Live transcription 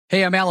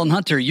Hey, I'm Alan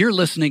Hunter. You're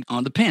listening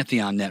on the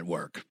Pantheon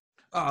Network.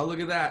 Oh, look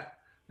at that.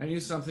 I knew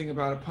something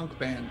about a punk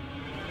band.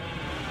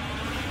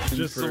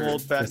 Just some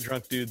old fat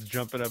drunk dudes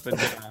jumping up and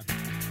down.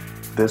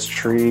 This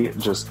tree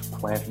just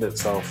planted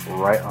itself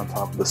right on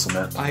top of the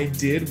cement. I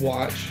did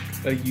watch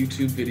a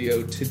YouTube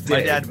video today.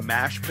 My dad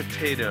mashed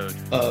potatoed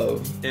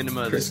of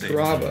Enema Chris steak.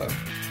 Carava.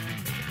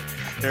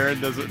 Aaron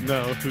doesn't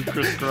know who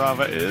Chris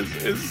Carava is.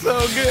 It's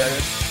so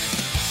good.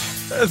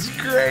 That's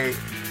great.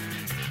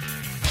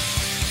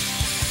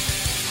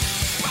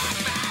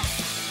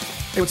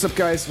 Hey, what's up,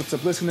 guys? What's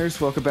up, listeners?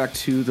 Welcome back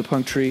to The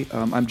Punk Tree.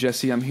 I'm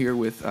Jesse. I'm here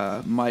with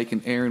Mike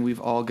and Aaron. We've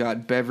all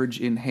got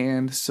beverage in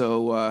hand.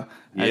 So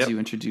as you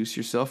introduce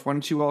yourself, why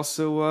don't you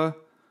also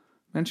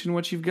mention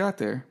what you've got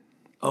there?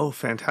 Oh,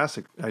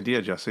 fantastic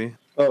idea, Jesse.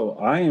 Oh,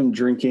 I am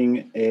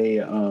drinking a,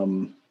 I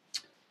don't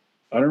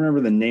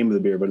remember the name of the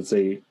beer, but it's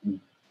a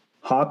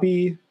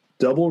hoppy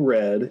double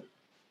red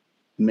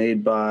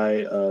made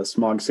by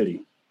Smog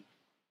City.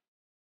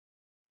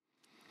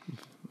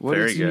 What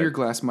Very is in good. your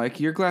glass, Mike?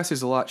 Your glass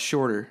is a lot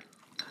shorter.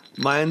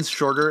 Mine's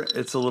shorter.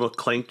 It's a little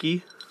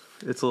clanky.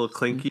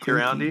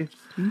 Aroundy.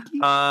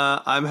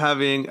 I'm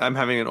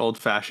having an old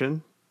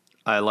fashioned.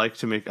 I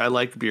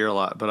like beer a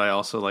lot, but I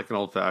also like an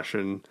old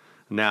fashioned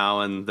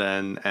now and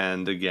then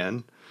and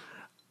again.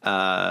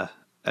 And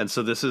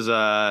so this is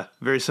a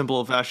very simple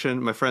old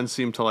fashioned. My friends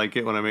seem to like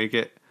it when I make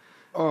it.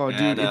 Oh,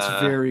 dude, it's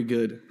very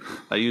good.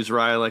 I use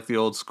rye like the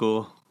old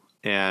school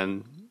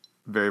and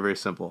very, very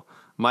simple.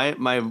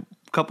 My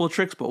couple of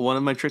tricks, but one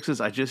of my tricks is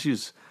I just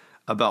use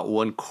about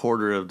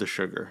 1/4 of the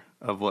sugar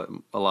of what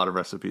a lot of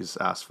recipes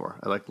ask for.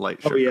 I like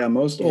light sugar. Oh yeah,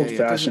 most old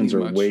fashions are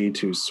much. way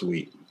too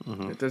sweet.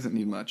 Mm-hmm. It doesn't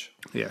need much.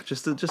 Yeah,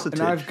 just a And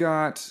tinge. I've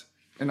got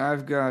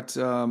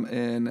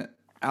an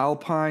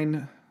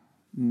Alpine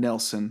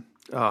Nelson.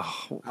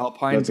 Oh,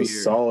 Alpine That's beer.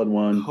 a solid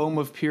one. Home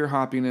of pure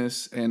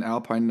hoppiness, and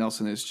Alpine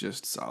Nelson is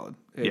just solid.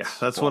 yeah,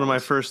 that's one of my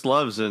first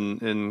loves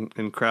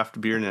in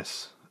craft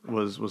beerness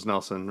was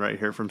Nelson right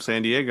here from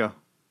San Diego.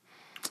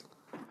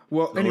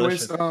 Well,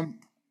 anyways,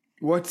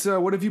 Delicious.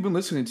 what have you been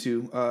listening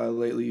to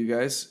lately, you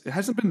guys? It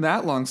hasn't been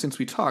that long since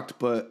we talked,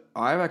 but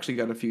I've actually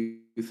got a few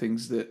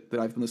things that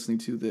I've been listening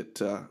to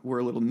that were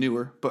a little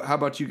newer. But how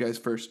about you guys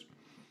first?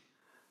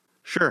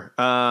 Sure.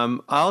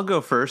 I'll go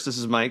first. This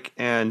is Mike,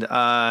 and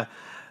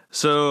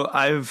so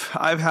I've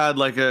had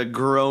like a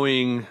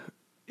growing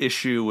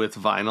issue with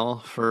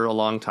vinyl for a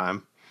long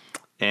time,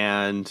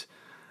 and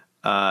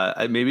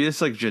maybe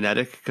it's like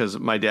genetic because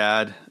my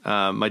dad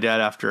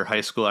after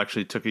high school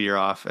actually took a year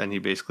off, and he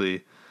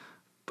basically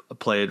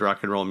played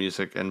rock and roll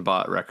music and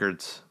bought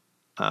records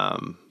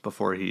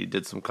before he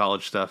did some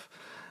college stuff.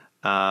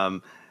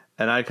 And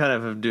I kind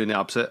of am doing the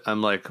opposite.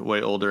 I'm like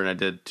way older, and I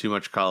did too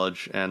much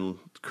college and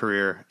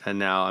career, and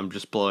now I'm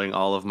just blowing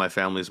all of my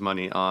family's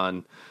money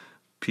on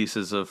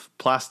pieces of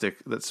plastic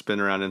that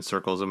spin around in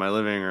circles in my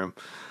living room.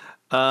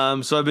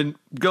 So I've been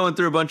going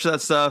through a bunch of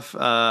that stuff.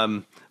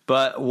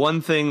 But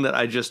one thing that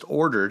I just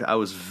ordered, I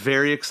was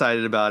very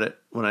excited about it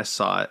when I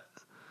saw it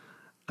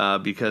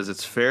because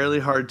it's fairly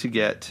hard to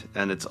get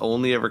and it's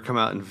only ever come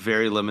out in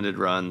very limited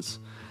runs,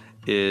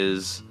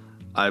 is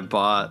I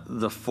bought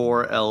the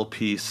 4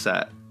 LP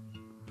set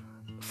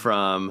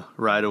from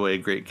Ride Away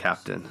Great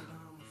Captain.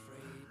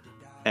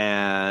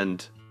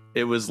 And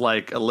it was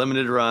like a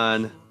limited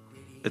run.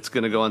 It's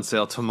going to go on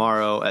sale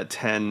tomorrow at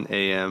 10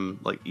 a.m.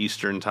 like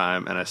Eastern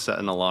time, and I set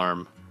an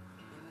alarm.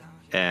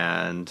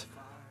 And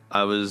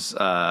I was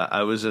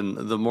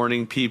in the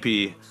morning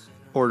pee-pee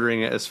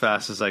ordering it as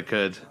fast as I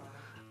could.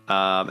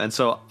 And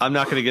so I'm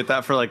not going to get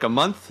that for like a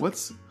month.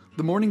 What's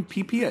the morning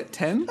PP at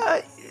 10?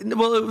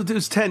 Well, it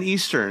was 10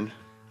 Eastern.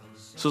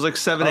 So it was like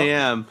 7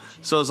 a.m.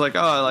 So I was like,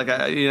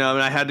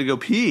 I had to go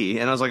pee.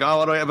 And I was like,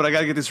 but I got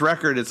to get this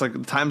record. It's like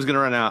the time's going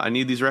to run out. I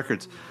need these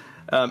records.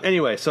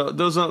 Anyway, so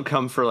those don't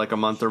come for like a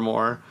month or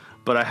more.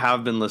 But I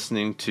have been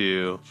listening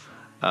to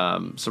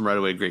some Right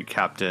Away Great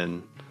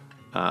Captain.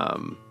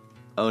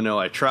 Oh No,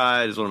 I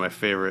Tried is one of my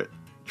favorite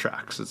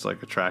tracks. It's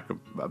like a track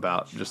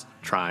about just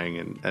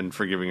trying and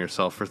forgiving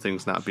yourself for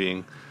things not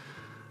being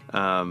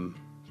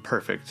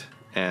perfect.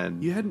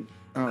 And You hadn't.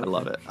 Oh, I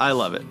love it. I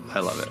love it.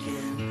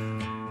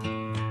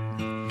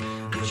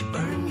 Would you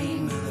burn me,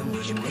 moving?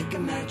 Would you make a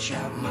match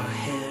out my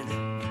head?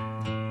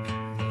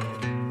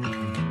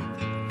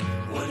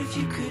 What if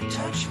you could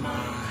touch my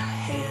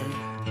hand?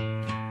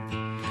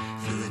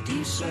 Feel the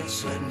deep sweat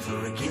sweating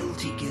for a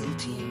guilty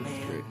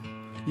man.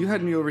 You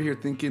had me over here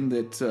thinking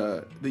that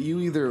that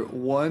you either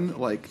one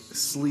like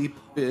sleep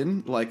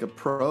in like a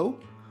pro,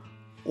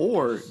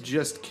 or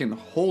just can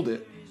hold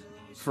it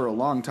for a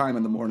long time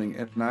in the morning,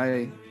 and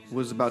I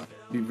was about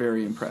to be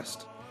very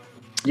impressed.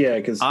 Yeah,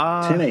 because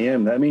 10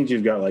 a.m., that means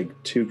you've got like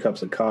 2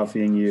 cups of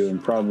coffee in you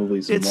and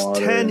probably some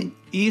water. It's 10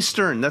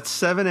 Eastern. That's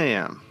 7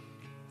 a.m.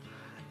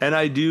 And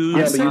I do...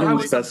 Yeah, but you I didn't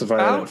was specify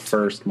that about- at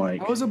first,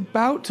 Mike. I was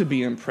about to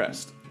be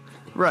impressed.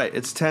 Right,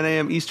 it's 10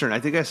 a.m. Eastern.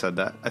 I think I said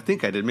that. I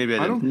think I did. Maybe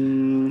I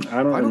didn't.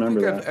 I don't remember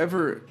think that.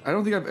 I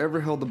don't think I've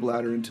ever held the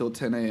bladder until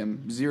 10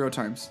 a.m. 0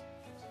 times.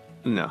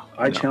 No.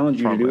 I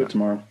challenge you to do probably it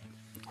tomorrow.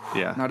 not.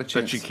 Yeah. Not a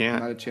chance. But you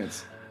can't. Not a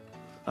chance.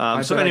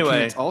 So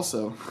anyway,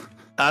 also.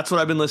 That's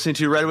what I've been listening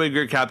to. Red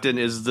Wing Captain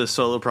is the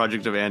solo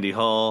project of Andy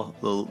Hull,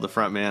 the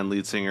frontman,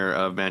 lead singer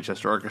of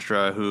Manchester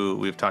Orchestra, who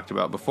we've talked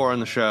about before on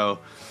the show.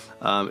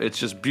 It's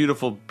just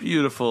beautiful,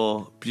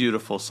 beautiful,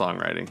 beautiful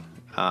songwriting.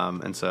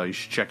 And so you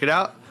should check it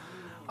out.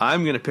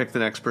 I'm going to pick the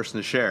next person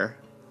to share.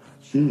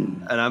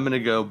 And I'm going to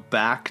go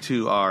back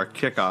to our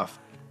kickoff,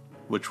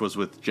 which was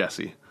with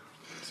Jesse.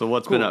 So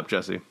what's been up,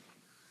 Jesse?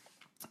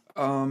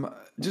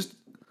 Just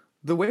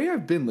the way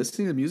I've been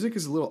listening to music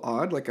is a little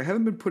odd. Like, I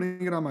haven't been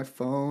putting it on my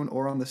phone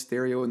or on the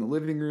stereo in the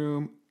living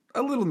room,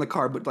 a little in the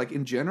car, but like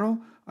in general,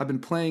 I've been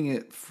playing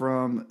it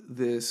from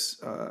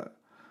this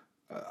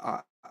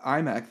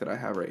iMac that I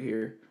have right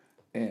here.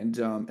 And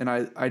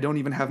I don't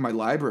even have my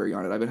library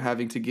on it. I've been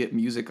having to get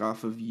music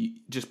off of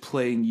just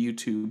playing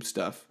YouTube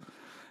stuff.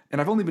 And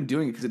I've only been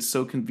doing it because it's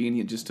so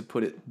convenient just to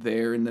put it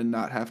there and then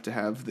not have to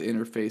have the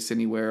interface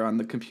anywhere on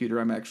the computer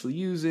I'm actually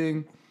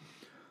using.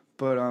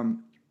 But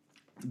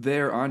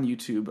there on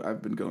YouTube,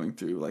 I've been going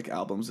through like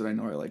albums that I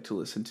know I like to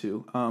listen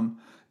to.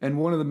 And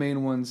one of the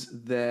main ones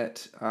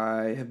that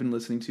I have been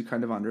listening to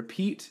kind of on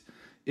repeat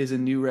is a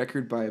new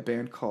record by a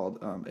band called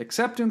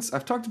Acceptance.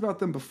 I've talked about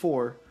them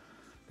before.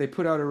 They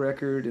put out a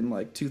record in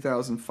like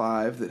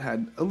 2005 that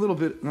had a little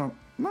bit, no,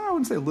 I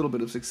wouldn't say a little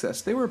bit of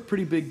success. They were a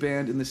pretty big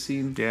band in the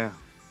scene. Yeah.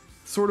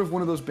 Sort of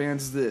one of those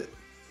bands that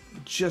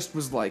just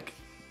was like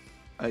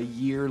a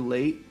year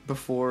late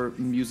before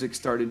music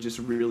started just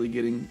really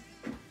getting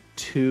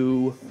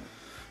too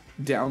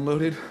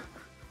downloaded.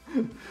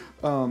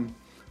 But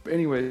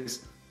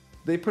anyways,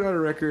 they put out a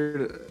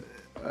record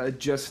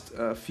just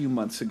a few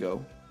months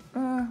ago.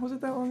 Was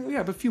it that long ago?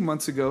 Yeah, but a few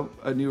months ago,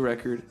 a new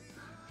record.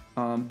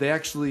 They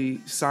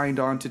actually signed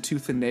on to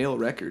Tooth and Nail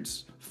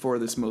Records for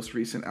this most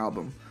recent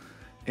album.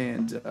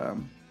 And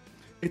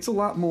it's a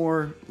lot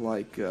more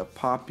like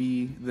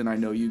poppy than I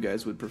know you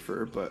guys would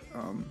prefer, but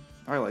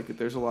I like it.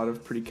 There's a lot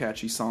of pretty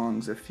catchy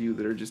songs, a few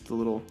that are just a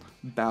little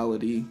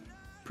ballady,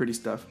 pretty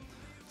stuff.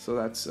 So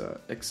that's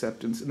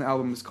Acceptance. And the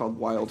album is called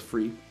Wild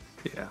Free.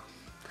 Yeah.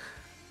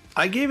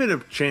 I gave it a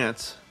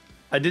chance.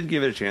 I did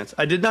give it a chance.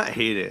 I did not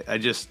hate it. I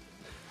just,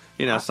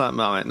 it's not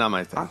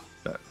my thing.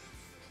 But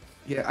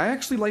yeah, I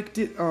actually liked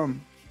it a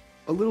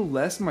little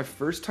less my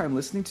first time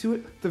listening to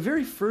it. The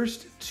very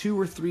first 2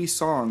 or 3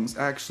 songs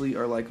actually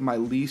are like my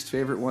least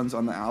favorite ones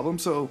on the album.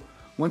 So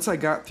once I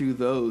got through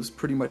those,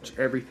 pretty much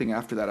everything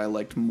after that I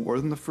liked more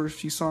than the first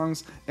few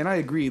songs. And I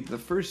agree, the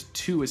first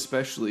 2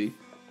 especially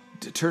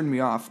turned me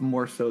off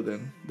more so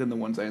than the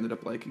ones I ended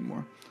up liking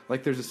more.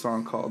 Like there's a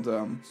song called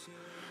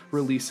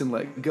Release and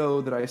Let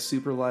Go that I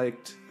super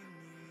liked.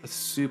 A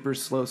super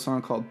slow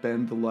song called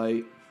Bend the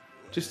Light.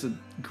 Just a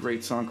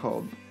great song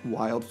called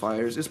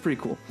Wildfires. It's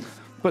pretty cool.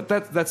 But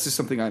that's just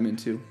something I'm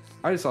into.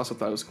 I just also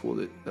thought it was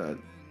cool that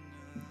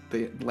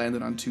they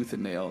landed on Tooth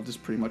and Nail.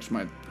 Just pretty much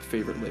my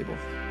favorite label.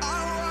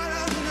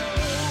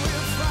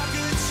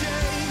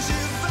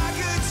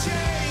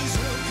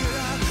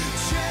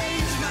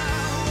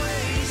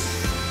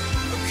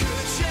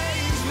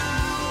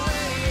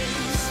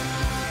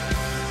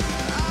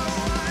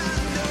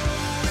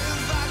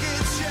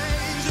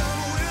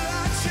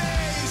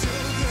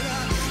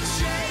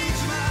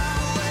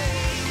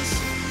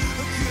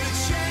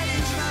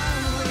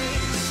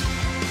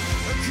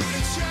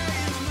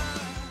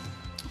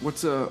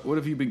 What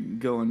have you been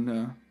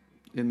going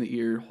in the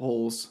ear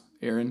holes,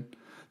 Aaron?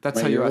 That's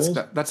how you ask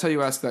that. That's how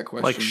you ask that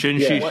question. Like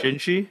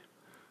Shinshi?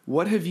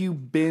 What have you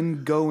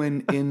been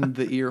going in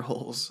the ear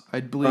holes?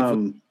 I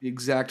believe the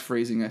exact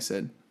phrasing I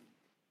said.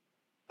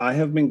 I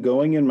have been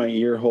going in my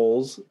ear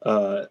holes.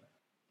 A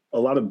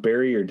lot of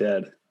Bury Your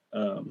Dead.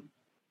 When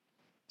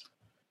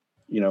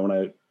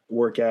I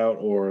work out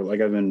or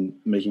like I've been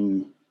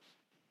making.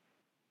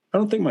 I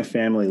don't think my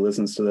family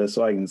listens to this,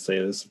 so I can say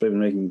this. They've been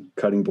making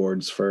cutting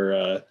boards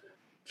for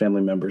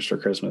family members for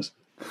Christmas.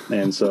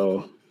 And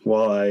so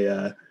while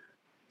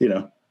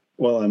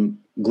I'm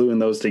gluing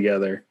those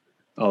together,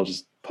 I'll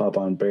just pop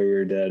on Bury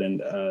Your Dead.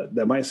 And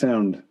that might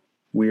sound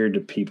weird to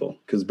people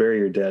because Bury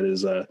Your Dead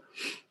is, I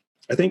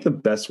think the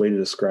best way to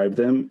describe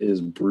them is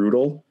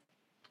brutal.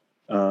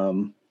 They're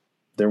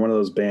one of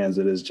those bands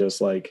that is just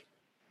like,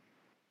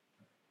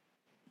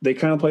 they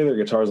kind of play their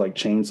guitars like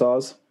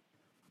chainsaws.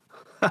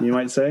 You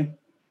might say,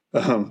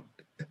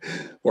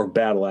 or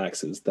battle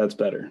axes. That's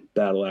better.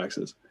 Battle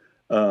axes.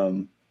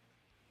 So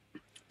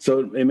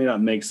it may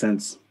not make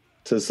sense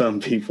to some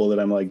people that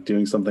I'm like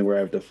doing something where I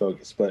have to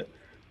focus, but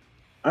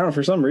I don't know,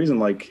 for some reason,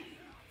 like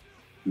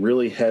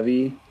really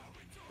heavy,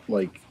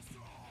 like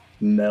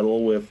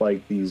metal with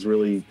like these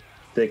really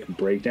thick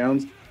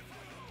breakdowns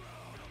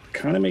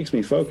kind of makes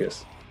me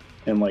focus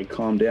and like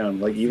calm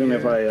down. Like even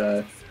if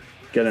I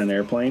get on an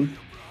airplane,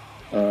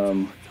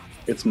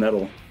 it's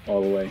metal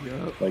all the way.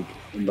 Yep. Like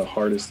the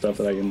hardest stuff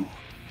that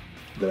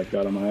I've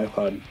got on my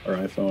iPod or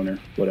iPhone or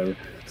whatever.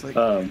 It's like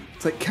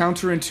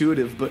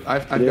counterintuitive, but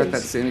I've got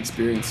that same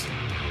experience.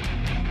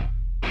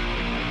 We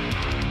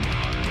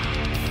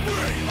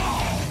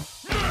all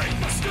make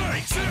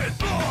mistakes in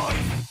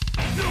life.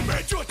 You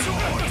made your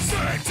choice,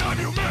 same time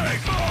you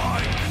make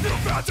mine. You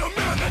found the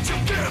man that you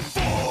live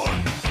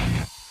for.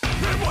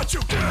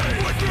 what you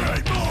gave with me,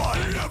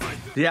 my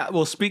everything. Yeah,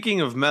 well,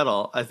 speaking of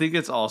metal, I think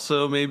it's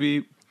also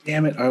maybe.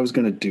 Damn it! I was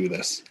gonna do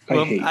this.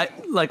 I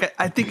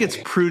think it's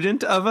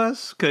prudent of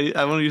us. Okay,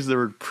 I want to use the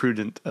word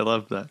prudent. I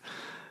love that.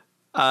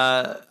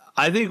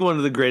 I think one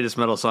of the greatest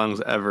metal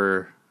songs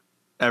ever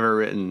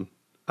written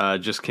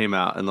just came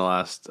out in the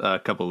last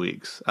couple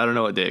weeks. I don't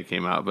know what day it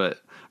came out,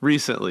 but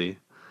recently.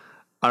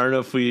 I don't know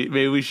if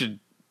we should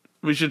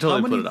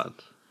totally put it on.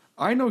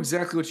 I know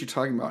exactly what you're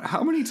talking about.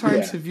 How many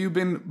times have you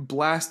been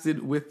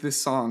blasted with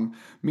this song?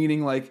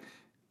 Meaning, like,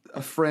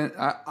 a friend.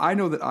 I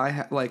know that I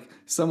have, like,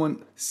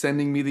 someone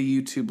sending me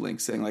the YouTube link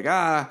saying, like,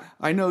 I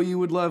know you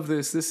would love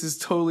this. This is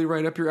totally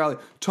right up your alley.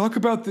 Talk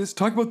about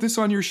this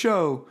on your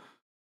show.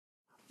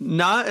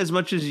 Not as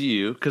much as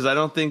you, because I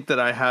don't think that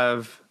I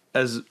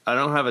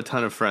don't have a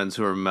ton of friends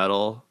who are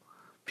metal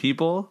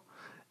people,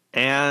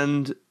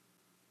 and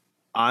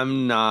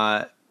I'm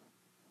not.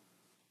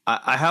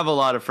 I have a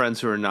lot of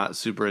friends who are not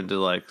super into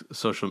like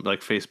social,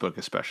 like Facebook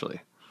especially.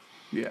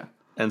 Yeah,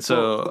 and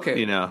so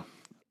you know.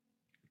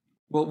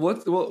 Well,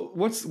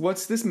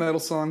 what's this metal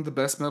song? The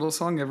best metal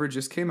song ever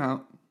just came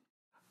out.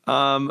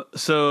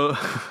 So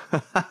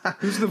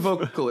who's the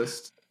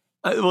vocalist?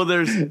 Well,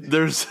 there's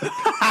that's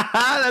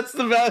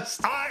the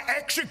best. I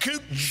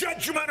execute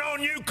judgment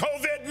on you,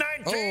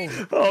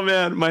 COVID-19. Oh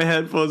man, my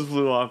headphones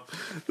flew off.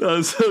 That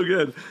was so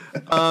good.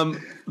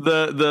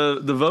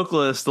 The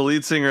vocalist, the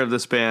lead singer of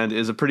this band,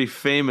 is a pretty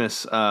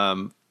famous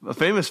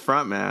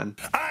frontman.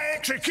 I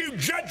execute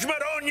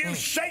judgment on you,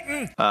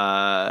 Satan.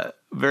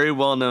 Very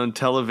well known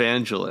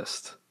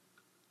televangelist.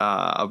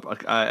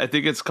 I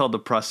think it's called the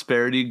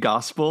Prosperity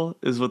Gospel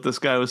is what this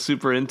guy was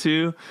super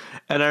into.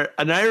 And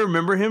I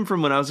remember him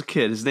from when I was a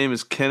kid. His name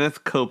is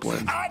Kenneth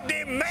Copeland. I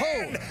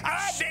demand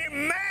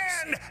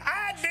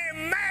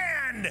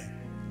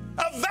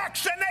a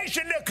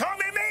vaccination to come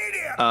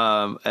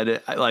immediately.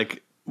 And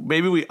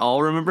maybe we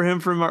all remember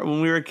him from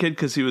when we were a kid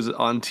because he was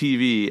on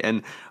TV.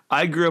 And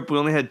I grew up, we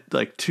only had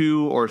like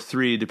 2 or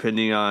 3,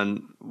 depending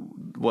on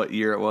what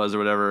year it was or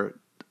whatever,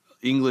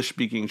 English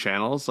speaking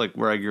channels, like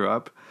where I grew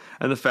up.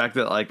 And the fact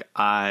that like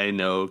I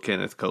know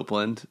Kenneth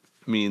Copeland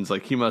means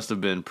like he must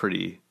have been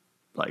pretty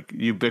like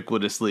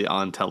ubiquitously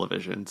on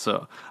television.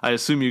 So I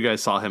assume you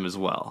guys saw him as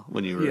well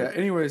when you were. Yeah.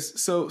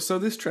 Anyways, so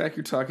this track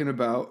you're talking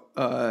about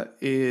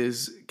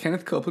is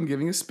Kenneth Copeland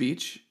giving a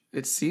speech.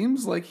 It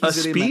seems like he's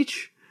a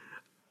speech.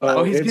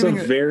 He's giving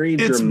a very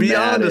dramatic. It's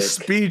beyond a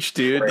speech,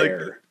 dude. Prayer.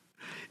 Like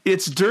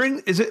it's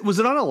during. Was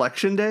it on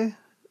election day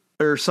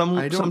or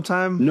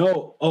sometime?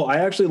 No. Oh, I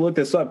actually looked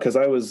this up because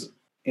I was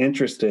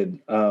interested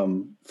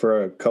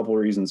for a couple of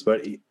reasons,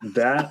 but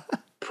that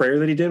prayer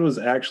that he did was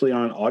actually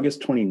on August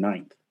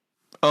 29th.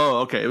 Oh,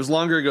 okay. It was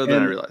longer ago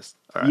than I realized.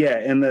 All right. Yeah,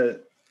 and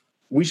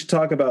we should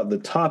talk about the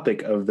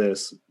topic of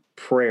this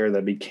prayer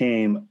that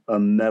became a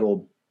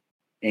metal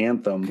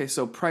anthem. Okay,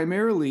 so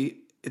primarily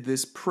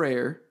this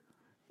prayer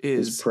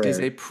is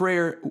a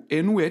prayer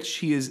in which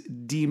he is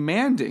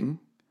demanding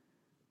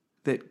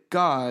that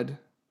God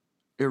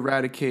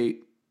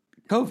eradicate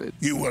COVID.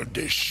 You will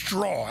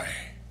destroy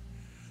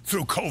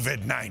through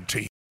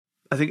COVID-19.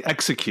 I think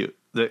execute.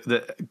 The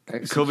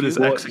COVID is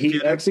execute.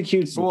 He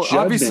executes judgment.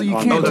 Obviously you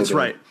can't. Oh, that's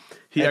right.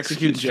 He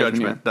executes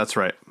judgment. That's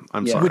right.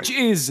 I'm sorry. Which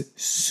is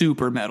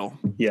super metal.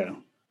 Yeah.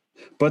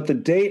 But the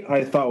date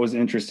I thought was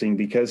interesting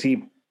because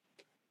he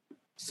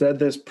said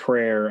this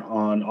prayer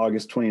on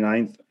August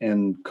 29th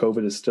and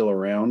COVID is still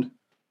around.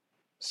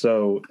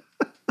 So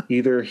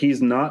either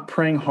he's not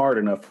praying hard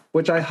enough,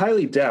 which I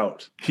highly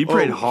doubt. He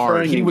prayed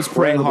hard. He was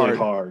praying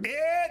hard.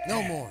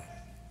 No more.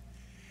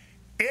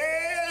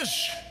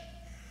 Is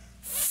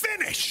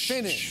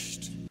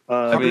finished.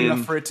 I mean,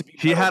 enough for it to be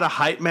he had a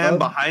hype man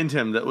behind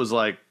him that was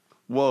like,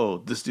 whoa,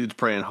 this dude's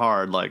praying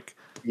hard. Like,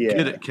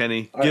 get it,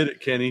 Kenny. Get it,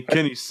 Kenny.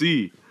 Kenny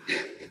C.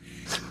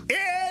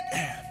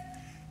 It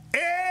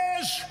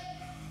is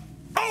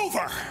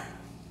over.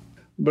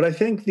 But I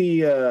think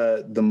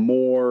the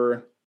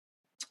more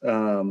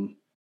the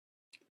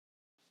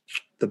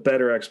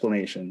better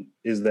explanation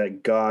is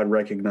that God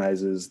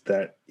recognizes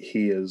that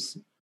he is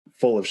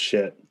full of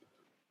shit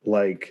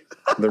like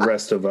the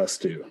rest of us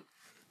do.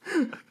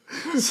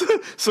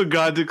 So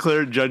God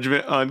declared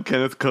judgment on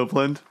Kenneth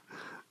Copeland?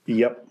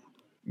 Yep.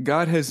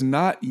 God has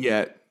not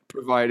yet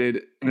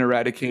provided an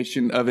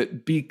eradication of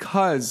it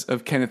because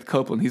of Kenneth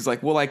Copeland. He's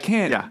like, well, I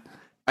can't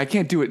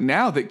do it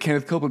now that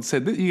Kenneth Copeland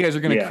said that. You guys are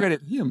going to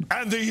credit him.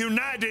 And the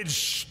United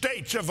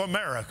States of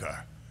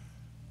America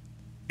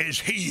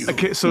is healed.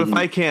 Okay, so if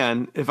I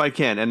can,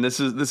 and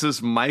this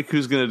is Mike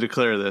who's going to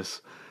declare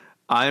this,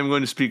 I am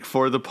going to speak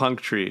for the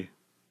Punk Tree,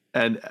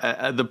 and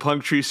the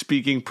Punk Tree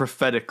speaking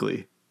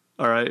prophetically.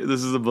 All right,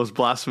 this is the most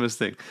blasphemous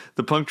thing.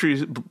 The Punk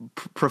Tree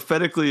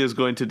prophetically is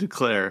going to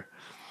declare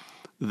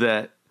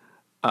that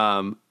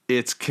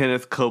it's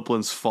Kenneth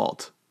Copeland's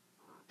fault.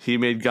 He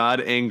made God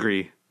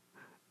angry,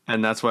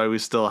 and that's why we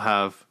still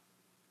have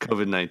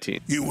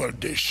COVID-19. You will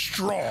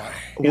destroy.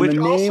 In the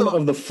name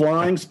of the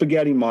flying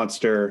spaghetti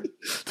monster,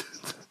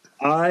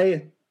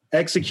 I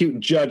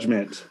execute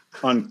judgment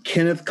on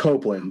Kenneth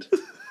Copeland.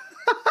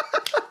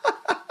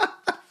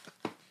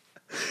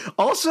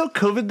 Also,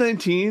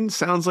 COVID-19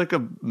 sounds like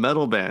a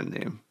metal band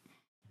name.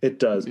 It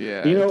does.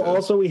 Yeah, You know, it does.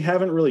 also, we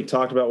haven't really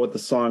talked about what the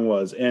song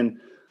was. And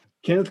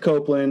Kenneth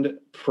Copeland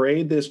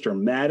prayed this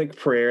dramatic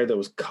prayer that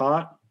was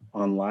caught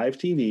on live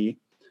TV.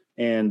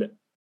 And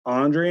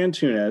Andre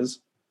Antunes,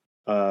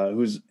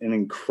 who's an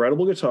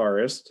incredible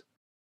guitarist,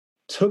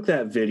 took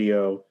that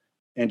video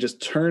and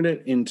just turned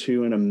it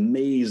into an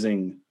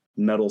amazing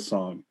metal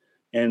song.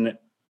 And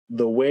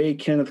the way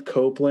Kenneth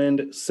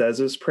Copeland says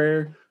his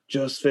prayer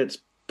just fits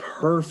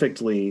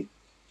perfectly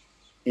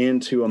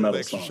into a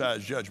metal song.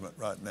 Exercise judgment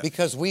right now.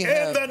 Because we In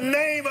have... the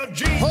name of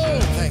Jesus. Oh,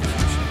 thank you.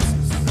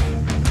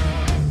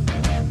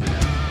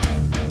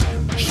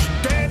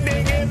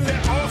 Standing in the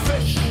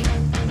office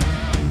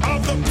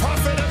of the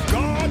prophet of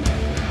God,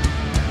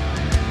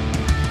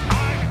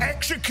 I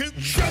execute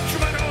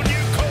judgment on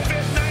you,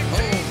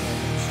 COVID-19.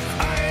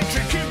 I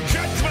execute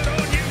judgment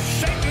on you,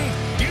 Satan,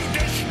 you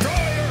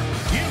destroyer,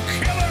 you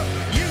killer,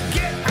 you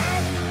get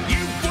out,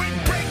 you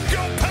break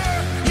your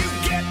power, you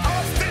get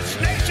off this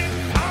nation.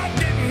 I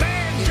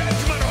demand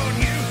judgment on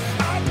you.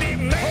 I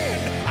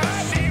demand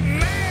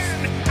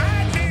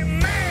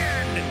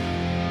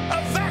a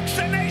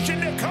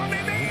vaccination to come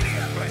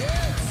immediately.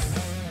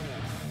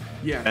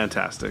 Yeah.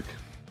 Fantastic.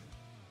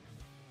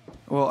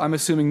 Well, I'm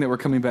assuming that we're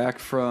coming back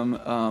from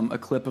a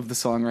clip of the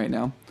song right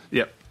now.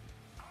 Yep.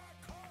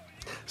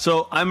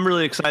 So I'm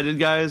really excited,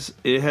 guys.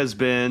 It's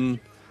been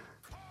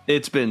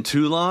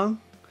too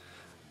long.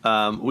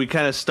 We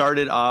kind of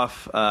started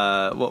off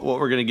what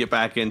we're going to get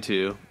back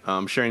into,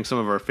 sharing some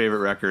of our favorite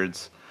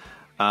records,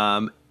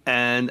 and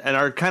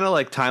our kind of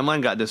like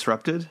timeline got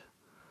disrupted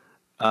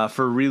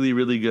for really,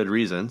 really good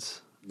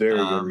reasons. Very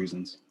good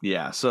reasons.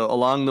 Yeah. So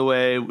along the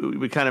way,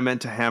 we kind of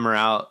meant to hammer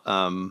out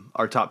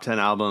our top 10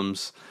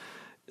 albums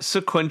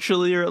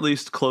sequentially, or at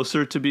least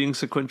closer to being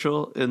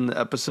sequential in the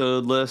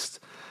episode list.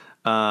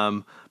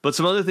 But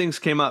some other things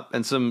came up,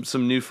 and some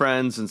new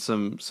friends and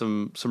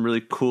some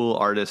really cool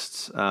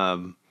artists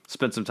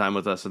spent some time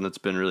with us, and that's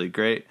been really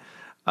great.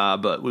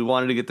 But we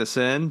wanted to get this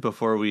in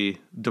before we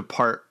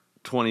depart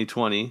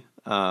 2020.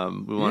 We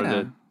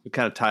wanted to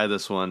kind of tie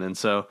this one, and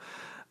so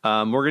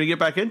we're going to get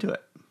back into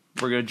it.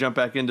 We're going to jump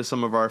back into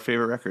some of our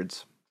favorite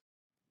records.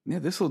 Yeah,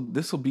 this will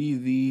be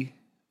the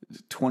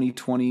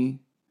 2020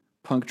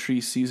 Punk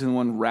Tree Season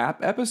 1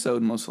 wrap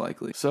episode, most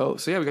likely. So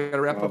yeah, we got to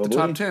wrap up the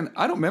top 10.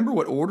 I don't remember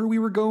what order we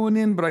were going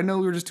in, but I know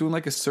we were just doing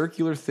like a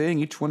circular thing.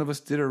 Each one of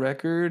us did a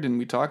record, and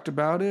we talked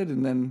about it,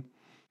 and then...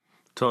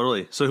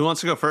 Totally. So who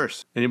wants to go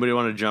first? Anybody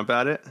want to jump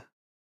at it?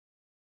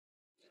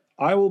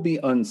 I will be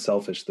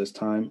unselfish this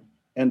time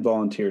and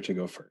volunteer to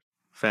go first.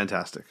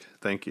 Fantastic.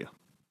 Thank you.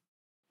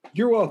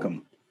 You're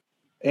welcome.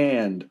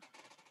 And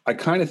I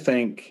kind of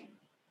think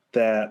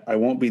that I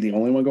won't be the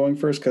only one going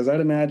first, because I'd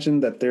imagine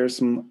that there's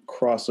some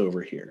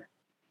crossover here.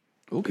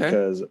 Okay.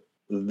 Because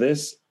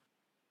this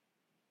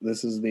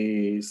is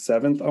the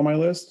 7th on my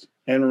list.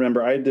 And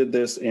remember, I did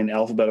this in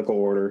alphabetical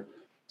order,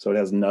 so it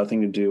has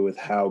nothing to do with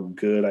how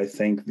good I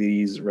think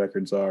these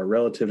records are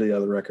relative to the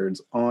other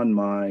records on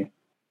my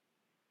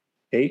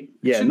 8.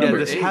 Yeah, number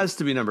this 8. has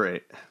to be number 8.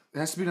 It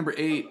has to be number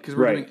 8, because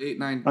we're Right. doing 8,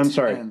 9, I'm 10.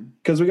 sorry,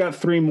 because we got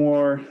 3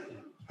 more.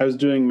 I was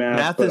doing math.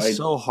 Math but is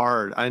so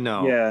hard. I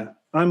know. Yeah,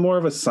 I'm more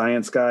of a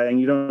science guy, and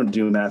you don't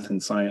do math in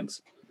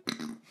science.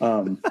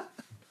 Did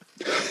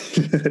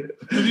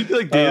you do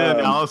like data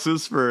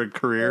analysis for a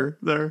career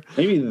there?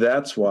 Maybe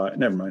that's why.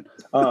 Never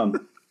mind.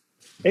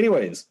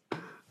 Anyways,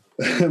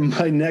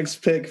 my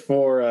next pick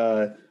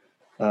for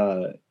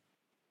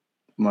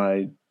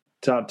my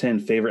top 10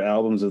 favorite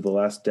albums of the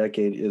last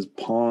decade is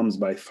Palms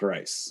by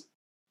Thrice.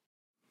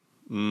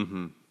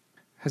 Mm-hmm.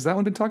 Has that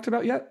one been talked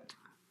about yet?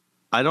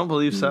 I don't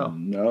believe so.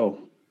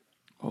 No.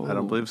 I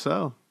don't believe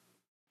so.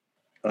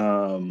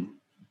 I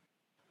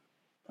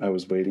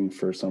was waiting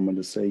for someone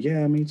to say,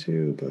 yeah, me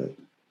too, but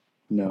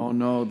no. Oh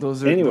no,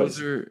 those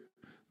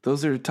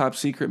are top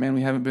secret, man.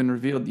 We haven't been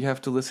revealed. You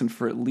have to listen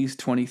for at least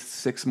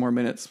 26 more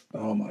minutes.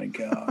 Oh my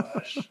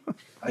gosh.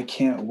 I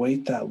can't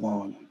wait that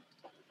long.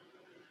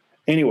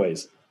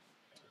 Anyways,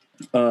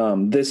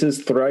 this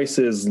is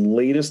Thrice's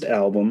latest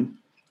album,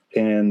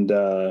 and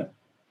it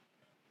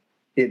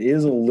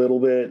is a little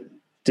bit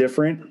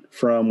different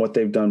from what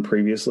they've done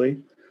previously.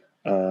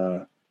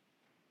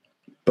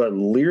 But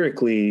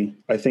lyrically,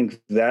 I think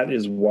that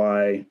is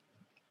why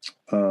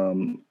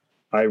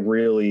I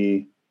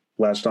really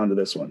latched onto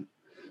this one,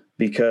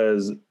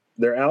 because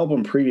their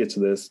album previous to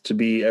this, To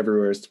Be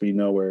Everywhere Is to Be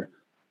Nowhere,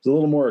 was a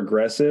little more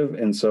aggressive.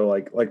 And so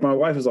like my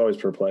wife is always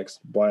perplexed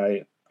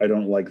why I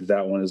don't like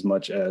that one as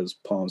much as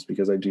Palms,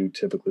 because I do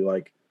typically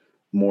like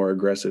more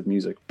aggressive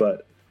music.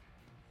 But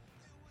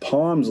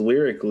Palms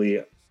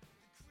lyrically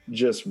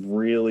just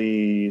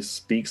really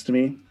speaks to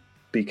me,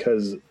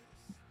 because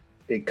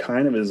it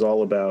kind of is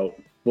all about,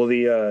 well,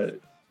 the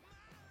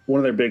one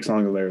of their big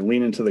songs there,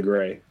 Lean Into the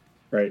Gray,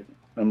 right?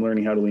 I'm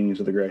learning how to lean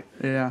into the gray.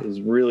 Yeah.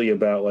 Is really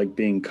about like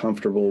being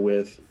comfortable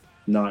with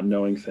not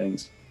knowing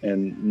things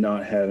and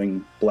not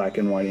having black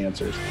and white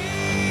answers.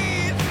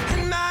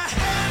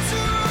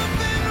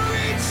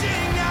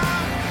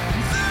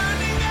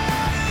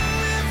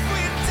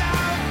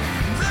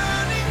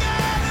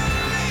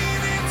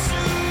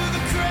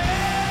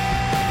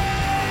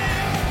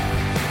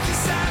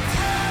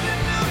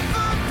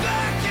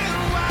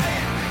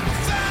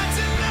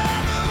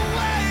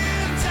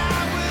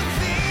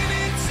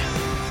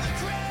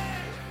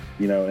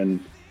 and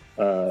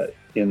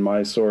in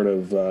my sort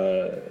of,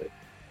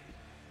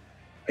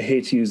 I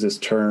hate to use this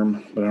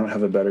term, but I don't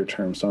have a better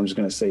term, so I'm just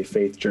going to say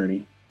faith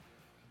journey.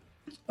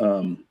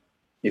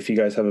 If you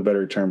guys have a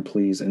better term,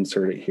 please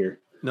insert it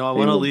here. No, I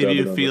want to leave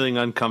you feeling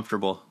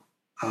uncomfortable.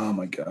 Oh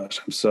my gosh.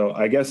 So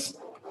I guess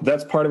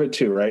that's part of it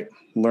too, right?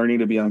 Learning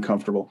to be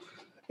uncomfortable.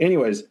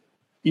 Anyways,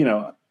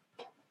 I've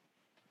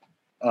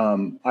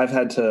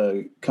had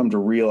to come to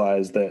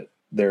realize that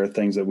there are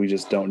things that we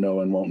just don't know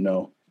and won't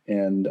know.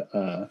 And,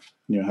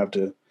 have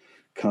to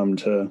come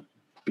to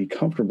be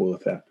comfortable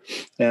with that.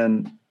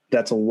 And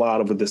that's a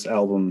lot of what this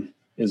album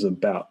is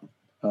about.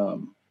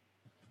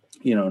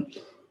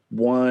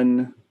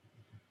 One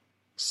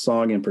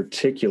song in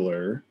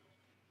particular,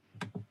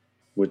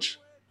 which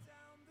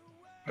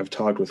I've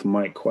talked with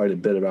Mike quite a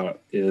bit about,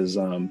 is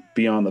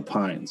Beyond the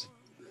Pines.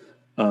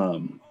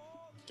 And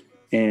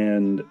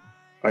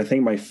I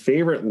think my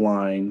favorite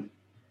line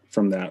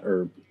from that,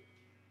 or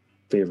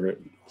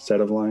favorite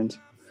set of lines,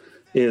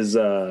 is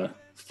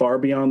far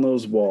beyond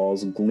those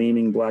walls,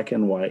 gleaming black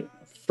and white,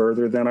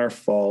 further than our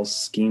falls,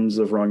 schemes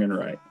of wrong and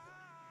right,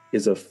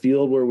 is a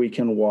field where we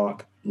can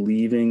walk,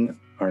 leaving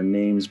our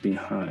names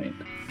behind.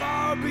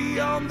 Far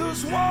beyond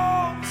those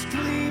walls,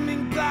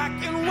 gleaming black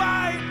and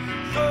white,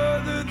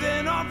 further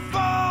than our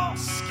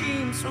false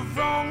schemes of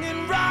wrong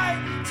and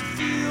right, to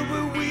feel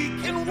where we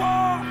can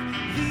walk,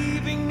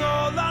 leaving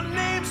all our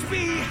names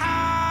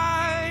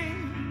behind.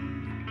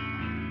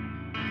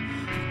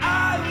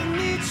 I will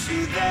meet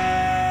you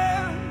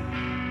there,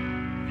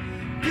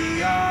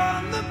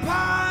 beyond the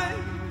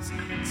pines,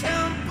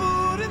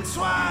 templed in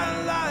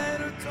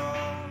twilight or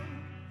dawn.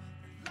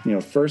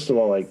 First of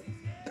all, like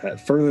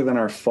that, further than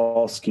our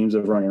false schemes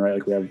of wrong and right,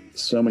 like we have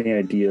so many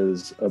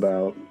ideas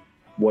about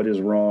what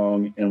is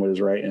wrong and what is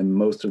right, and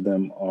most of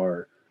them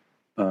are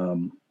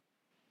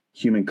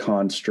human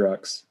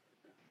constructs,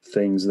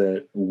 things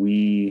that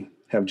we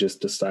have just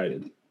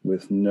decided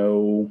with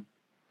no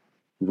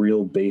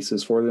real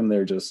basis for them.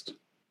 They're just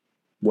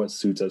what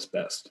suits us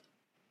best,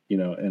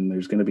 and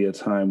there's going to be a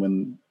time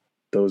when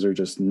those are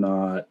just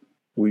not,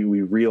 we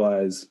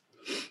realize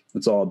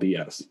it's all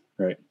BS,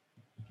 right?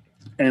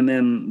 And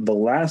then the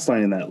last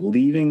line in that,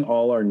 leaving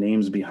all our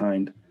names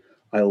behind,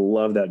 I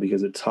love that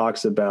because it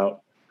talks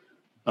about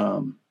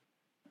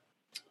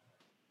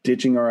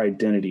ditching our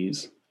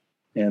identities,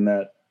 and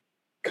that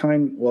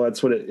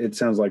that's what it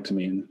sounds like to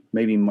me. And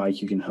maybe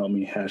Mike, you can help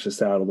me hash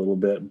this out a little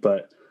bit,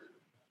 but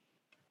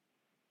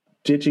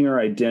ditching our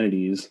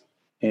identities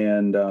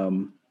and,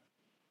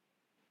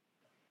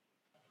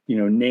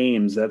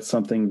 names, that's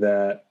something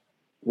that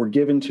were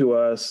given to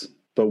us,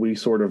 but we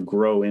sort of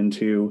grow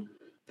into,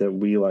 that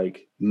we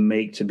like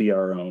make to be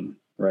our own,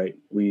 right?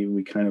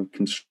 We kind of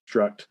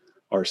construct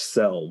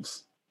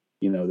ourselves,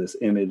 this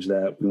image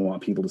that we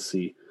want people to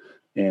see.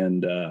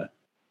 And, there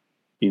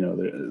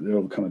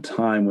will come a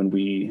time when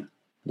we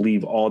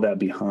leave all that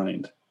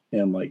behind,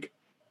 and like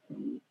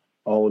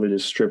all of it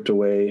is stripped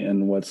away,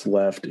 and what's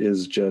left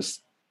is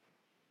just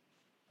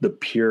the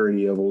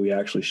purity of what we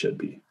actually should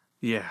be.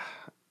 Yeah.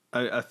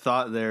 I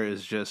thought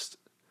there's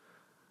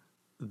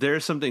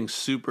something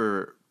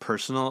super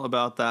personal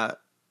about that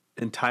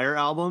entire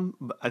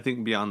album. I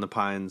think Beyond the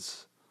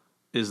Pines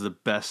is the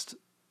best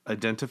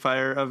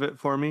identifier of it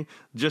for me.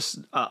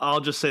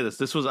 I'll just say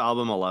this was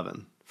album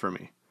 11 for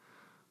me.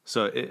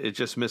 So it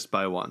just missed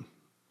by one.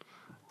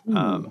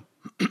 And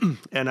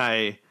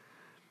it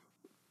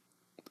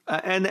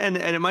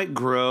might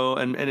grow,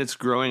 and it's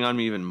growing on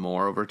me even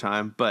more over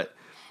time. But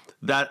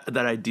that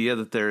idea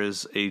that there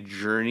is a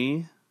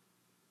journey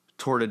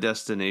toward a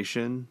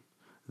destination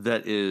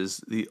that is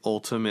the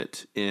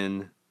ultimate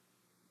in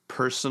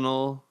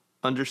personal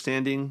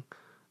understanding,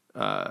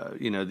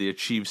 the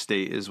achieved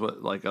state is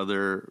what like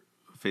other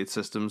faith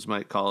systems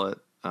might call it,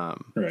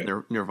 right.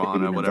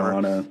 Nirvana,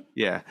 whatever.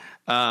 Yeah.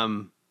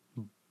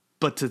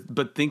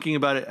 But thinking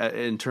about it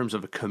in terms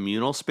of a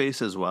communal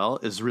space as well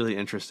is really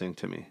interesting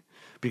to me,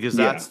 because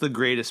that's the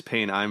greatest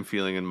pain I'm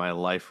feeling in my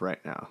life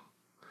right now,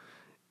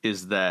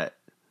 is that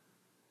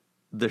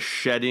the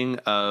shedding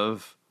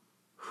of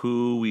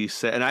who we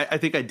say. And I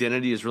think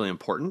identity is really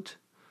important.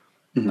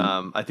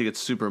 Mm-hmm. I think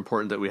it's super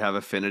important that we have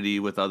affinity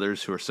with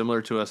others who are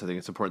similar to us. I think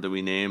it's important that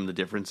we name the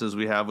differences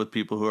we have with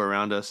people who are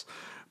around us,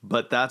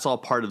 but that's all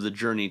part of the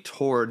journey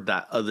toward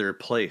that other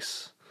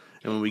place.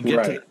 And when we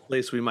get to that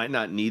place, we might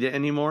not need it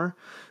anymore.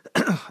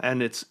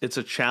 And it's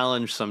a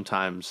challenge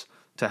sometimes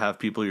to have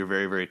people you're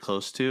very, very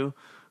close to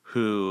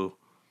who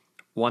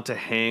want to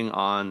hang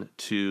on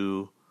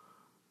to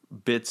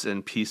bits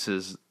and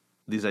pieces,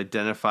 these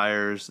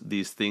identifiers,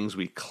 these things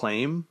we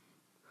claim,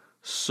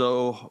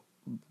 so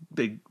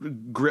they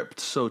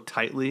gripped so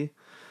tightly,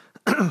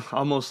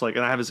 almost like,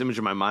 and I have this image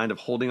in my mind of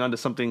holding on to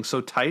something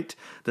so tight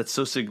that's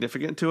so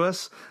significant to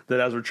us that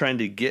as we're trying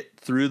to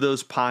get through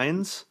those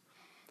pines,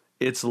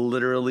 it's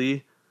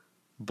literally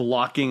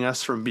blocking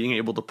us from being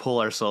able to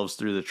pull ourselves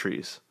through the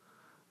trees.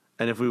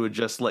 And if we would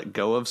just let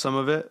go of some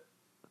of it,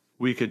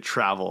 we could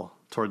travel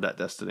toward that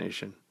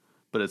destination.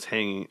 But it's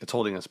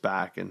holding us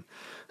back. And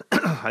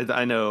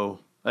I know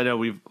I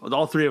know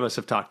all three of us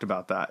have talked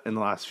about that in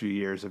the last few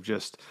years of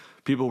just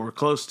people we're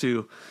close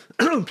to,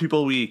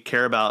 people we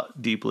care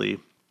about deeply,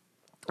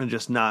 and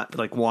just not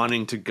like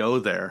wanting to go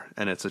there,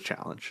 and it's a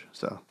challenge.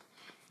 So,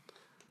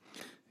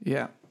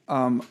 yeah,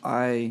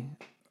 I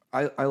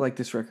like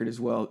this record as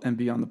well. And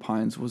Beyond the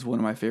Pines was one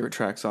of my favorite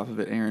tracks off of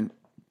it, Aaron.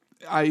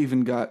 I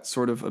even got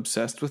sort of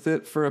obsessed with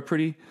it for a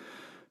pretty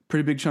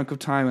big chunk of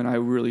time, and I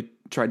really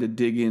tried to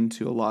dig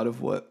into a lot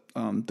of what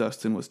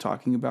Dustin was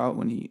talking about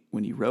when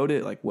he wrote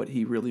it, like what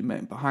he really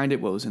meant behind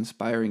it, what was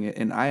inspiring it.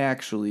 And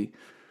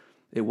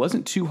it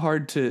wasn't too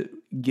hard to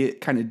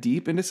get kind of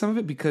deep into some of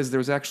it, because there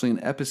was actually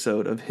an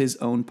episode of his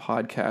own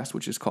podcast,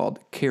 which is called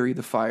Carry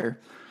the Fire,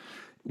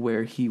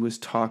 where he was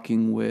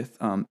talking with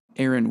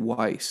Aaron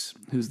Weiss,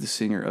 who's the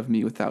singer of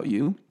Me Without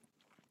You.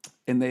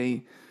 And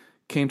they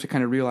came to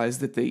kind of realize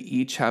that they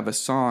each have a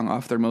song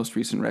off their most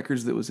recent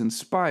records that was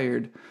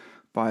inspired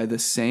by the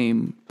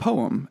same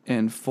poem.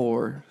 And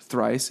for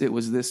Thrice, it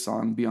was this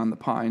song, Beyond the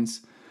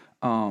Pines.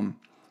 And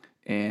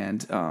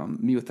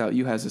Me Without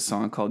You has a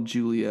song called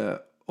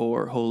Julia,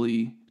 or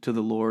Holy to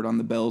the Lord on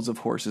the Bells of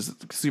Horses.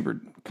 It's a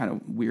super kind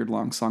of weird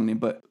long song name,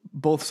 but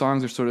both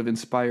songs are sort of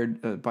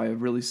inspired by a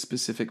really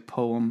specific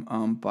poem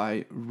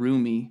by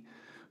Rumi,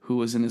 who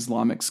was an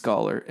Islamic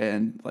scholar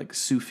and like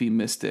Sufi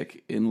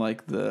mystic in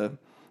like the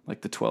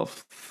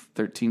 12th,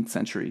 13th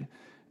century.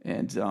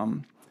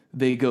 And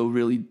they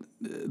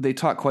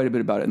talk quite a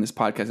bit about it in this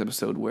podcast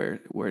episode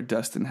where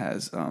Dustin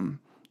has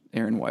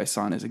Aaron Weiss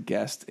on as a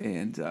guest.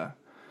 And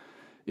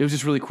it was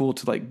just really cool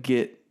to like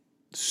get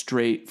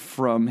straight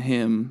from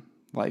him,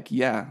 like,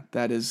 yeah,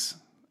 that is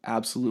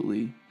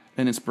absolutely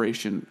an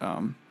inspiration.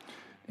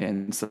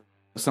 And so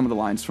some of the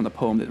lines from the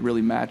poem that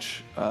really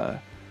match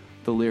the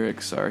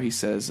lyrics are, he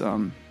says,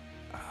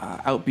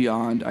 out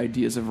beyond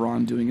ideas of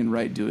wrongdoing and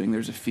right doing,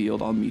 there's a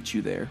field, I'll meet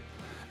you there.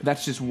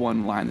 That's just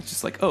one line that's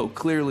just like, oh,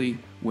 clearly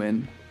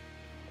when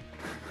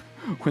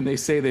they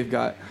say they've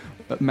got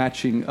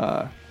matching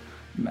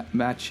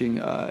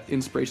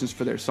inspirations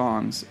for their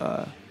songs,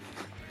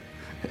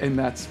 and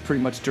that's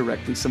pretty much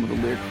directly some of the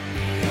lyrics.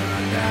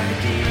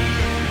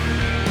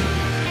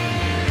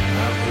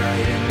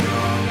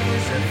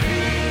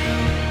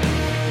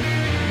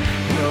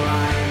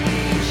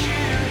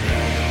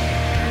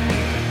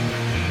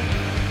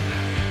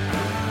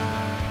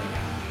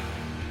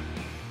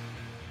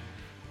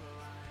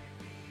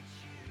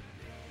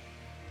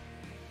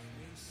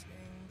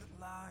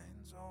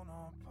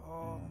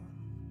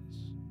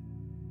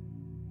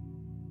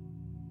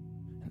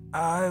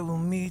 I will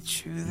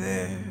meet you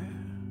there,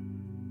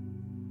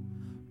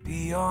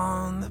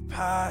 beyond the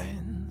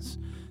pines,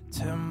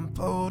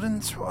 templed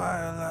in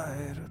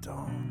twilight of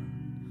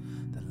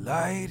dawn, the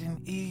light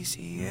and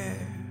easy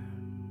air,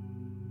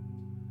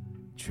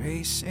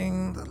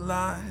 tracing the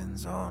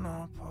lines on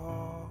our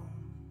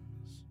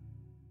palms.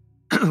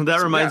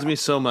 That reminds me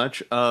so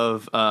much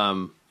of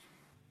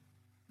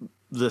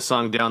the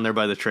song Down There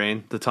by the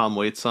Train, the Tom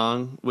Waits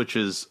song, which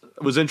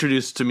was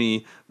introduced to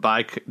me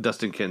by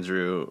Dustin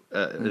Kinsrew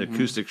at an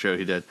acoustic show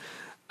he did.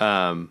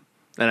 And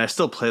I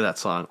still play that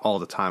song all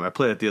the time. I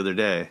played it the other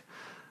day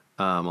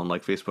on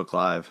like Facebook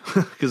Live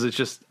because it's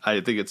just, I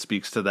think it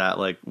speaks to that,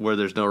 like where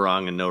there's no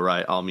wrong and no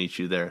right, I'll meet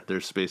you there.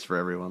 There's space for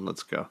everyone.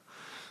 Let's go.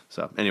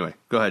 So anyway,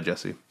 go ahead,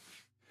 Jesse.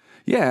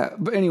 Yeah,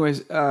 but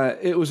anyways,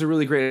 it was a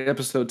really great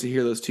episode to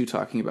hear those two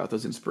talking about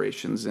those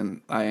inspirations,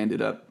 and I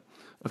ended up,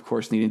 of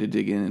course, needing to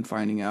dig in and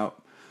finding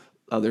out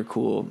other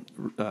cool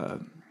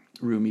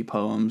Rumi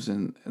poems,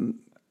 and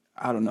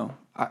I don't know,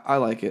 I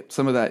like it.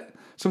 Some of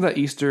that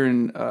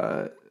Eastern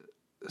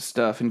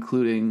stuff,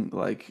 including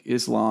like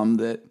Islam,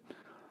 that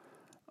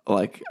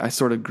like I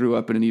sort of grew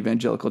up in an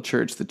evangelical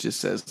church that just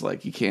says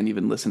like you can't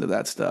even listen to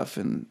that stuff,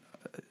 and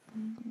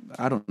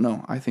I don't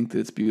know. I think that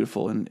it's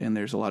beautiful, and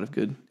there's a lot of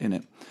good in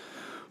it.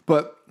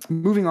 But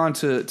moving on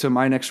to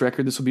my next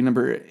record, this will be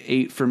number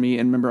 8 for me.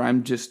 And remember,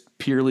 I'm just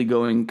purely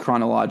going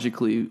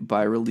chronologically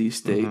by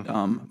release date.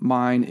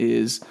 Mine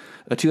is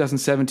a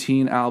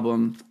 2017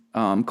 album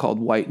called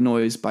White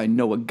Noise by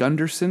Noah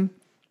Gunderson.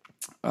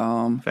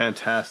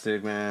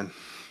 Fantastic, man.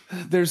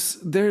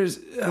 It's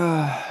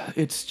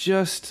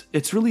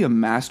really a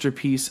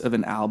masterpiece of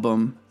an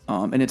album.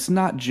 And it's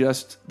not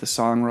just the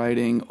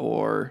songwriting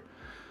or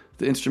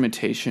the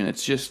instrumentation.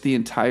 It's just the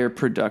entire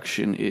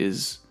production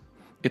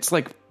it's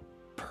like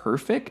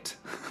perfect.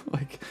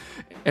 Like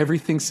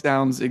everything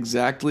sounds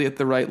exactly at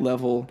the right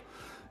level.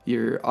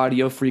 Your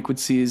audio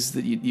frequencies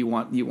that you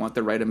want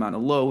the right amount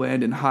of low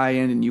end and high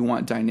end, and you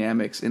want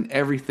dynamics, and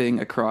everything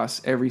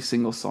across every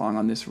single song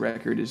on this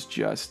record is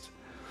just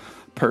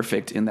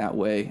perfect in that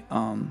way.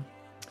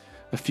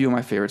 A few of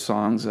my favorite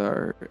songs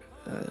are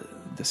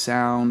The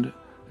Sound.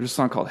 There's a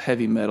song called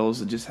Heavy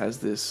Metals that just has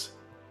this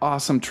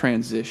awesome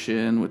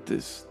transition with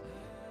this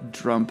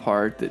drum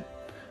part that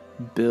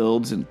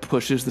builds and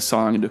pushes the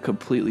song into a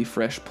completely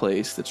fresh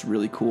place that's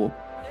really cool.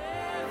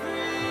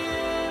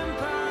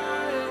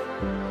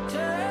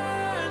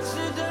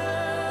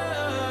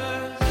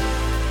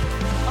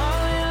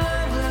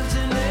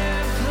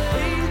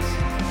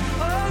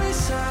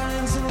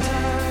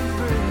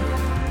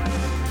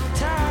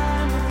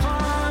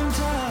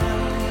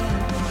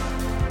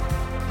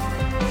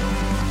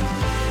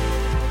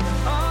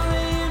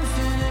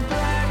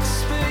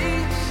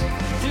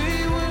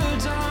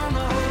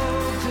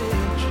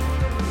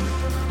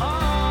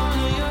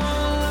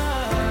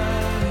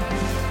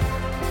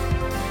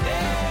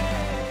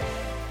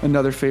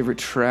 Another favorite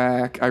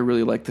track. I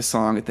really like the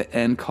song at the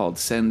end called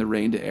 "Send the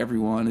Rain to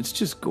Everyone." It's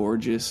just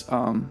gorgeous.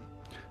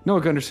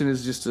 Noah Gunderson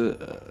is just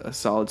a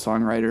solid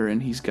songwriter,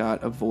 and he's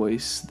got a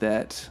voice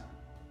that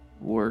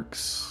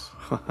works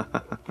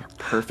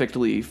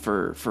perfectly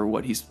for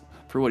what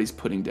he's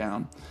putting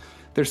down.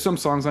 There's some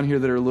songs on here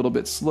that are a little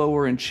bit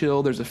slower and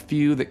chill. There's a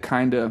few that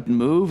kind of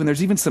move, and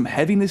there's even some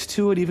heaviness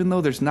to it, even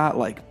though there's not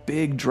like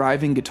big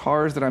driving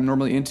guitars that I'm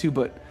normally into.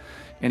 But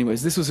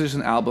anyways, this was just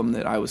an album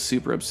that I was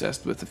super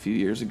obsessed with a few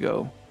years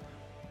ago.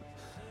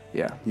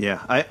 Yeah.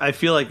 Yeah, I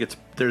feel like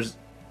there's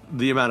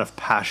the amount of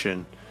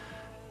passion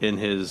in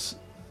his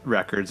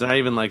records, and I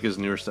even like his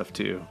newer stuff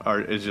too.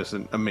 Is just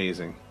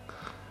amazing.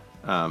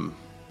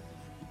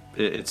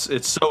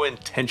 It's so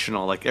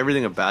intentional. Like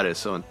everything about it is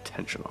so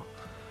intentional.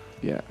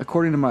 Yeah.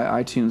 According to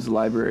my iTunes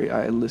library,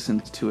 I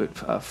listened to it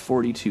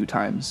 42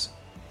 times.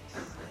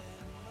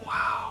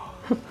 Wow.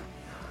 The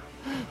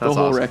That's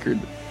whole awesome. record.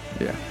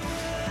 Yeah.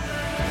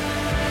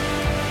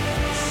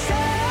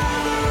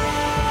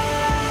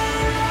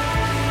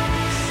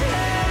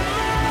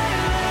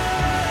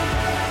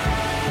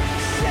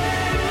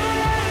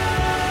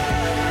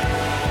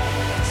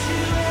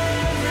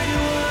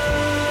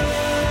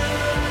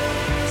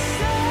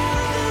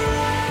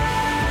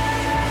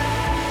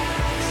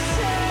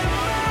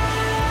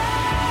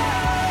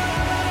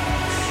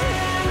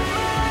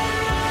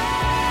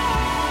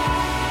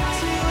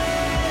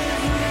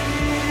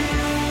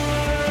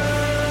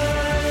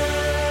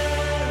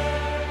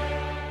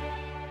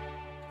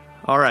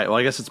 All right. Well,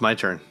 I guess it's my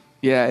turn.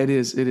 Yeah, it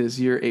is. It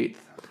is your 8th.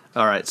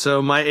 All right.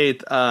 So my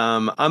 8th,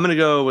 I'm going to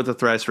go with the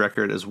Thrice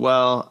record as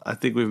well. I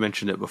think we've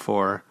mentioned it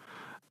before.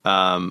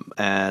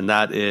 And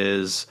that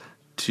is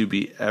 "To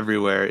Be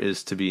Everywhere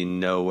is to Be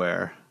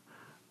Nowhere."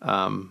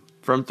 From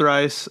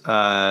Thrice,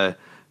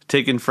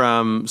 taken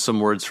from some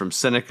words from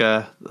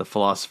Seneca, the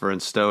philosopher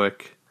and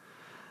Stoic.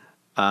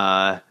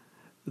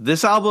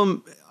 This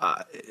album,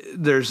 I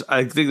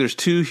think there's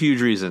two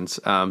huge reasons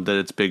that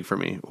it's big for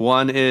me.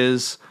 One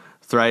is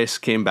Thrice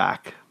came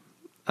back.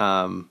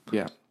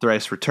 Yeah.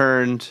 Thrice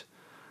returned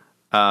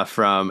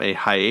from a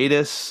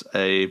hiatus,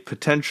 a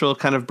potential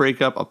kind of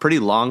breakup, a pretty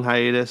long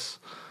hiatus.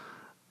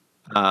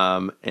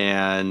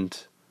 And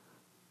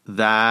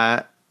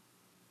that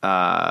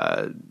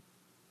was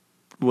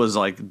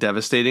like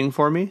devastating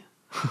for me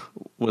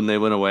when they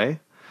went away.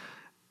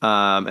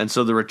 And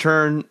so the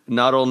return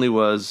not only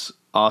was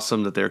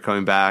awesome that they're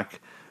coming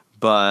back,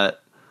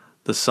 but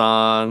the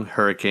song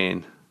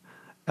Hurricane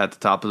at the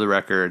top of the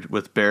record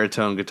with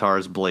baritone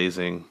guitars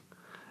blazing.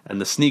 And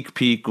the sneak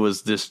peek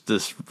was this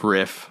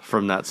riff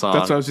from that song.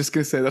 That's what I was just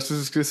going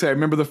to say. I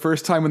remember the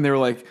first time when they were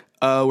like,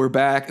 we're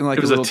back. And like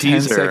It was a little a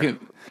teaser. 10-second,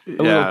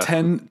 little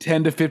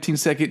 10 to 15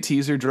 second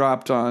teaser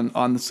dropped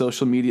on the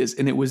social medias.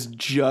 And it was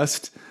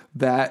just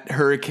that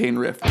Hurricane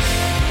riff.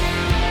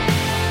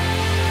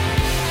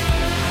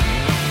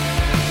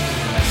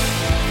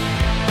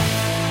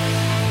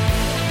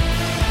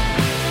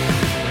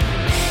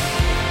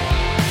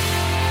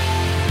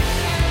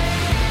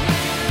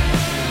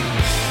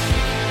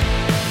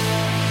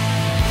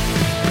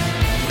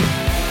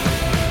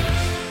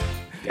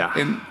 Yeah.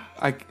 And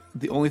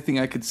the only thing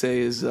I could say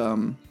is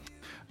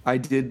I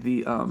did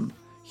the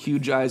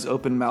huge eyes,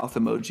 open mouth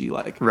emoji.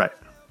 Like, Right.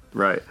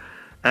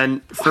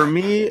 And for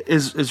me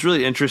is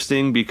really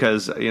interesting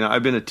because,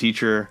 I've been a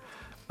teacher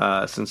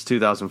since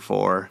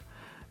 2004,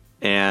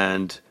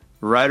 and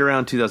right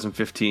around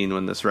 2015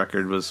 when this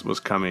record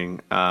was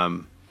coming,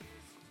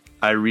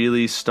 I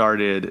really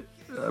started,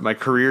 my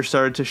career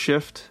started to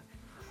shift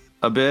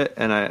a bit,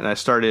 and I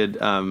started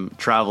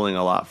traveling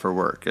a lot for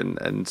work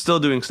and still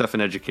doing stuff in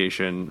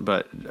education,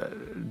 but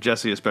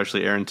Jesse,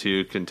 especially Aaron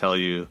too, can tell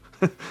you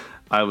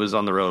I was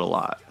on the road a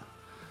lot.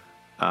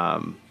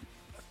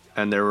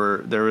 And there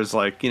was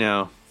like,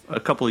 a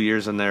couple of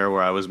years in there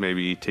where I was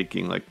maybe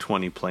taking like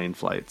 20 plane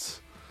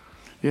flights.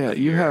 yeah,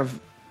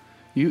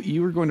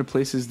 you were going to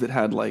places that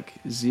had like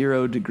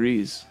 0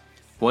 degrees.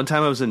 One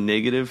time I was in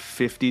negative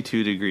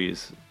 52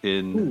 degrees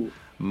in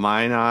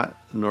Minot,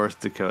 North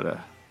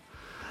Dakota.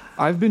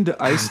 I've been to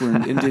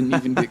Iceland and didn't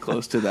even get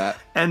close to that.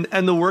 And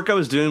the work I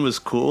was doing was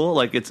cool.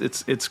 Like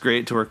it's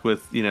great to work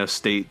with,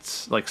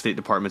 states, like state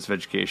departments of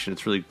education.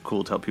 It's really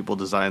cool to help people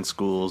design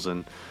schools,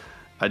 and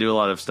I do a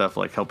lot of stuff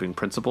like helping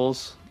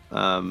principals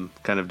kind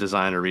of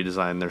design or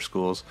redesign their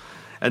schools.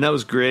 And that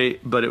was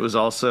great, but it was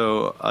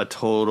also a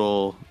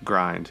total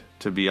grind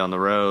to be on the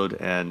road.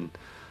 And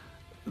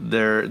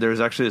there's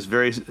actually this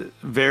very,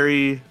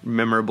 very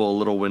memorable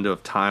little window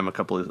of time a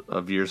couple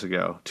of years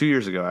ago, 2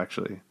 years ago,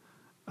 actually.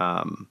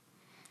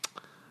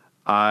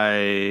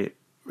 It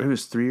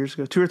was 3 years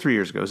ago, 2 or 3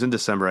 years ago. It was in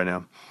December, I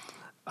know.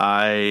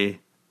 I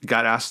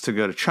got asked to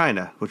go to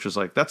China, which was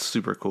like, that's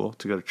super cool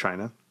to go to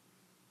China.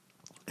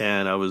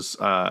 And I was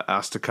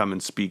asked to come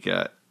and speak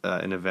at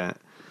an event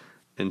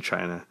in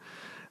China.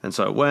 And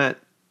so I went,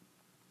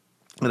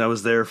 and I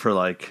was there for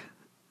like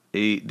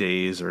 8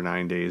 days or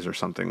 9 days or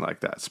something like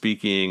that,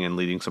 speaking and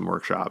leading some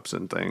workshops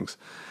and things.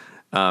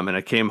 And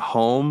I came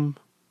home,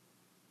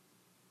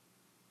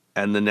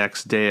 and the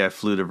next day I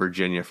flew to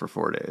Virginia for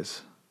 4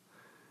 days.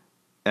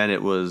 and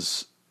it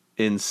was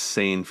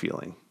insane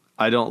feeling.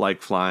 I don't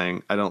like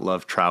flying. I don't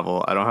love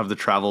travel. I don't have the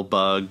travel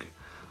bug,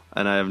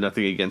 and I have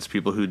nothing against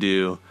people who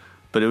do,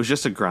 but it was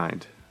just a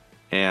grind.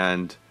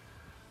 And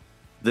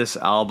this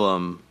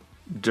album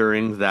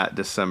during that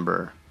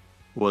December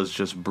was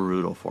just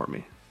brutal for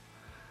me,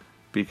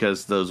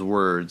 because those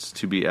words,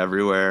 to be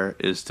everywhere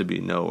is to be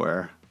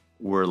nowhere,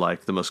 were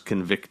like the most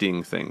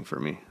convicting thing for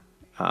me.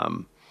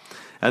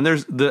 And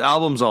there's the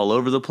album's all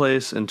over the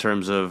place in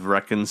terms of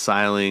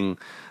reconciling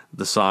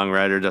the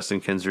songwriter,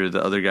 Dustin Kinzer,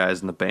 the other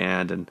guys in the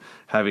band, and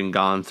having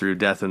gone through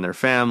death in their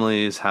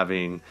families,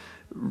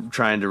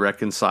 trying to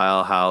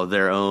reconcile how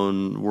their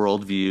own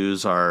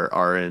worldviews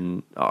are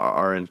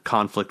in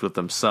conflict with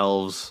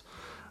themselves,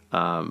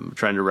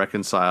 trying to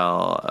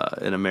reconcile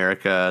an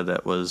America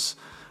that was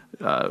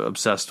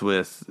obsessed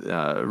with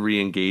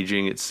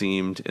re-engaging, it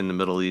seemed, in the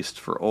Middle East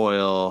for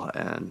oil,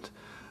 and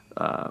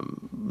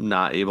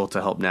not able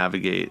to help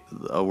navigate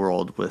a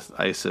world with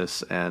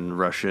ISIS and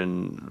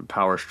Russian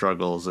power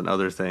struggles and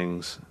other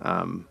things.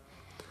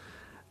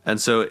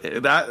 And so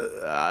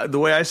that the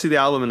way I see the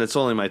album, and it's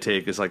only my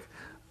take, is like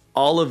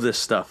all of this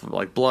stuff,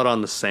 like Blood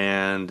on the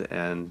Sand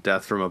and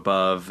Death from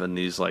Above, and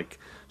these like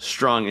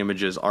strong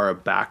images are a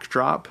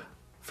backdrop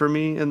for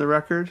me in the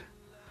record.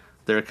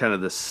 They're kind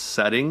of the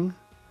setting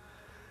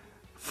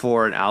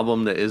for an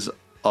album that is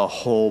a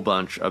whole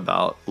bunch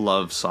about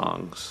love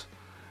songs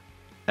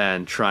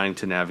and trying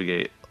to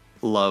navigate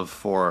love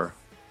for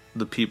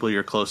the people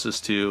you're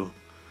closest to,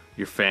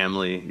 your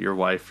family, your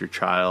wife, your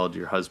child,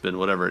 your husband,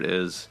 whatever it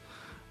is,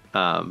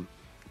 and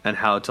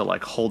how to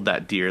like hold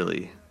that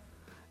dearly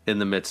in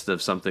the midst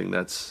of something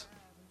that's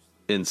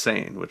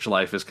insane, which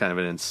life is kind of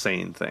an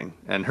insane thing.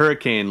 And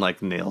Hurricane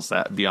like nails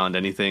that beyond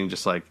anything,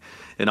 just like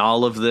in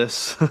all of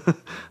this,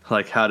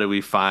 like how do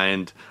we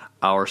find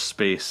our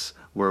space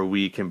where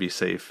we can be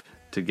safe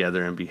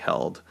together and be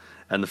held?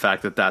 And the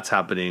fact that that's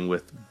happening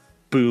with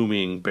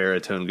booming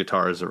baritone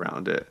guitars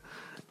around it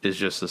is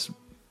just this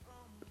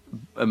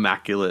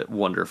immaculate,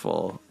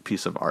 wonderful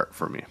piece of art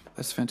for me.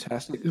 That's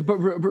fantastic. But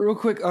real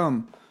quick,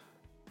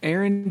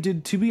 Aaron,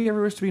 did To Be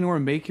Everywhere to Be Nowhere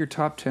make your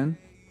top 10?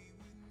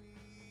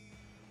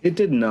 It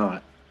did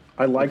not.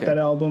 I like that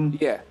album.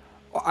 Yeah,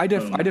 I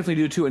definitely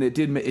do too, and it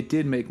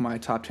did make my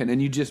top 10.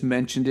 And you just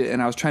mentioned it,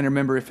 and I was trying to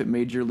remember if it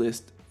made your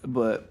list,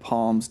 but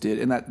Palms did,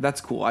 and that's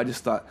cool. I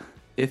just thought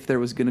if there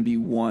was going to be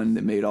one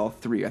that made all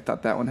three, I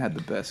thought that one had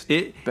the best.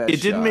 It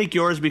didn't make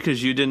yours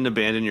because you didn't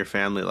abandon your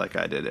family like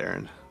I did,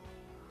 Aaron.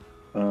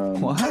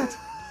 What?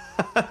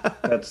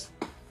 That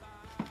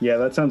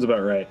sounds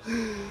about right. Would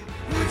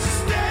you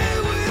stay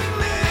with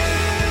me?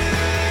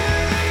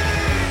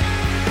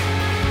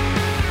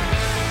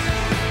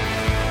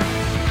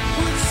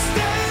 Would you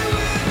stay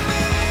with me?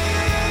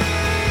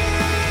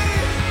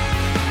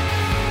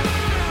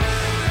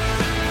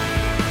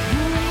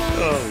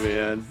 Oh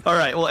man! All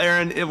right, well,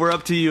 Aaron, we're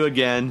up to you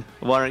again.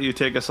 Why don't you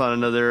take us on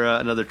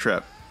another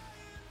trip?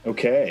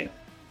 Okay.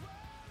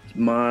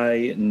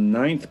 My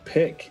 9th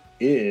pick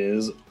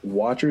is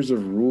Watchers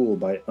of Rule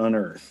by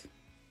Unearth.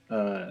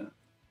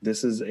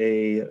 This is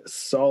a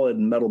solid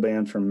metal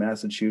band from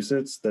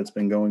Massachusetts that's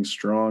been going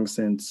strong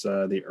since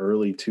the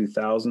early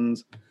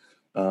 2000s.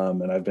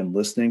 And I've been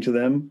listening to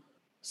them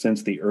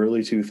since the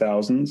early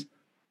 2000s.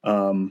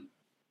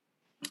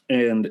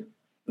 And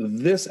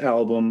this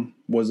album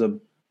was a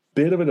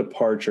bit of a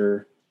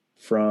departure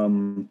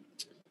from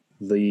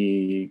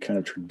the kind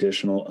of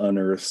traditional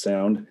Unearth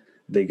sound.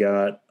 They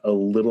got a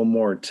little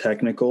more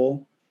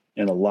technical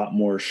and a lot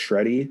more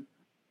shreddy.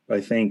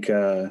 I think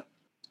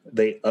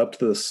they upped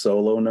the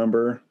solo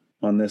number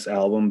on this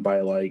album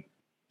by like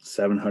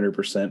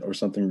 700% or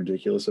something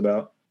ridiculous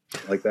about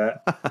like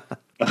that.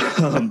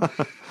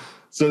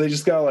 So they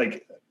just got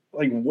like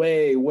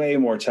way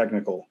more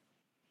technical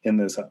in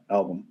this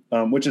album,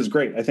 which is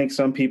great. I think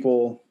some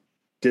people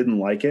didn't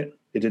like it.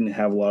 It didn't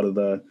have a lot of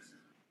the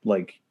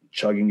like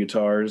chugging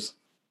guitars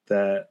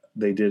that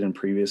they did in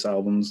previous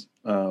albums.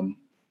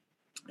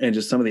 And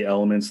just some of the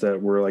elements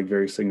that were like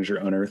very signature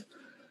Unearth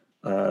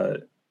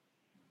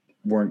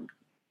weren't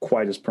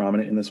quite as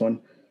prominent in this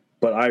one,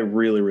 but I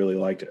really, really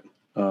liked it.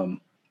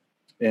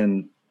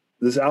 And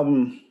this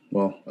album,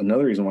 well,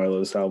 another reason why I love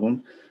this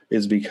album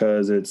is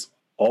because it's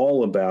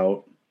all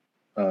about,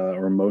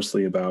 or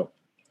mostly about,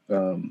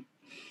 that's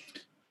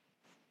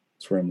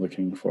what I'm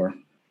looking for.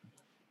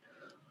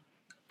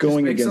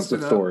 Going against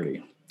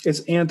authority. It's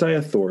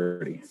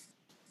anti-authority,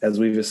 as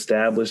we've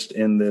established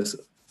in this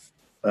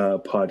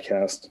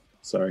podcast.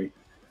 Sorry,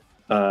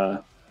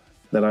 that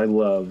I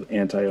love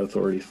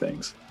anti-authority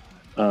things.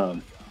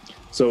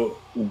 So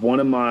one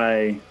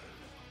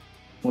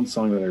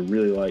song that I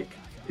really like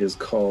is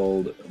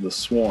called "The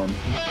Swarm."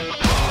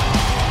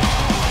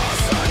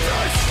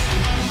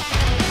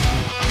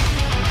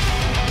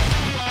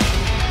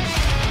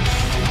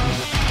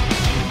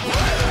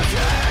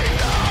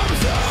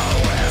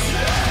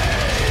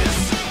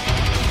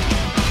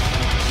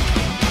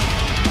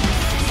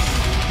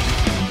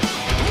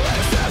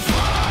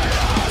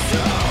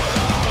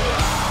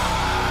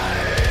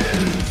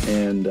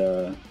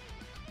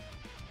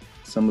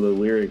 some of the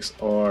lyrics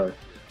are,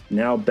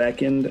 "Now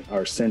beckoned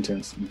our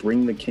sentence,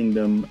 bring the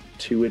kingdom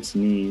to its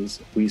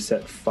knees. We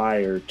set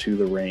fire to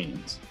the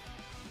reins."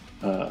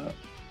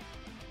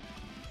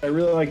 I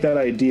really like that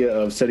idea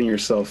of setting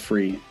yourself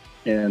free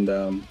and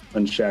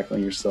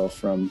unshackling yourself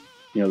from,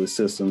 the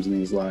systems in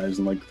these lives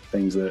and like the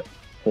things that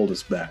hold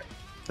us back.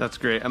 That's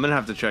great. I'm gonna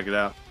have to check it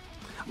out.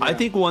 Yeah. I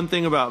think one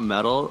thing about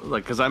metal,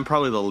 like, because I'm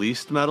probably the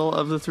least metal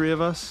of the three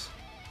of us.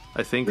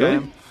 I think Really? I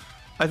am.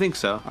 I think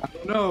so. I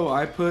don't know.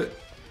 I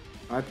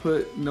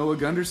put Noah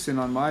Gunderson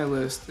on my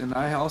list, and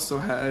I also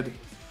had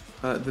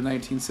the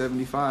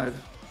 1975.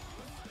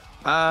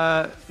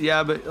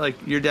 Yeah, but like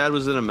your dad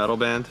was in a metal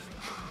band.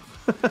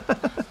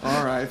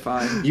 All right,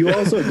 fine. You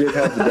also did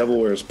have The Devil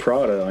Wears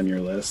Prada on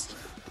your list.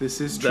 This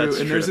is true. That's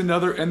and true.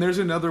 there's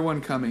another one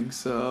coming.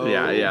 So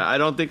Yeah. I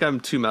don't think I'm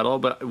too metal,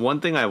 but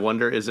one thing I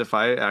wonder is if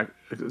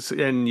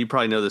and you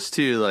probably know this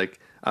too, like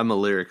I'm a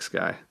lyrics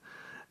guy.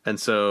 And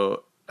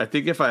so I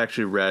think if I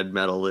actually read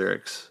metal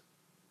lyrics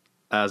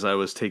as I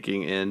was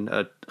taking in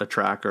a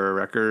track or a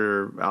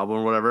record or album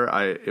or whatever,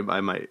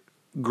 I might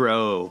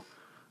grow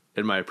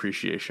in my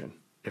appreciation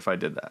if I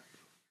did that.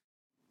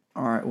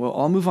 All right. Well,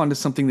 I'll move on to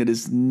something that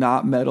is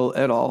not metal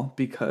at all,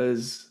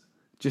 because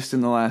just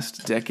in the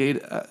last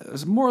decade,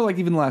 it's more like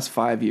even the last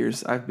 5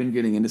 years, I've been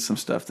getting into some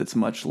stuff that's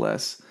much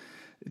less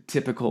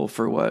typical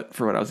for what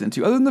I was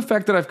into. Other than the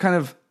fact that I've kind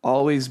of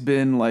always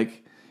been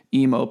like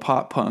emo,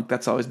 pop punk.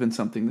 That's always been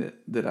something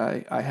that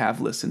I have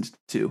listened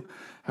to.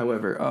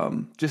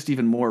 However, just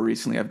even more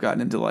recently, I've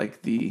gotten into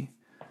like the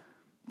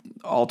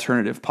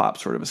alternative pop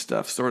sort of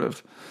stuff, sort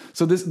of.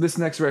 So this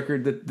next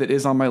record that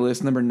is on my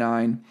list, number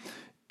 9,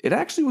 it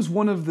actually was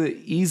one of the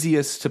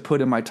easiest to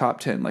put in my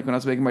top 10. Like when I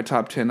was making my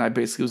top 10, I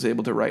basically was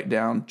able to write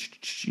down,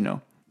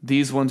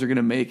 these ones are going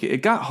to make it.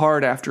 It got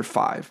hard after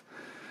 5.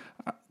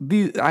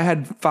 I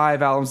had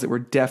 5 albums that were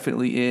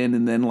definitely in,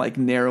 and then like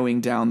narrowing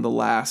down the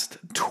last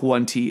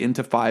 20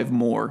 into 5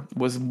 more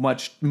was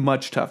much,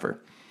 much tougher.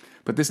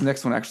 But this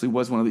next one actually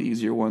was one of the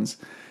easier ones.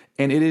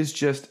 And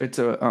it's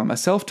a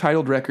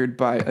self-titled record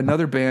by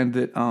another band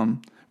that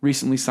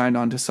recently signed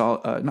on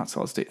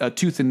to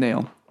Tooth and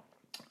Nail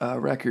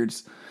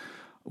Records,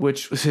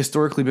 which has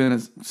historically been a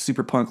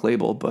super punk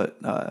label, but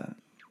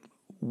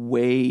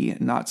way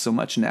not so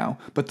much now.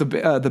 But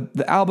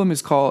the album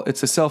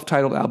it's a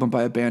self-titled album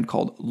by a band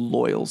called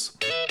Loyals.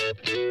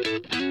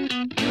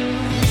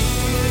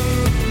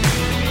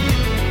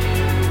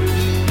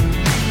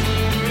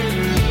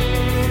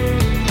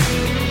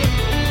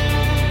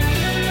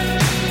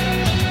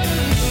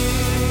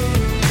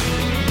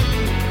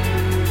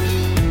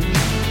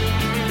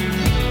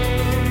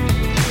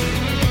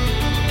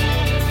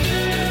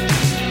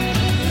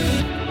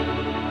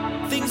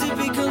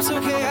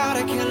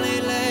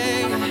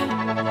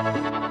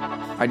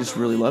 I just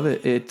really love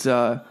it. It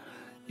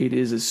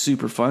is a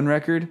super fun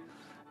record.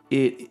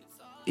 It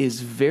is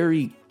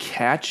very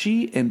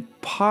catchy and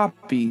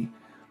poppy,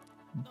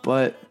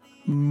 but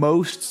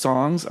most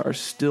songs are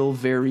still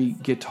very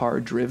guitar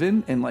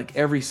driven, and like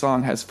every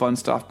song has fun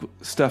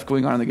stuff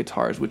going on the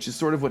guitars, which is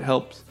sort of what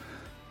helped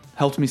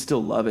me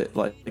still love it.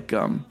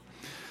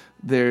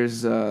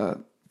 There's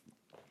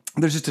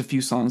just a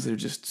few songs that are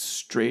just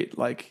straight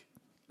like,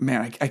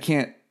 man, I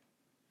can't.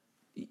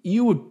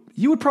 You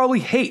would probably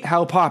hate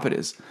how pop it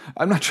is.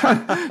 I'm not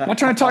trying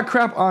to talk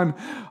crap on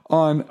I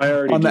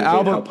already on do the hate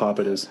album. how pop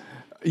it is.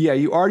 Yeah,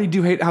 you already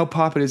do hate how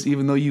pop it is,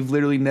 even though you've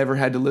literally never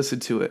had to listen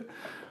to it.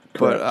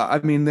 Correct. But I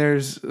mean,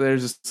 there's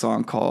a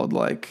song called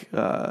like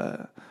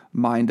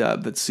 "Mind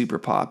Up" that's super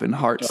pop, and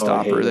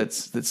 "Heartstopper"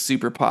 that's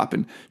super pop,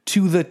 and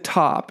 "To the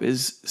Top"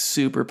 is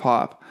super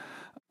pop.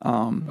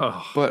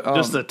 But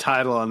just the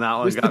title on that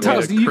one just got the me.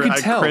 title, you can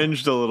tell. I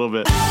cringed a little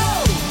bit. Take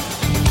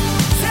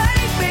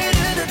me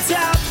to the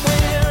top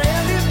where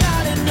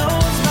everybody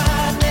knows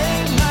my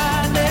name.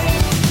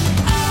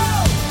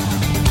 Oh,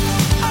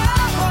 I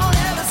won't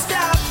ever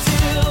stop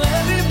till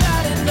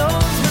everybody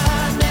knows my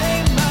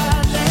name.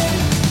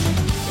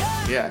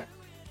 Yeah,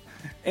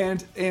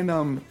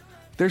 and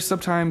there's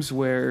sometimes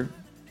where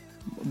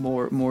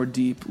more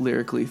deep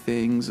lyrically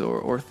things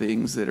or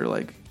things that are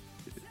like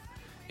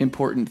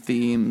important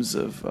themes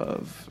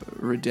of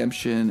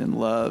redemption and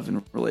love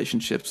and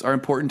relationships are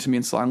important to me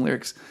in song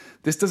lyrics.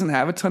 This doesn't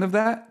have a ton of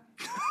that.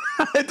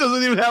 It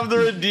doesn't even have the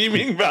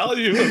redeeming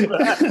value of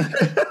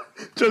that.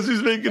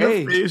 Jesse's making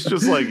a face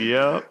just like,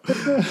 yeah.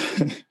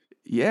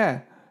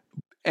 Yeah.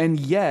 And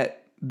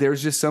yet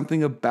there's just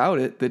something about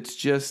it that's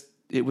just,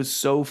 it was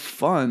so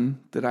fun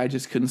that I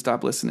just couldn't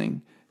stop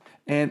listening.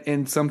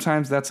 And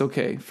sometimes that's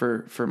okay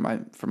for my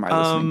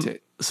listening to.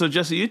 So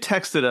Jesse, you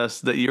texted us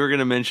that you were going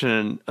to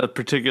mention a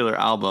particular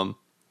album.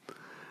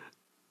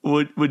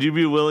 Would you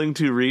be willing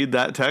to read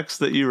that text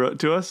that you wrote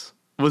to us?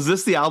 Was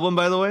this the album,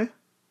 by the way?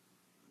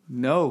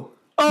 No.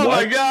 Oh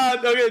What? my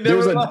God. Okay.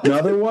 There's Never mind.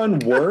 another one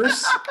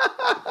worse.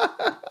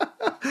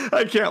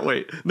 I can't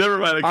wait. Never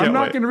mind. I can't I'm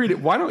not wait. going to read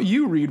it. Why don't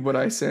you read what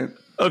I sent?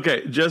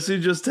 Okay. Jesse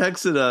just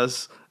texted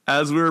us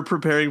as we were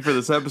preparing for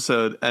this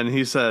episode, and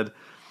he said,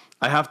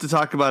 I have to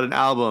talk about an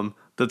album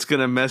that's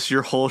going to mess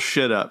your whole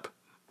shit up.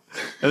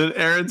 And then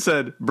Aaron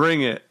said,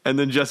 bring it. And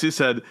then Jesse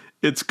said,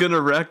 it's going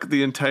to wreck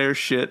the entire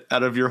shit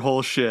out of your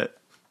whole shit.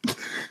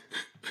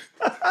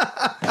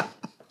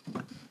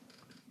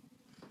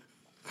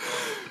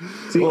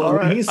 See,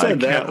 when he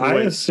said that, I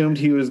wait. assumed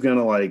he was going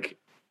to like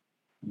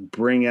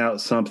bring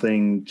out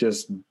something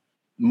just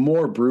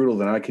more brutal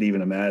than I could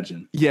even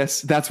imagine.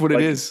 Yes, that's what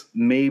Like, it is.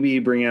 Maybe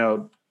bring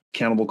out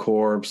Cannibal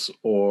Corpse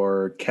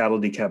or Cattle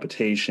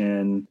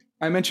Decapitation.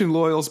 I mentioned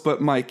Loyals, but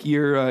Mike,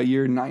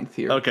 you're ninth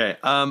here. Okay.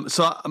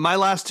 So my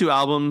last two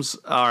albums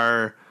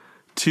are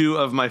two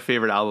of my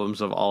favorite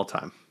albums of all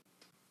time.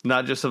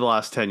 Not just of the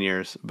last 10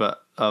 years,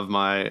 but of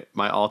my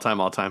all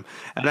time.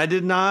 And I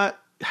did not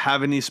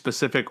have any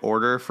specific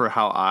order for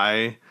how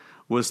I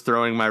was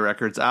throwing my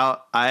records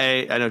out.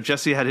 I know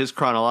Jesse had his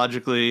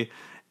chronologically,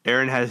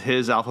 Aaron had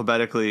his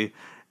alphabetically,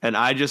 and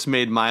I just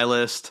made my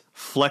list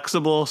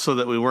flexible so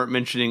that we weren't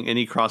mentioning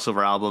any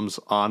crossover albums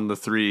on the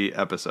 3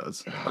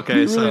 episodes.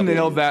 Okay, You really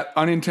nailed that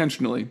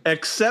unintentionally.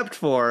 except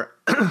for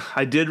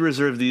I did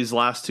reserve these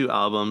last 2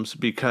 albums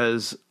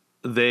because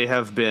they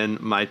have been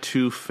my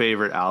 2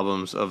 favorite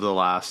albums of the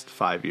last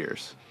 5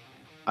 years,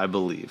 I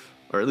believe,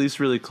 or at least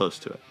really close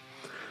to it.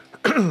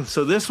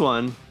 So this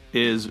one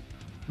is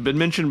been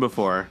mentioned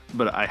before,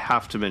 but I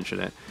have to mention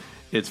it.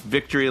 It's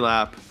Victory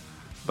Lap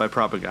by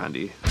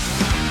Propagandhi.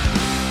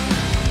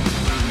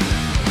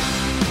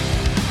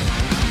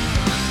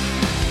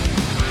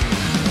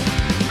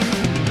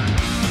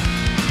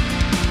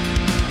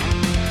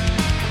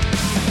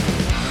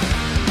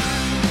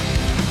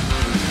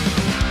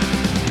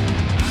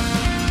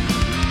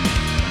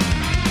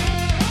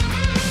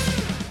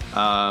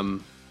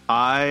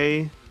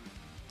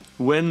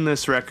 When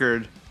this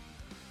record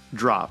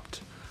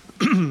dropped,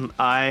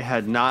 I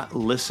had not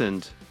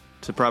listened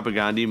to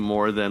Propagandhi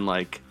more than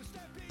like,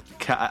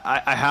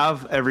 I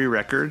have every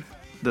record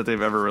that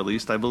they've ever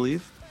released, I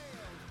believe,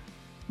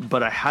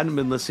 but I hadn't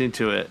been listening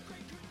to it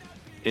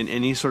in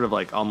any sort of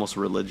like almost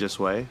religious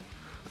way.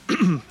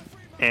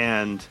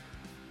 And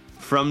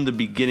from the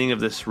beginning of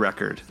this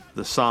record,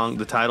 the song,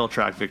 the title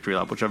track, Victory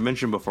Lap, which I've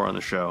mentioned before on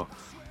the show,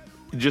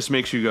 it just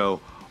makes you go,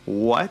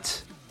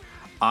 what?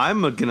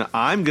 I'm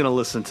gonna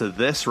listen to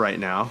this right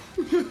now.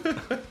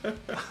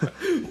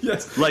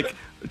 Yes. Like,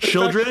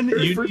 children,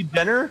 you need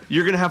dinner?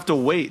 You're gonna have to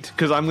wait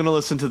because I'm gonna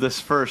listen to this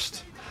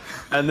first,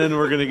 and then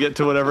we're gonna get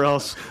to whatever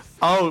else.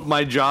 Oh,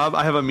 my job,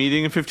 I have a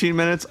meeting in 15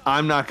 minutes.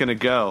 I'm not gonna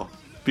go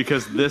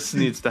because this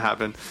needs to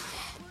happen.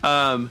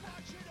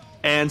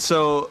 And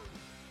so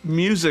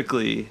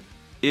musically,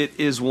 it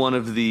is one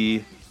of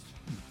the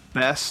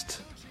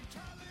best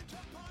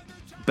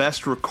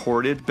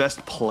recorded,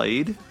 best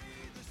played.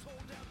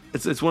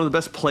 It's one of the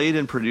best played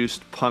and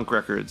produced punk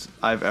records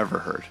I've ever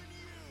heard.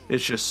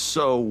 It's just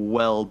so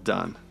well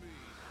done.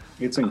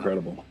 It's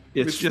incredible.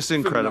 It's just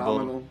incredible.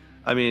 phenomenal.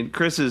 I mean,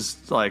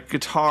 Chris's like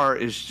guitar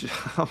is just,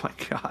 oh my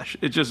gosh,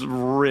 it just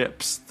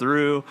rips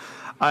through.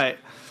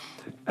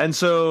 And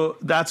so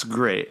that's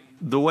great.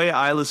 The way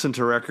I listen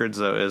to records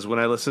though is when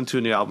I listen to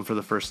a new album for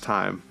the first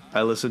time,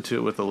 I listen to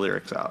it with the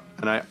lyrics out,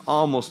 and I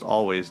almost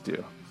always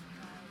do.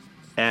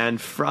 And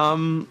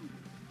from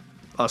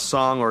a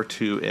song or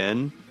two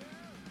in,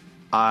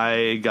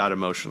 I got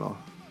emotional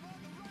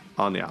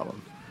on the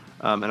album.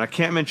 And I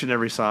can't mention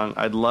every song.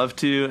 I'd love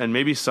to, and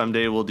maybe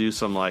someday we'll do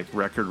some like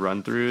record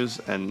run-throughs,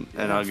 and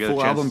I'll get Full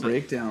a chance album to,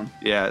 breakdown.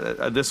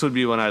 Yeah, this would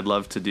be one I'd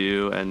love to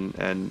do,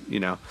 and you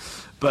know,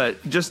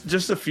 but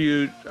just a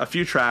few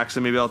tracks,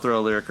 and maybe I'll throw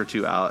a lyric or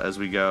two out as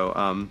we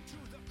go.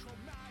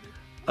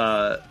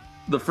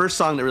 The first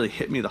song that really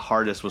hit me the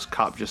hardest was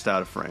 "Cop Just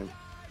Out of Frame,"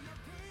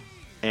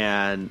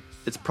 and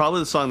it's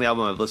probably the song on the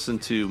album I've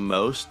listened to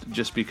most,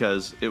 just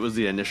because it was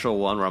the initial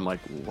one where I'm like,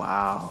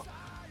 wow,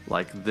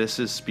 like this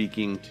is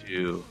speaking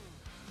to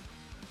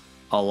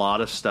a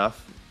lot of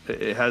stuff.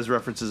 It has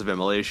references of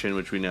immolation,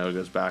 which we know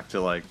goes back to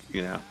like,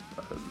 you know,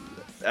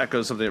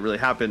 echoes something that really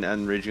happened,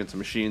 and Rage Against the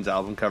Machine's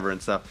album cover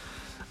and stuff.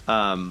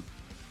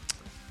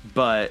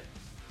 But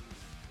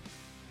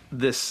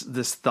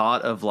this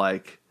thought of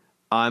like,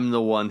 I'm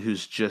the one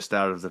who's just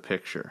out of the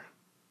picture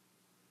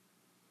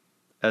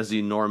as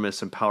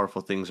enormous and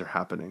powerful things are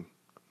happening.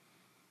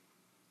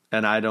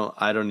 And I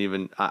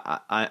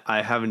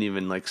haven't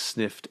even like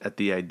sniffed at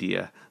the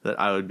idea that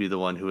I would be the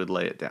one who would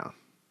lay it down.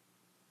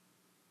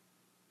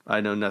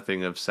 I know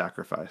nothing of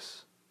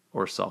sacrifice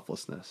or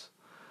selflessness.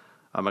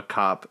 I'm a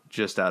cop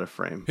just out of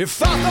frame.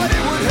 If I thought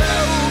it would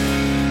help,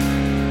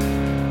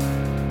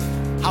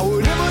 I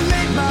would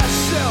immolate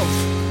myself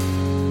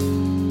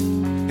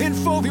in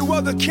full view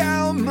of the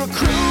camera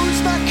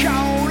crews, my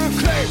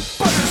counterclaim.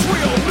 But as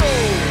we all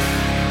know,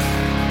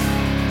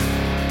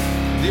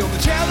 the only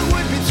tale that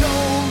would be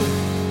told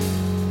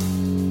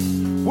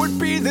would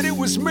be that it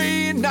was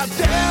me, not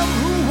them,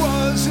 who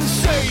was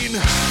insane.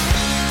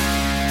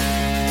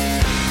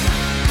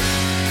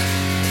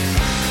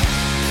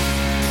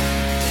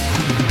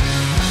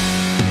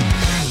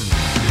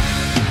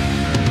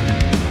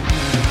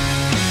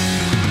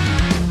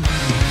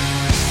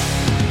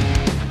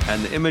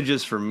 And the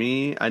images for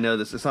me, I know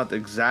this, it's not the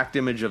exact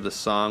image of the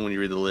song when you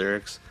read the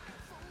lyrics,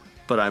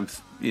 but I'm,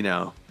 you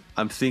know,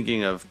 I'm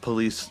thinking of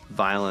police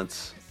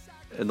violence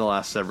in the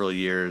last several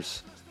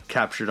years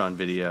captured on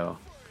video.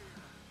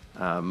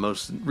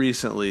 Most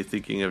recently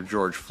thinking of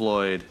George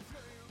Floyd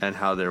and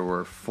how there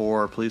were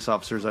 4 police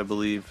officers, I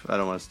believe. I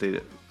don't want to state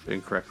it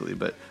incorrectly,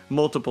 but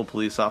multiple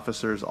police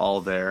officers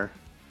all there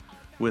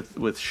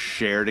with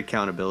shared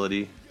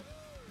accountability,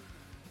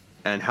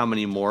 and how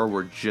many more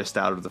were just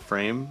out of the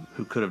frame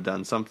who could have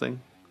done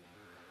something,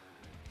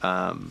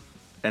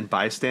 and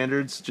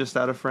bystanders just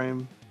out of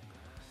frame,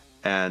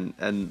 and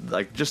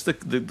like just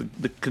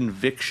the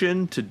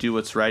conviction to do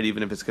what's right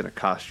even if it's going to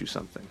cost you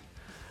something,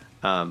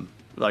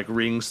 like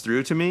rings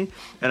through to me.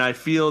 And I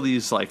feel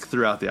these like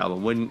throughout the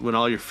album. When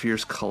All Your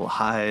Fears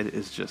Collide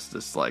is just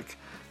this like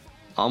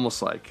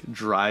almost like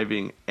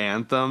driving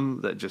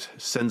anthem that just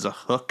sends a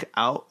hook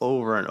out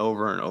over and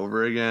over and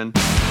over again.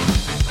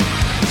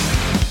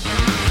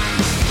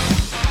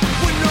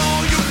 When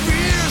all your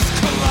fears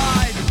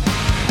collide,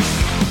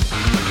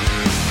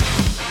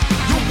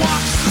 you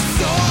watch the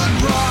sun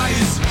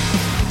rise,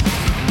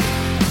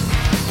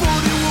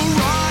 but it will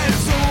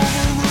rise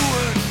over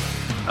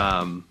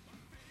ruin.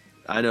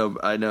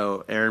 I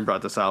know Aaron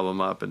brought this album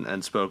up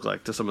and spoke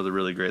like to some of the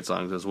really great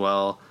songs as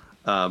well.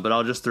 But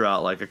I'll just throw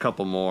out like a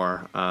couple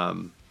more.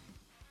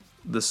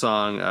 The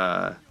song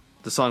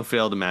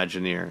Failed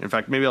Imagineer. In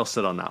fact, maybe I'll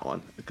sit on that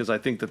one because I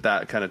think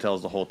that kind of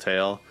tells the whole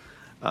tale.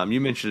 You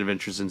mentioned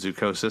Adventures in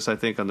Zoochosis, I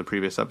think, on the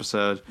previous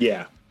episode.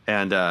 Yeah.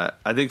 And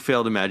I think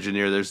Failed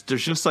Imagineer, there's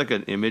just like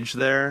an image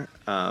there.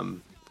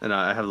 And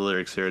I have the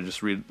lyrics here.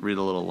 Just read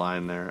a little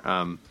line there.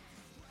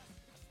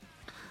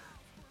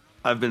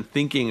 I've been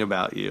thinking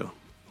about you.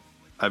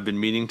 I've been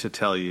meaning to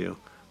tell you.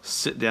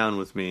 Sit down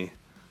with me.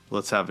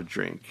 Let's have a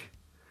drink.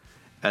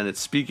 And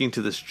it's speaking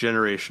to this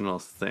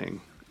generational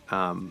thing.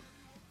 And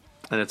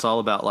it's all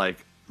about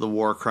like the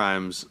war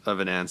crimes of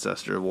an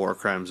ancestor, war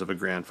crimes of a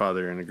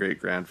grandfather and a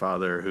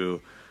great-grandfather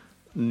who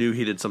knew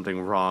he did something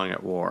wrong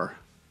at war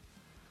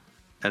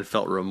and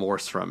felt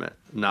remorse from it,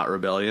 not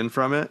rebellion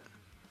from it.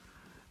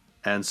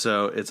 And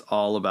so it's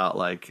all about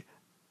like,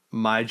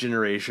 my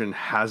generation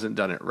hasn't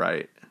done it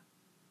right.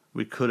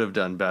 We could have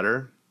done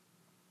better.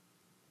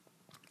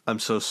 I'm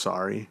so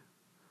sorry.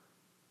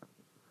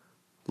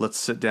 Let's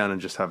sit down and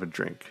just have a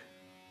drink.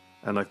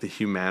 And like the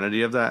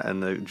humanity of that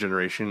and the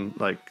generation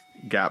like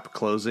gap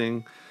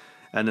closing,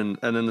 and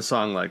then the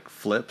song like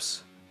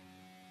flips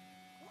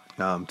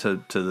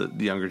to the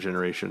younger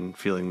generation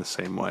feeling the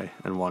same way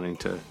and wanting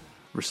to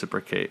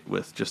reciprocate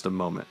with just a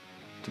moment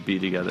to be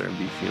together and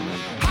be human.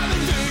 I've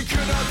been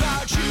thinking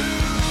about you.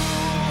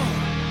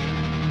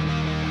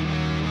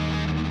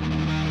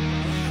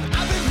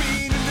 I've been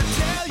meaning to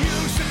tell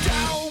you, sit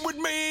down with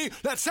me,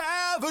 let's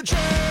have a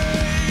drink.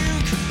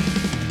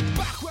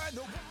 Back when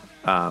the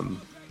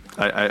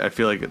I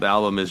feel like the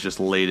album is just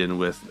laden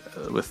with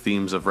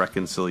themes of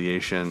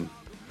reconciliation.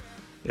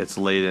 It's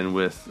laden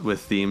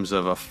with themes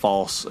of a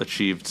false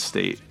achieved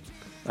state,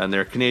 and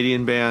they're a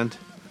Canadian band,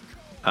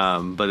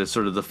 but it's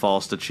sort of the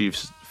false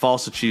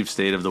achieved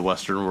state of the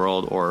Western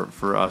world, or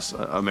for us,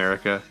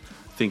 America,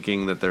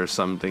 thinking that there's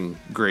something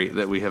great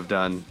that we have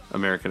done.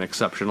 American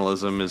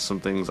exceptionalism is some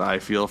things I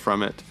feel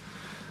from it,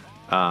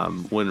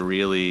 when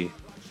really,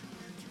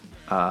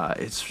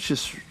 it's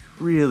just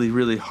really,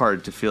 really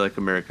hard to feel like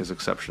America's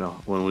exceptional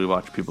when we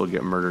watch people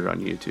get murdered on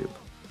YouTube.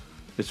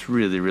 It's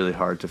really, really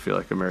hard to feel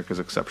like America's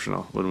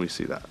exceptional when we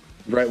see that.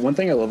 Right. One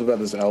thing I love about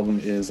this album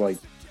is like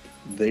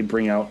they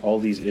bring out all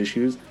these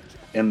issues,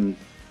 and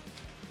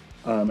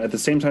at the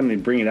same time they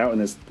bring it out in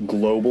this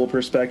global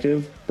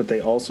perspective, but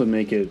they also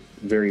make it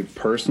very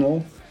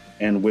personal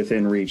and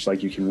within reach.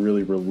 Like you can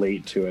really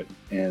relate to it,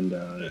 and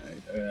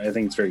I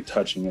think it's very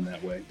touching in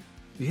that way.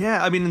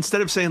 Yeah, I mean,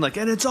 instead of saying like,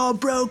 and it's all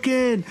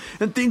broken,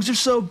 and things are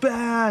so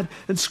bad,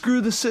 and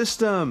screw the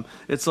system,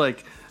 it's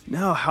like,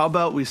 no, how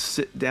about we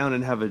sit down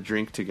and have a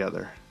drink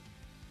together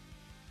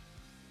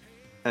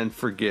and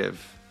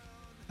forgive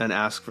and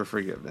ask for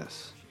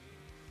forgiveness.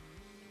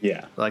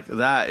 Yeah. Like,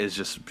 that is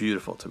just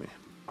beautiful to me.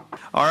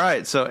 All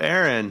right, so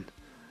Aaron,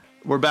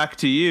 we're back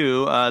to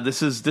you.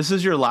 This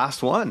is your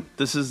last one.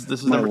 This is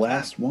my number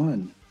last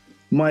one.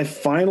 My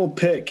final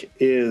pick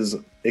is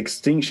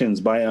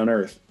Extinctions by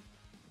Unearth.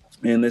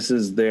 And this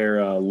is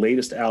their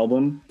latest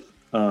album.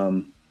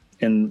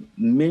 And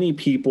many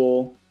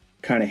people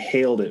kind of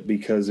hailed it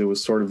because it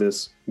was sort of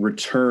this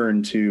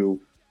return to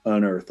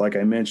Unearth. Like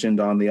I mentioned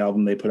on the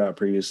album they put out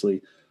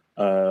previously, it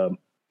was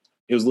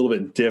a little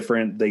bit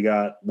different. They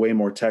got way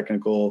more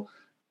technical,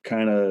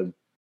 kind of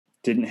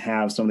didn't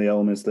have some of the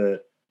elements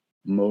that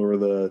more of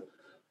the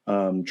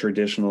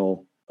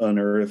traditional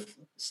Unearth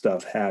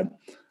stuff had.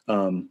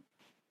 And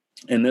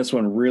this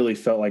one really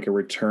felt like a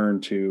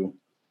return to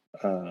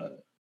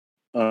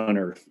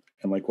Unearth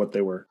and like what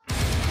they were.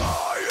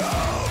 I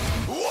am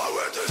one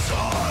with the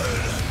sun,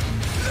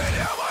 lit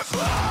out my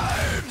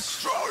flames,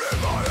 thrown in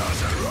my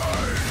acid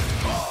rain.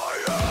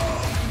 I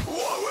am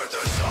one with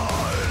the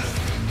sun,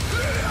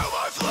 lit out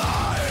my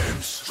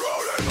flames,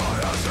 thrown in my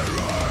acid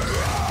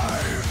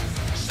rain.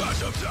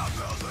 Such a death.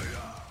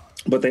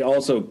 But they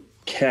also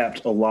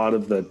kept a lot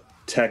of the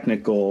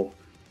technical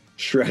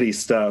shreddy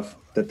stuff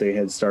that they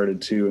had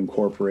started to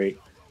incorporate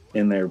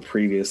in their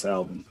previous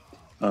album.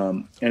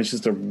 And it's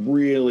just a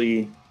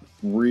really,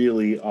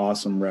 really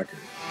awesome record.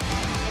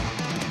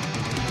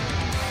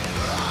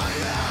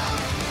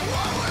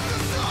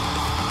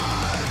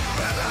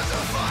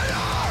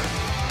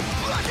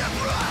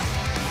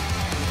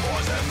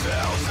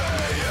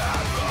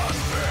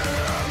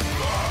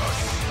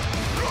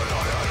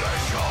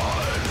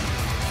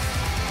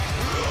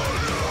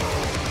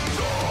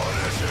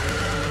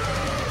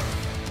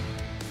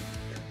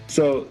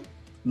 So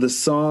the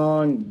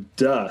song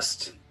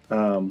Dust,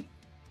 some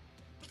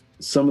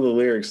of the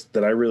lyrics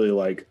that I really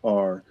like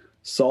are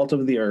salt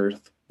of the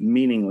earth,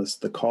 meaningless,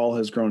 the call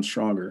has grown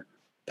stronger,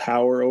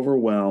 power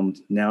overwhelmed,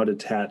 now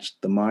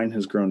detached, the mind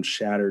has grown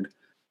shattered,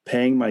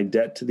 paying my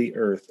debt to the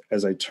earth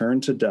as I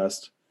turn to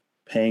dust,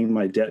 paying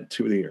my debt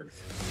to the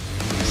earth.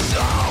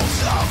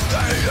 Souls of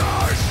the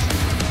earth,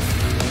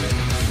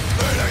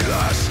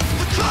 meaningless,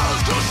 the call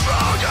has grown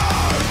stronger,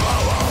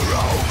 power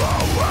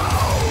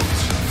overwhelmed,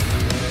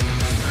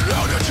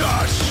 now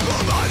detached,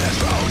 the mind has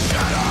grown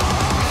shattered.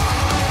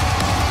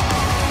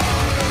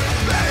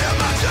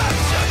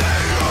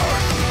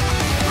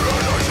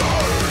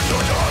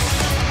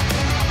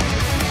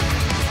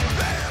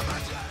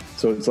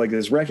 So it's like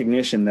this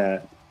recognition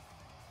that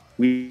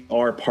we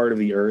are part of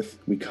the earth.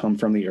 We come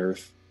from the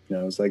earth. You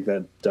know, it's like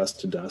that dust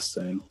to dust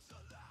thing.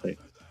 Like,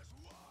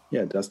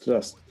 yeah, dust to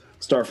dust.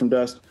 Start from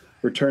dust,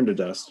 return to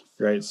dust,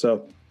 right?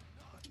 So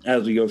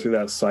as we go through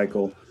that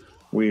cycle,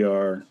 we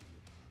are,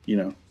 you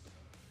know,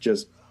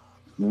 just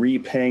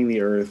repaying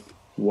the earth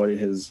what it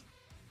has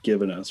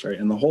given us, right?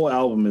 And the whole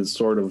album is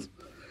sort of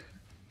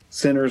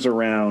centers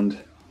around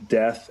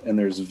death, and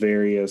there's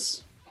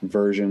various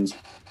versions.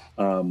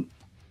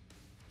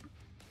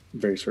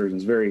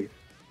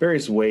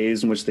 Various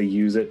ways in which they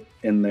use it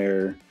in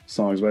their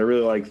songs. But I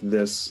really like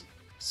this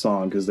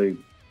song because they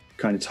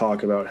kind of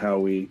talk about how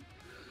we,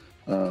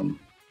 you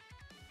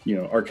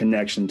know, our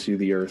connection to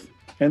the earth.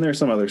 And there's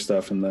some other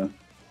stuff in the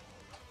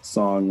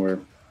song where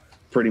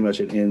pretty much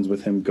it ends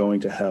with him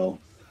going to hell.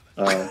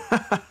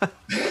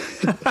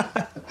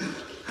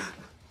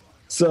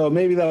 So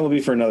maybe that'll be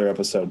for another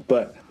episode.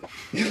 But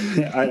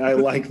I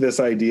like this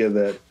idea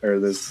that, or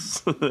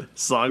this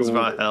songs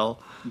about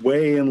hell.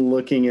 Way in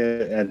looking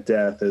at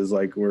death is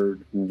like we're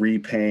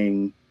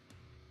repaying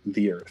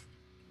the earth.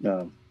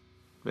 Yeah.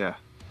 Not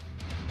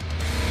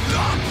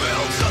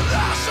built to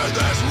last in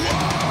this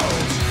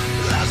world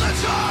as I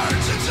turn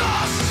to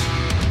dust.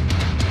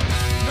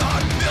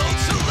 Not built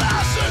to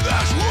last in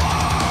this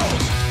world.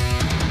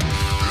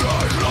 I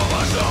draw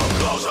myself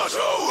closer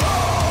to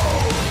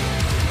hell,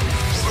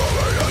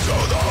 throwing into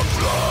the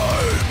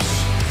flames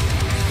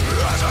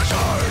as I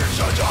turn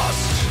to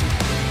dust.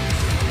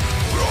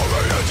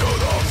 Throwing into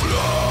the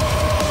flames.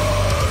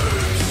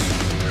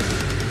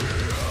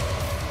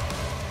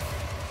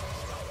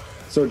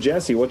 So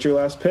Jesse, what's your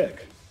last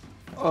pick?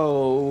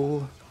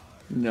 Oh,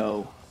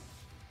 no.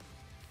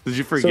 Did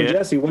you So forget?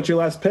 Jesse, what's your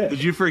last pick?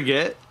 Did you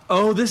forget?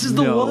 Oh, this is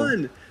the No.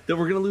 one that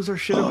we're gonna lose our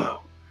shit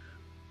about.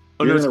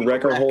 Oh, You're it's gonna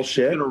wreck our whole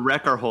shit? It's gonna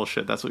wreck our whole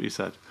shit. That's what you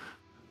said.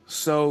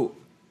 So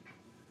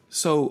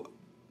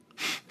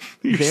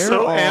You're There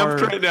so are-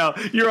 amped right now.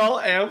 You're all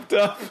amped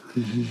up.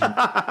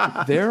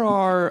 there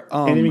are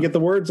Can't even get the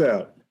words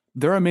out.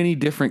 there are many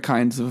different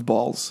kinds of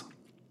balls.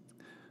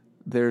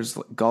 There's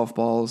golf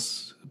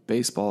balls,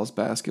 baseballs,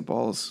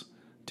 basketballs,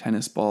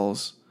 tennis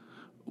balls,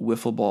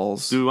 wiffle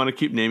balls, Do we want to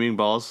keep naming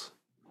balls?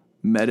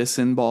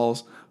 medicine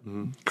balls,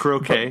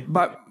 Croquet.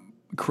 but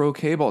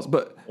croquet balls,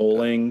 but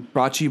Bowling.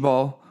 bocce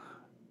ball.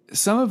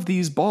 Some of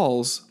these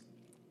balls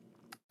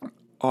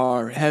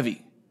are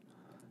heavy.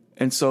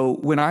 And so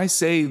when I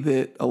say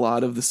that a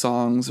lot of the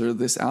songs or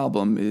this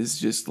album is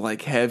just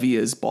like heavy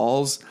as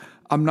balls,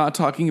 I'm not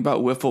talking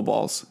about wiffle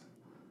balls.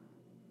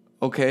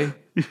 Okay?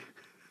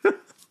 That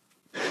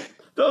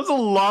was a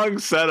long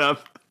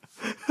setup.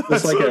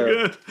 It's like So a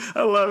good.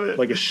 I love it.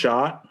 like a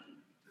shot.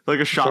 Like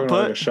a shot Talking about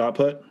put. like a shot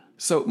put.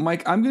 So,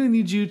 Mike, I'm going to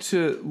need you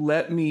to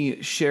let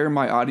me share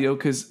my audio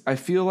because I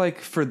feel like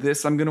for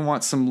this, I'm going to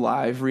want some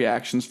live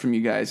reactions from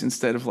you guys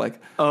instead of like,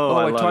 Oh,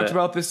 I I love talked it.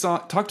 about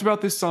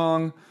this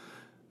song,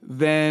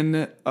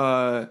 then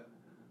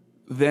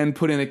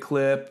put in a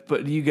clip,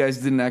 but you guys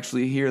didn't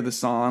actually hear the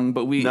song.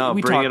 But we No,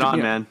 we bring it talked, on,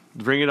 yeah. man.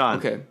 Bring it on.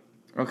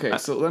 Okay.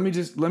 So let me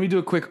do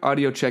a quick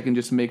audio check and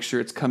just make sure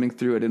it's coming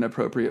through at an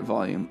appropriate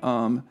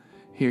volume.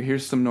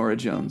 Here's some Norah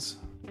Jones.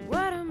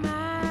 What am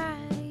I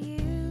to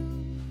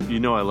you? You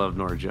know I love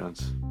Norah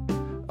Jones.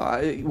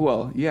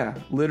 Well, yeah,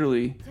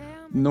 literally,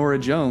 Norah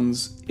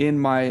Jones in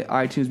my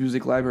iTunes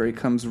Music library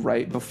comes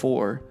right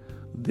before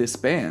this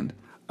band.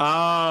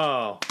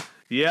 Oh,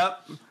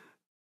 yep.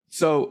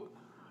 So,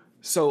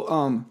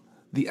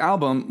 the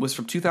album was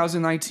from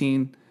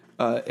 2019,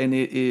 and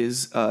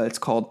it's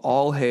called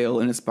All Hail,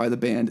 and it's by the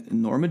band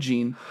Norma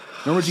Jean.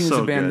 Norma Jean is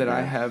So a band good, that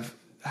man.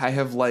 I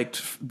have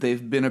liked.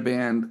 They've been a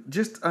band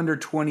just under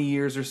 20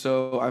 years or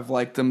so. I've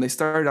liked them. They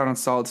started out on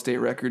Solid State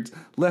Records,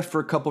 left for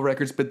a couple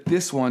records, but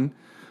this one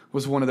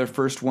was one of their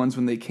first ones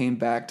when they came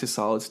back to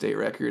Solid State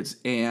Records,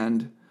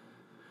 and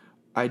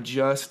I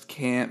just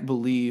can't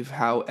believe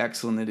how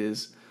excellent it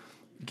is.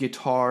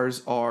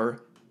 Guitars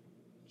are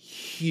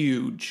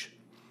huge,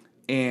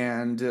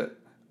 and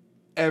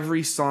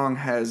every song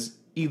has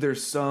either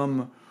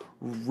some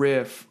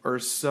riff or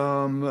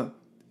some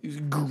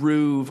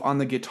groove on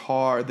the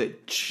guitar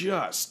that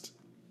just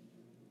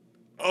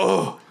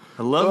I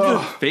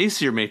love the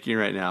face you're making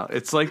right now.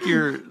 It's like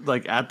you're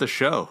like at the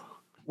show.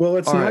 Well,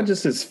 it's All not right.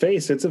 just his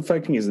face; it's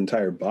affecting his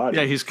entire body.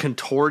 Yeah, he's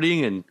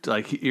contorting and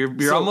like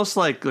you're almost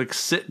like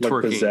sit like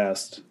twerking.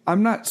 possessed.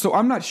 I'm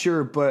not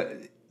sure, but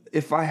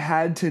if I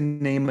had to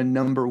name a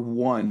number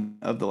one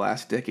of the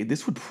last decade,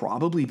 this would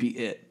probably be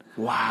it.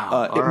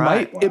 Wow.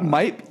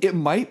 It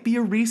might be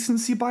a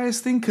recency bias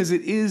thing because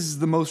it is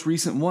the most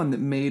recent one that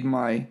made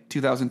my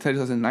 2010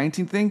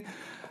 2019 thing.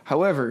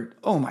 However,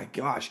 oh my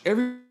gosh,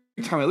 every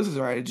time I listen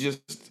to it,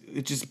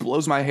 it just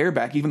blows my hair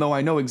back, even though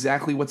I know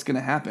exactly what's going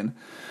to happen.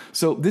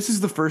 So this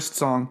is the first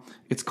song.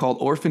 It's called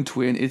Orphan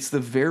Twin. It's the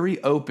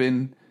very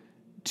opening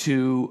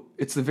to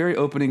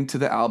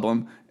the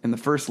album, and the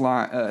first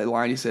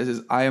line he says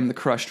is, "I am the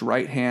crushed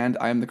right hand,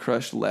 I am the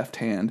crushed left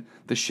hand.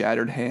 The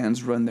shattered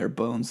hands run their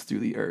bones through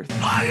the earth."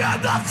 I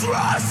am the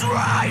thrust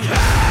right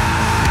hand.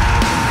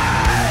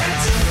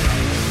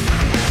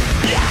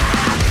 Yeah,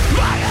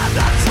 I am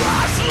the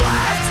thrust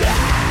left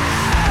hand.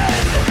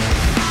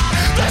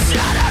 The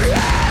shattered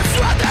hands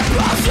run their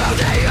bones through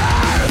the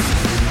earth.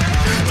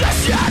 The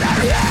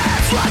shattered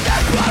hands run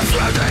their bones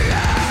through the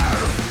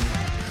earth.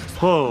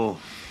 Whoa.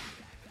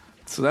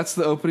 So that's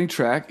the opening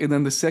track, and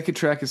then the second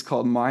track is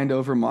called "Mind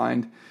Over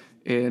Mind,"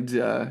 and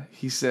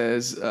he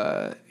says,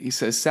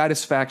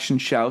 "Satisfaction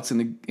shouts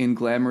in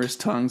glamorous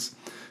tongues,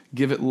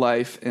 give it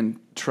life and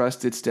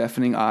trust its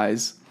deafening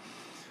eyes.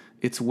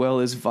 Its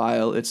well is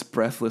vile, it's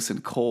breathless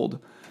and cold,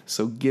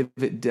 so give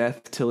it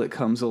death till it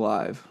comes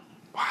alive."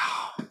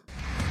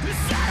 The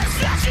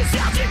satisfaction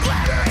shouts in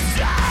glamorous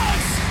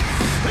tongues.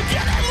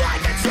 Give it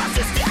life and trust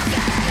its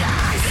deafening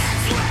eyes.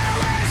 Its will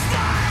is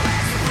vile,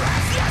 it's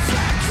breathless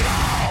and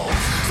cold,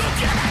 so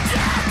give it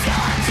death till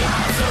it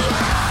comes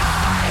alive.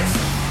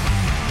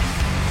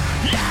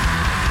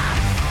 Yeah,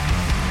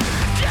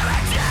 give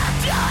it death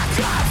till it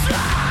comes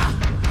alive.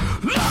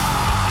 Give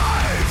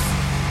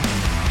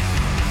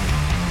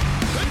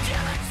it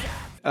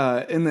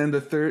death. And then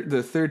the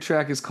third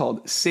track is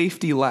called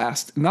 "Safety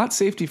Last," not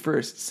 "Safety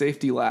First,"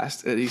 "Safety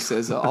Last." And he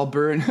says, "I'll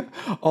burn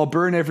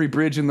every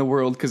bridge in the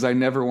world because I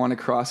never want to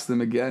cross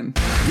them again." I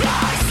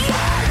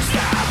swear to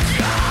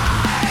God,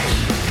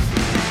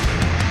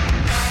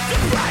 the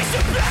price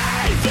to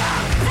pay, the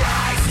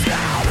price to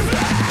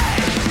pay.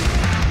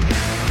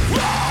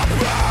 I'll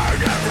burn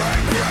every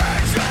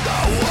bridge in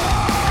the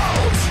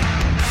world,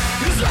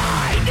 'cause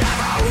I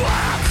never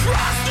want to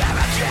cross them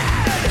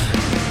again.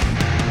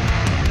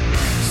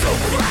 So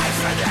pray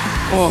for that.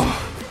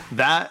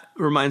 That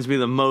reminds me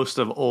the most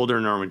of older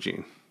Norma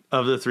Jean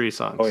of the three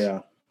songs. Oh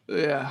yeah.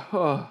 Yeah.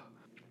 Oh.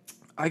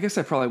 I guess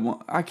I probably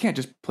won't. I can't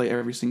just play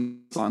every single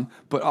song,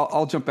 but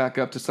I'll jump back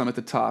up to some at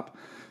the top.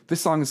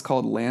 This song is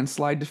called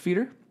 "Landslide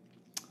Defeater."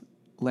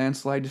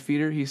 Landslide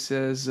Defeater. He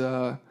says,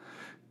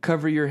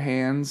 "Cover your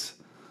hands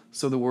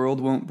so the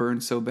world won't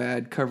burn so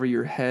bad. Cover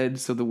your head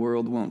so the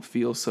world won't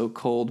feel so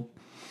cold.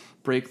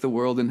 Break the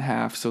world in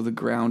half so the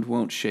ground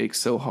won't shake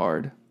so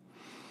hard.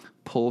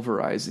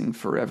 Pulverizing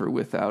forever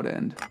without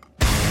end."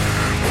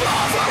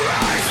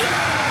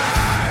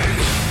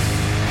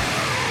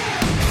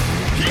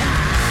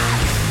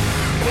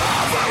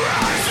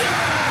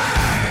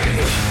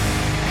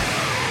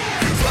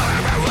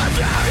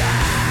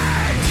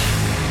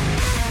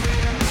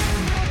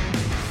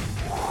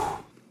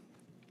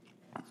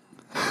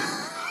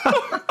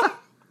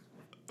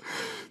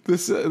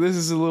 This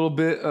is a little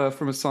bit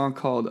from a song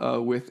called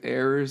 "With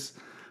Errors,"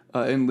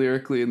 and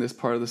lyrically in this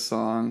part of the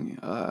song,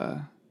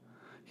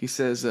 he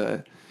says,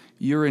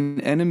 "You're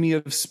an enemy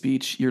of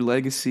speech. Your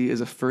legacy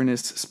is a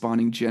furnace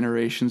spawning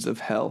generations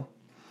of hell.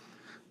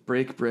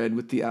 Break bread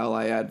with the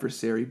ally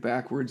adversary,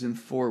 backwards and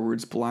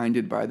forwards,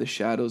 blinded by the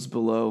shadows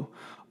below.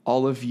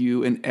 All of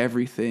you and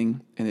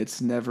everything, and it's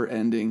never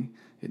ending.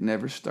 It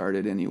never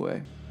started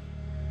anyway."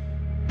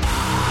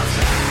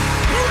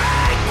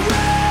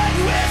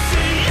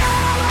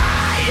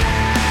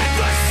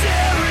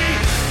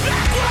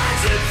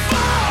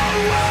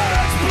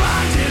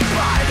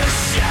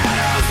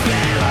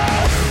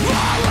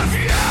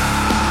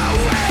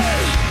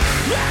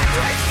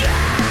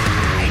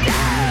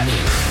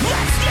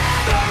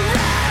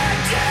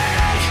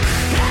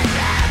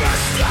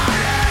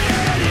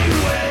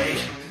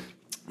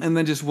 And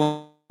then just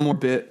one more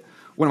bit,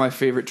 one of my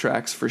favorite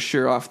tracks for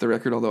sure off the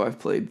record, although I've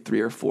played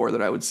 3 or 4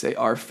 that I would say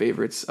are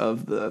favorites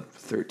of the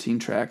 13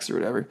 tracks or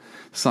whatever.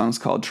 The song's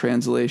called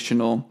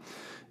 "Translational."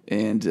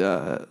 And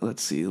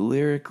let's see,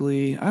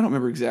 lyrically, I don't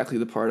remember exactly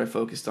the part I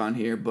focused on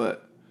here,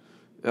 but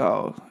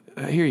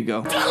here you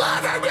go.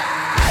 Deliver me!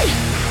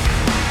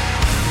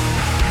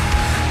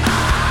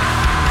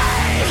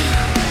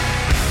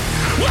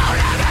 Won't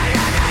have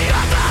any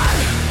other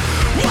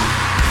way.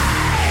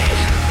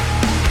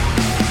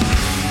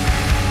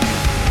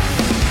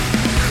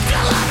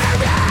 Deliver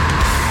me!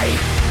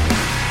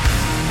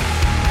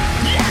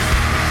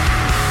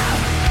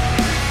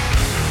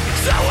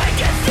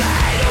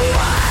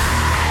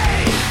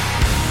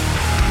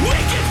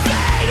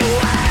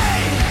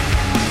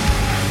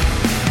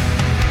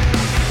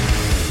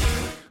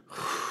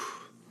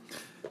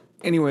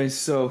 Anyways,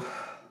 so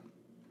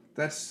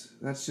that's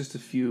just a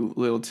few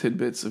little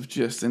tidbits of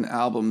just an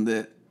album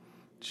that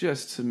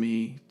just to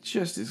me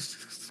just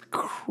is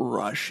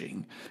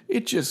crushing.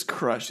 It just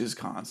crushes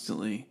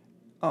constantly.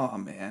 Oh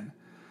man.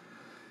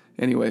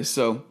 Anyway,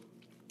 so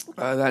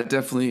that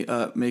definitely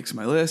makes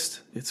my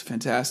list. It's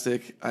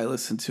fantastic. I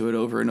listen to it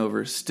over and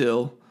over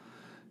still.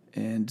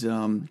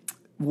 And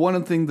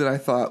one thing that I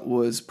thought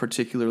was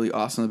particularly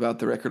awesome about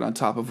the record, on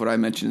top of what I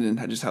mentioned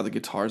and just how the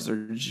guitars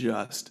are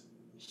just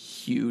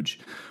huge,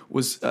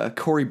 was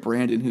Corey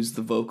Brandon, who's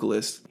the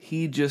vocalist.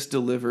 He just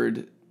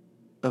delivered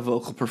a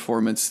vocal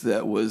performance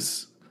that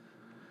was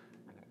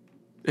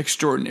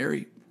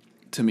extraordinary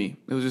to me.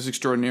 It was just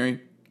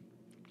extraordinary.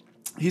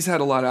 He's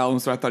had a lot of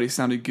albums where I thought he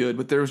sounded good,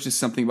 but there was just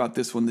something about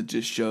this one that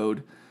just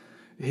showed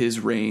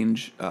his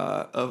range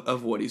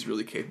of what he's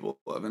really capable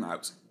of, and I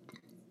was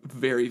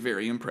very,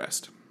 very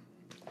impressed.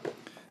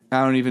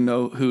 I don't even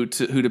know who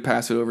to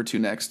pass it over to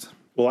next.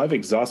 Well, I've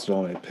exhausted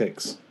all my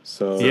picks,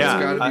 so Yeah.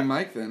 It's got to be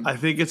Mike then. I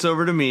think it's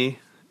over to me.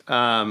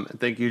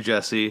 Thank you,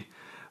 Jesse.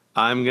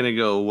 I'm gonna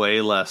go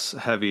way less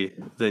heavy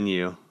than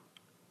you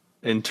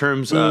in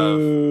terms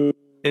of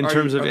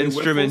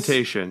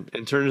instrumentation.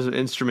 In terms of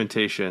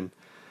instrumentation,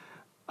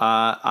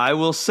 I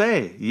will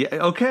say, yeah,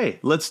 okay,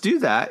 let's do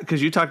that,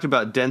 because you talked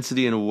about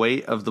density and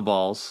weight of the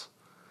balls,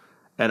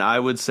 and I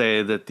would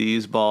say that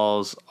these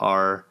balls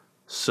are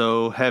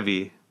so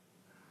heavy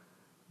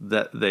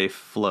that they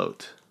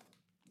float.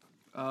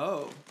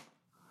 Oh.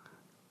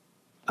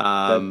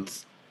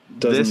 that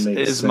doesn't This make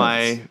is sense.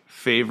 my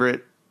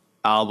favorite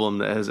album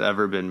that has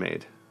ever been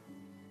made,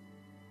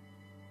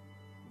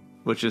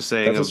 which is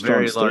saying That's a a strong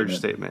very large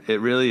statement. statement. It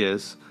really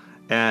is.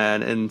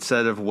 And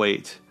instead of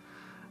weight,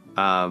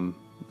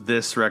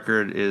 this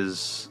record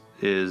is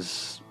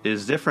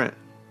different.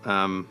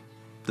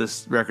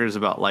 This record is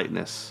about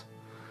lightness,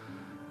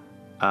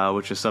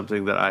 which is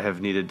something that I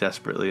have needed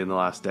desperately in the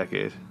last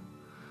decade.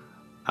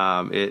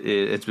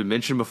 It's been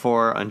mentioned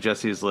before on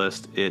Jesse's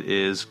list. It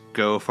is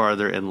Go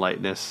Farther in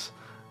Lightness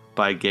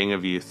by Gang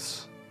of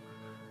Youths.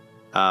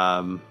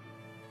 I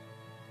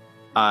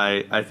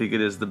think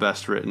it is the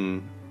best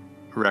written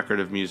record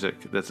of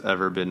music that's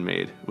ever been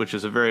made, which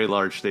is a very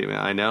large statement,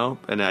 I know,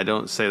 and I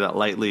don't say that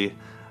lightly.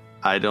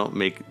 I don't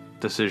make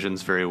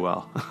decisions very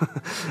well.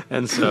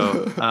 And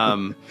so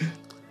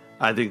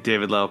I think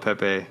David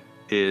LaPepe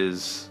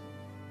is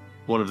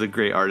one of the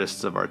great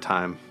artists of our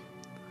time.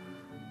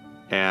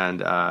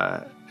 And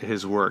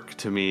his work,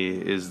 to me,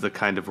 is the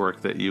kind of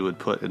work that you would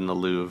put in the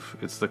Louvre.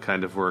 It's the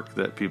kind of work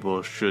that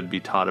people should be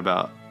taught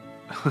about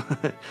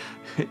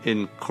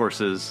in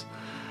courses.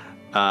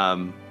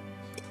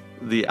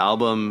 The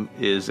album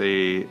is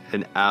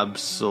an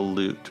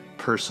absolute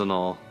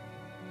personal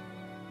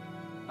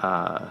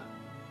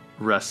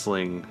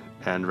wrestling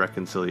and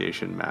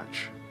reconciliation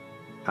match.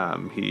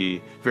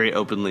 He very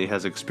openly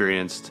has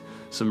experienced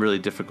some really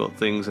difficult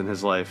things in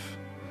his life.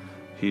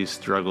 He's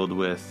struggled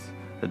with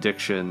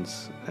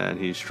addictions, and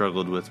he's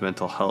struggled with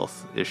mental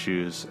health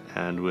issues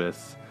and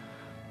with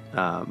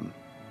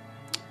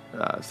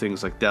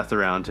things like death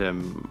around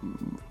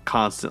him,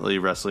 constantly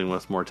wrestling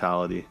with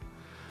mortality,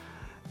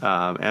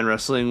 and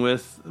wrestling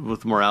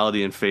with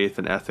morality and faith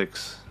and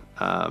ethics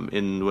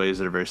in ways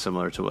that are very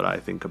similar to what I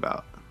think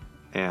about.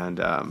 And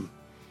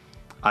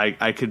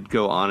I could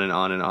go on and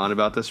on and on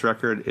about this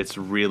record. It's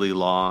really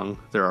long.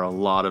 There are a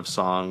lot of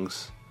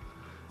songs.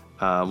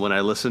 When I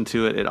listen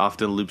to it, it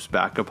often loops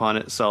back upon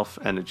itself,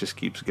 and it just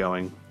keeps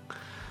going.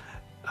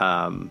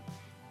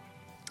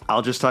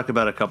 I'll just talk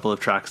about a couple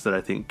of tracks that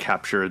I think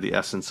capture the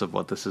essence of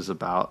what this is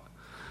about.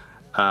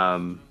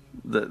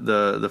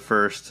 The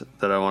first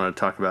that I want to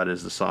talk about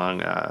is the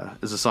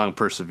song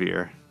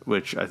 "Persevere,"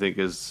 which I think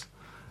is.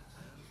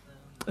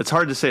 It's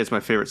hard to say it's my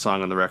favorite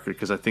song on the record,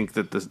 because I think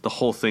that the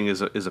whole thing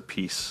is a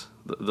piece.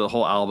 The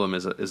whole album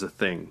is a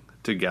thing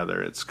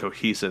together. It's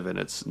cohesive in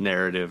its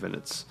narrative and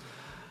its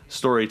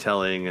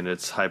storytelling, and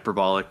it's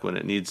hyperbolic when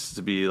it needs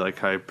to be like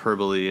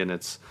hyperbole, and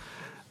it's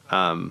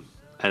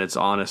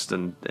honest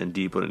and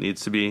deep when it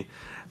needs to be.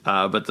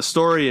 But the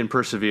story in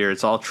Persevere,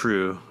 it's all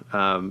true,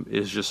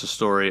 is just a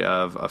story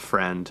of a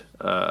friend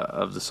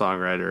of the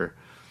songwriter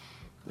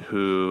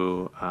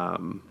who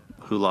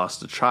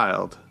lost a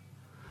child,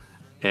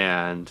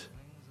 and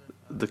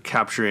the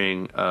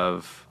capturing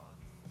of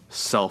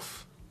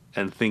self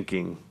and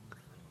thinking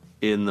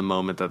in the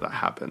moment that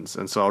happens.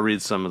 And so I'll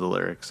read some of the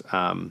lyrics.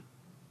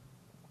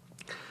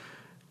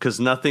 'Cause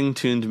nothing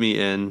tuned me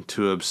in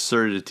to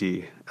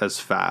absurdity as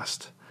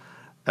fast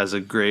as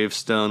a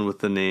gravestone with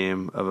the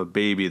name of a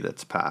baby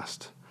that's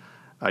passed.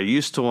 I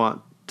used to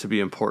want to be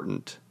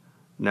important.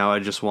 Now I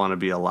just want to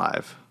be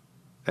alive.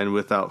 And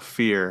without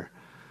fear,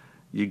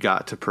 you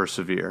got to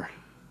persevere.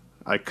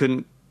 I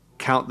couldn't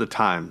count the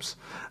times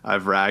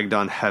I've ragged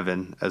on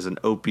heaven as an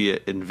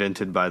opiate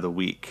invented by the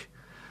weak.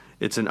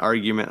 It's an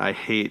argument I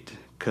hate,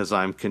 'cause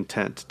I'm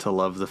content to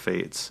love the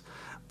fates,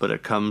 but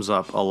it comes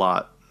up a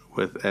lot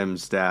with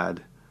M's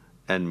dad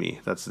and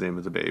me. That's the name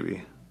of the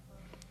baby.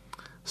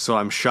 So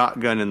I'm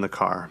shotgun in the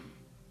car,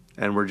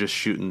 and we're just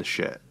shooting the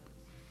shit.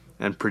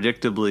 and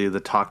predictably the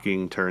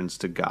talking turns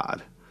to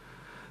God.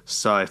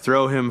 So I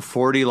throw him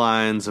 40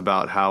 lines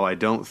about how I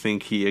don't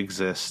think he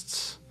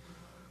exists,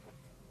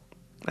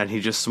 and he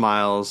just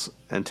smiles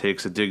and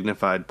takes a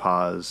dignified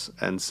pause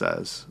and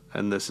says,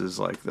 and this is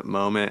like the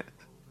moment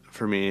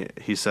for me,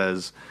 he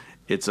says,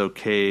 "It's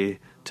okay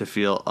to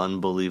feel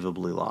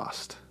unbelievably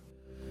lost."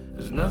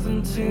 There's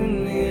nothing to the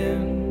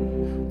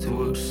end,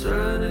 to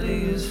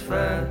absurdity is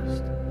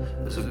fast.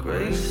 There's a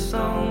great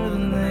song with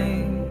the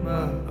name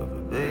of a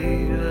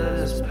baby that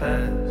has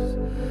passed.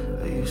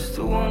 I used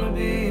to want to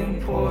be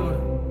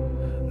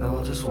important, now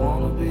I just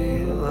want to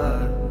be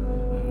alive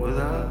and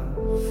without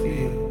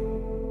fear.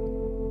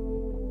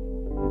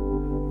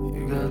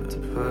 You got to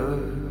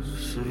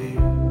persevere.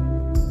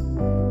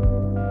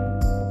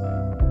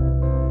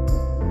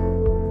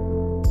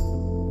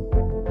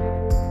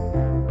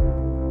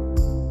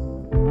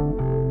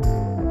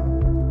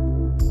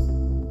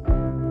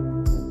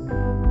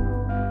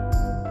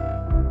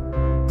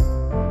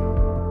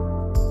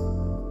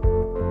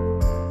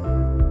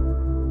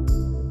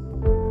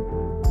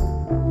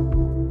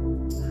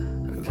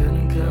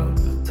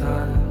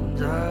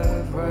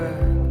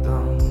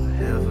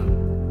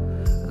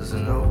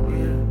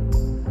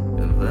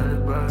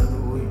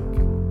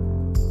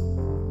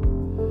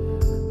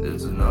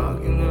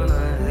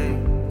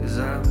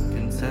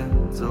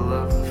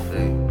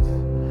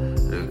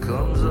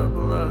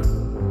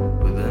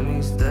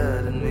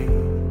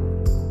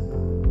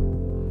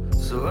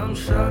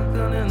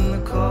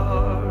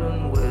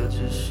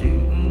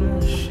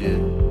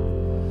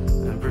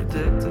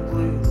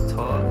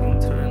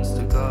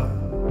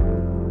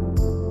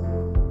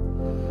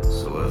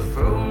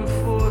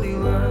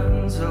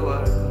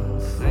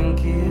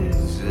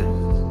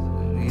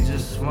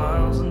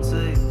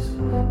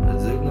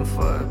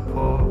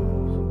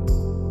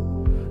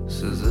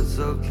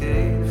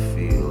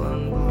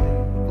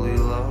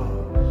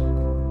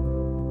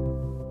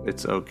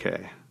 It's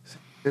okay.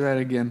 Say that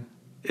again.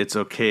 It's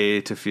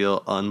okay to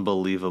feel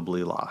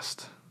unbelievably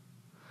lost.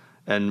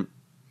 And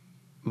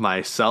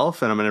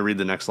myself, and I'm going to read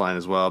the next line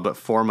as well, but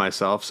for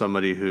myself,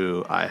 somebody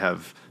who I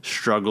have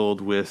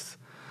struggled with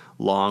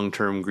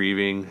long-term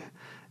grieving,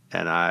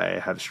 and I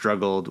have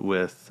struggled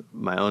with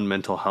my own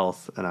mental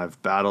health, and I've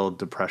battled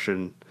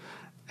depression,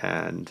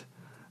 and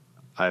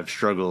I've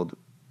struggled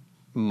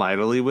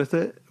mightily with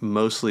it,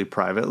 mostly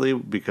privately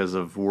because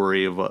of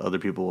worry of what other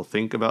people will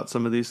think about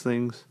some of these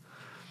things.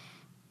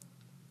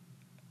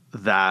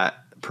 That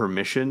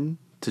permission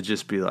to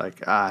just be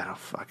like, I don't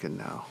fucking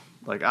know.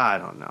 Like, I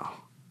don't know.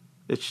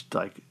 It's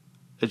like,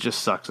 it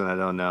just sucks and I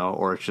don't know,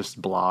 or it's just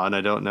blah and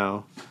I don't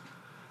know,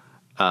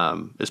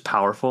 is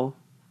powerful.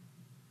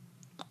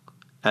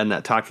 And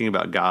that talking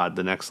about God,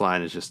 the next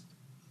line is just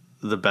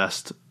the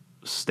best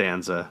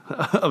stanza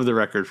of the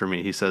record for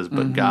me. He says,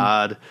 but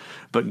God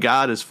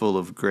is full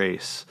of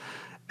grace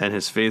and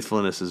his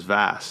faithfulness is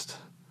vast.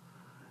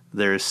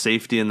 There is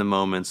safety in the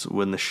moments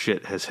when the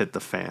shit has hit the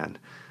fan.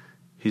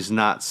 He's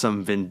not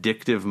some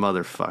vindictive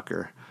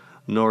motherfucker,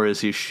 nor is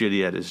he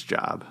shitty at his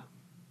job.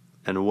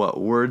 And what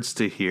words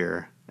to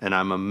hear, and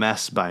I'm a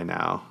mess by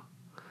now,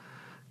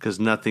 'cause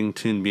nothing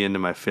tuned me into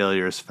my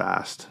failures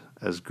fast,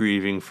 as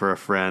grieving for a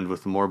friend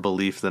with more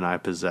belief than I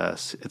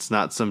possess. It's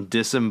not some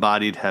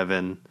disembodied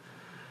heaven.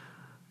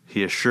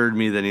 He assured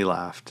me, then he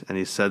laughed, and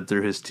he said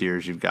through his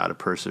tears, you've got to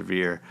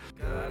persevere.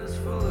 God is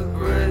full of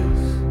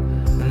grace,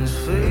 and his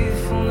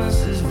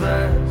faithfulness is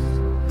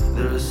vast.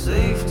 There is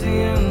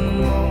safety in the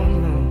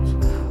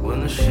moments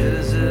when the shit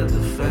is at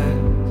the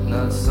fan.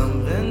 Not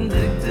some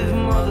vindictive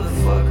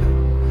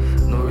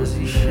motherfucker, nor is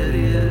he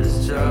shitty at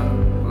his job,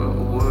 but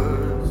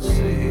words to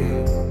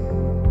hear.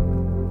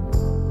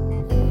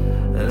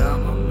 And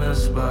I'm a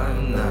mess by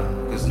now,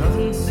 'cause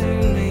nothing's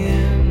seen me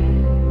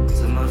in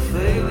to my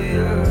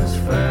failures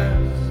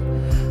fast.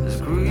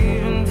 There's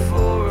grieving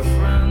for a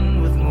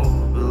friend with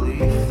more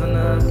belief than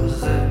I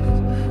possess.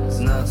 It's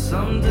not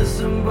some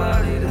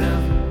disembodied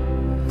heaven.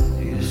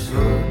 He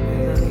assured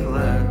me that he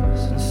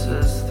laughs and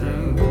says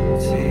through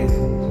tears,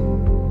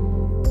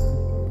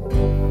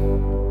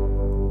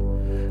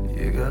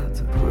 you got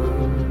to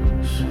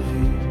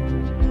persevere.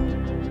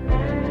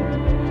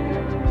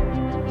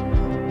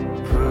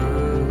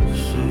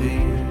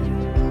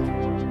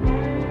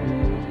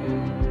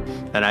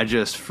 And I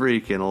just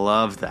freaking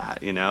love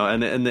that, you know?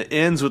 And it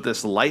ends with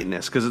this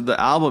lightness, because the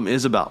album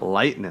is about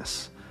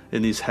lightness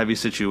in these heavy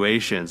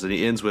situations. And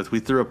he ends with, we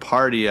threw a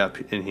party up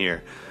in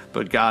here,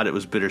 but God, it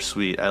was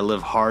bittersweet. I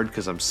live hard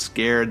because I'm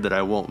scared that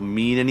I won't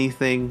mean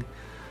anything.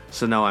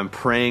 So now I'm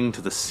praying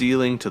to the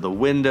ceiling, to the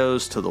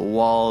windows, to the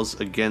walls,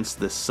 against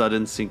this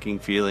sudden sinking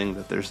feeling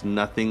that there's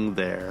nothing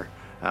there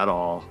at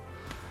all.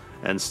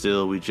 And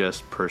still we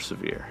just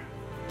persevere.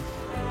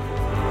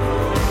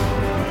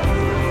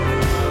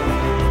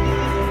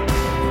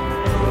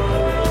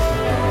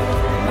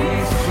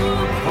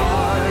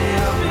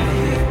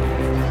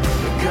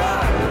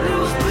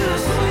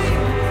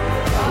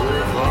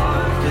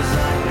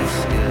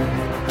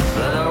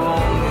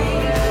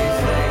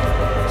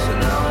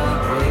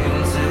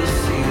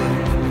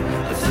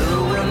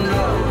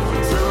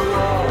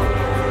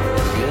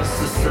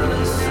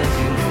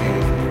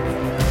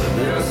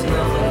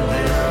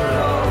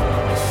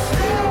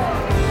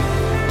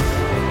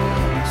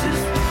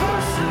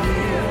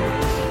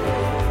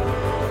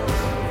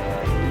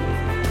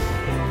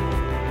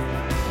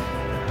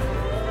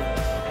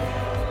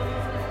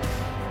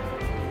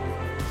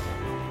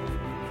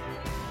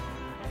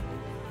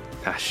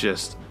 That's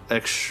just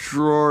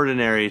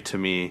extraordinary to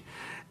me.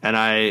 And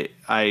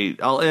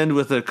I'll end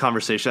with a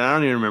conversation. I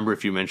don't even remember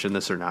if you mentioned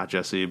this or not,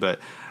 Jesse, but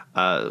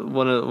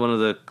one of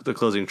the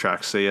closing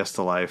tracks, "Say Yes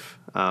to Life,"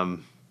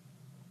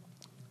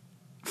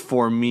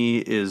 for me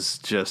is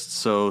just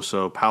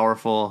so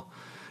powerful.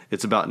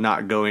 It's about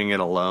not going it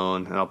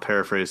alone, and I'll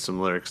paraphrase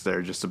some lyrics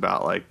there, just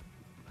about like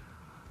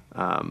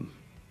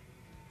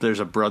there's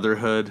a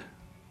brotherhood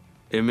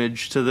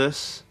image to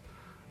this,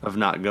 of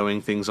not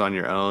going things on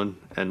your own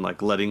and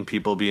like letting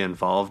people be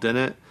involved in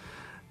it.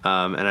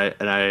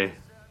 And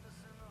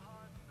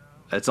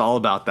it's all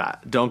about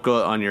that. Don't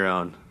go on your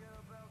own.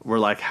 We're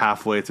like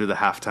halfway through the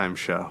halftime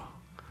show.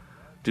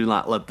 Do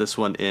not let this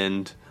one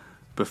end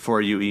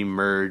before you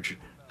emerge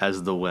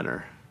as the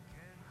winner,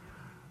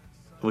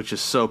 which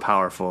is so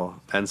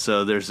powerful. And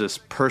so there's this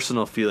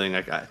personal feeling.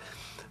 Like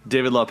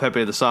David LaPepe,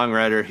 the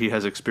songwriter, he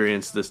has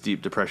experienced this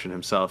deep depression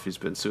himself. He's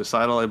been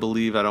suicidal, I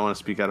believe. I don't want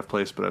to speak out of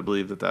place, but I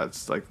believe that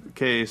that's like the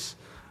case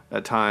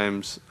at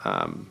times.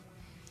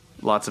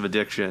 Lots of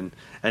addiction.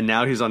 And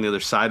now he's on the other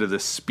side of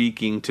this,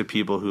 speaking to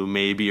people who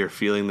maybe are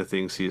feeling the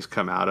things he's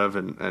come out of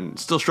and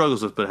still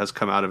struggles with, but has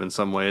come out of in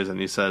some ways. And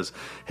he says,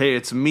 "Hey,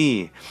 it's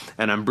me,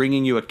 and I'm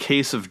bringing you a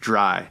case of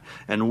dry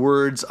and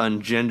words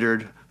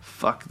ungendered.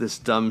 Fuck, this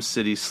dumb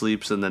city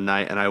sleeps in the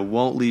night, and I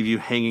won't leave you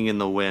hanging in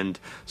the wind.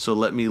 So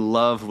let me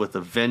love with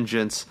a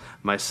vengeance,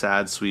 my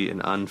sad, sweet,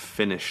 and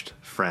unfinished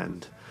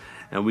friend."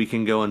 And we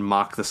can go and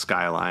mock the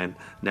skyline.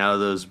 Now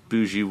those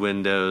bougie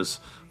windows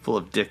full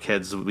of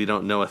dickheads we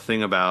don't know a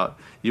thing about.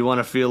 You want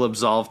to feel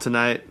absolved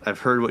tonight?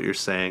 I've heard what you're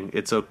saying.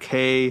 It's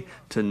okay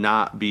to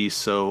not be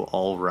so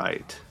all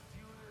right.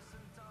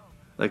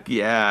 Like,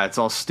 yeah, it's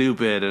all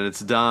stupid, and it's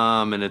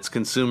dumb, and it's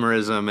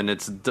consumerism, and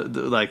it's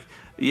like...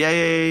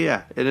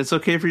 Yeah. And it's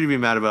okay for you to be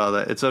mad about all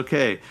that. It's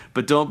okay.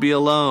 But don't be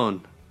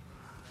alone.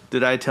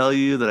 Did I tell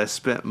you that I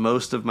spent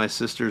most of my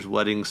sister's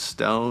wedding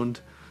stoned?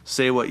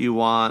 Say what you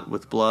want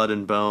with blood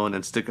and bone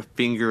and stick a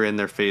finger in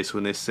their face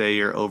when they say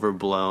you're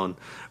overblown.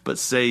 But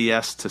say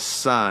yes to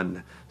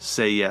sun.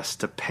 Say yes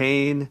to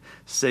pain.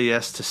 Say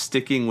yes to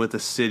sticking with a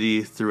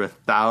city through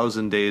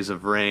 1,000 days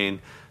of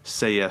rain.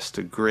 Say yes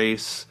to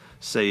grace.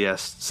 Say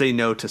yes. Say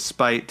no to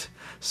spite.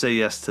 Say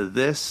yes to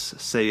this.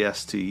 Say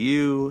yes to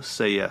you.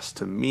 Say yes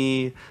to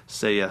me.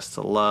 Say yes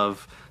to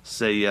love.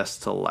 Say yes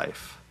to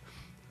life.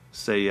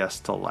 Say yes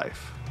to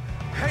life.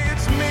 Hey,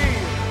 it's me.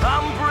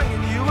 I'm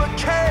bringing you a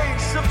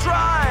case of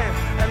drive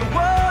and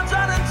words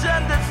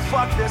unintended.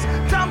 Fuck this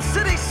dumb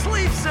city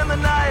sleeps in the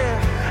night,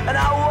 and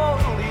I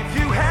won't leave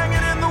you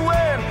hanging in the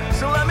wind.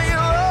 So let me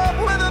love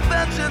with a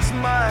vengeance,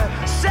 my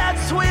sad,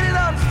 sweet, and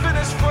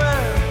unfinished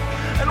friend.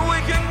 And we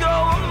can go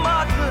and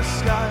mock the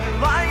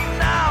skyline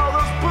now.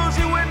 Those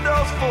boozy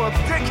windows full of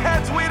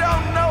dickheads we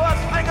don't know a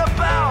thing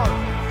about.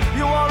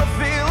 You wanna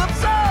feel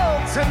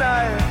absolved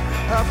tonight?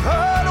 I've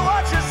heard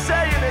what you're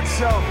saying.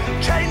 It's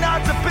okay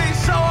not to be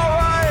so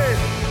alright,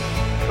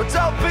 but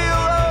don't be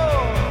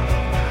alone.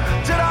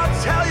 Did I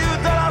tell you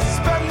that I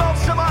spent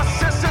most of my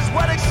sister's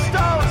wedding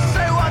stone?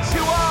 Say what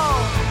you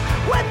want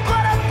with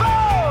blood and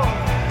bone,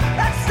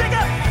 and stick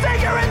a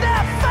finger in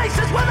their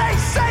faces when they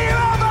say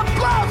you're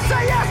overblown.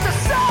 Say yes to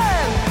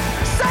sin.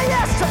 Say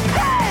yes to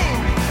pain.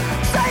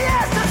 Say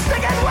yes to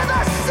sticking with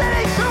a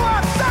city through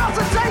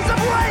 1,000 days of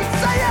rain.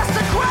 Say yes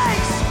to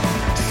grace.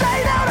 Say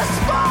no to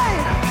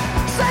spite.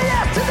 Say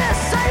yes to this.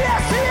 Say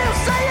yes to you.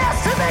 Say yes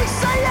to me.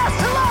 Say yes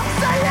to love.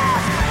 Say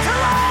yes to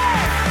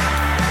life.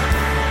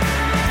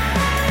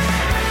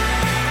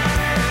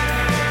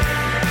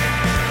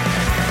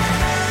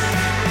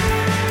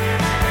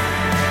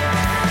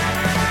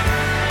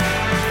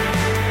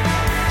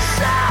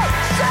 Shout,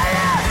 say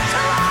yes to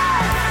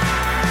life.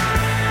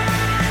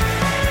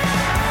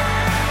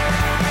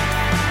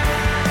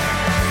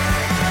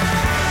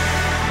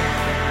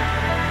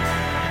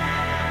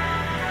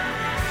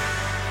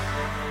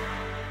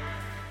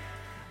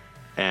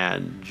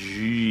 And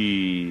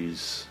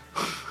jeez.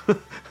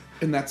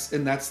 And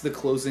that's the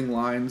closing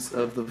lines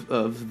of the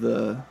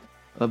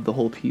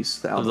whole piece.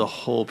 The Of album. the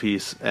whole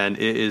piece, and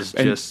it is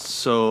just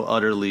so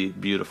utterly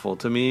beautiful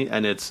to me.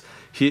 And it's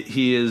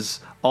he is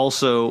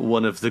also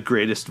one of the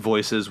greatest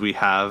voices we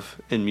have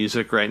in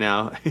music right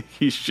now.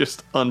 He's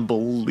just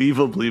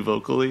unbelievable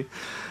vocally.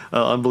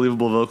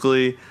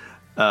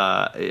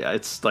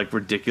 It's like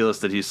ridiculous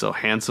that he's so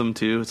handsome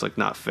too. It's like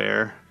not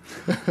fair.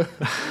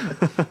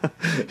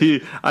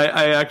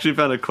 I actually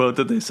found a quote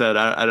that they said.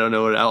 I don't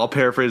know what. I'll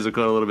paraphrase the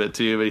quote a little bit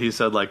too, but he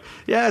said like,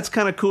 yeah, it's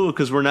kind of cool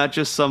because we're not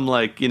just some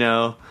like, you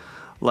know,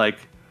 like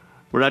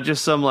we're not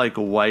just some like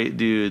white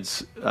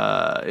dudes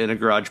in a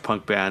garage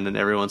punk band, and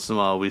every once in a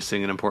while we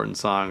sing an important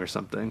song or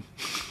something,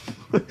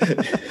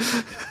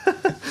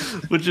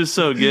 which is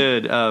so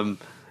good. And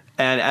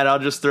I'll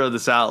just throw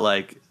this out,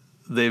 like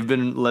they've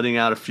been letting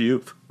out a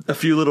few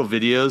little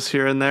videos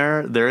here and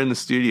there. They're in the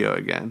studio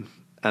again,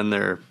 and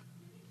they're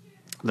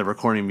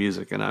recording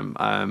music, and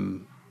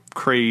I'm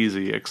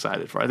crazy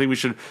excited for it. I think we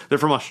should. They're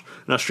from an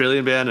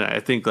Australian band, and I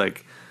think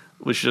like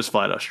we should just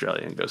fly to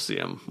Australia and go see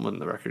them when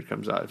the record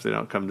comes out if they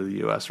don't come to the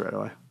U.S. right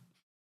away.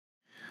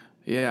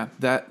 Yeah,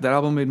 that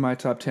album made my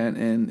top 10,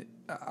 and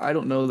I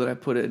don't know that I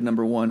put it at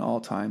number one all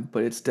time,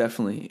 but it's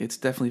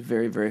definitely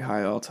very, very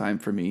high all time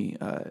for me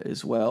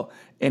as well.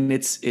 And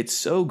it's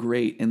so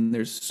great, and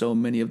there's so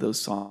many of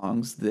those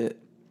songs that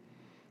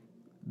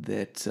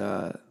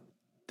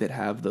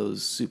have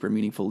those super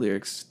meaningful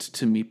lyrics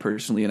to me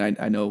personally. And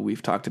I know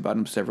we've talked about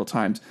them several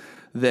times.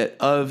 That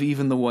of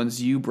even the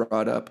ones you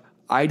brought up,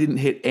 I didn't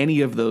hit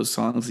any of those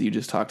songs that you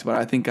just talked about.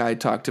 I think I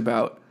talked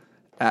about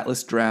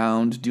Atlas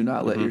Drowned, Do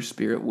Not Let Your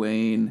Spirit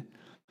Wane,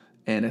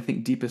 and I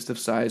think Deepest of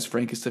Sighs,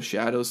 Frankest of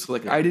Shadows. So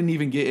like I didn't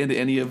even get into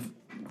any of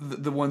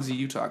the ones that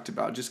you talked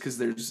about, just because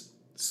there's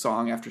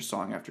song after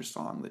song after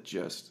song it's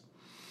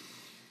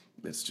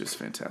just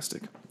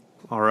fantastic.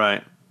 All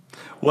right.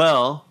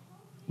 Well,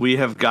 we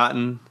have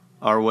gotten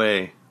our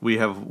way. We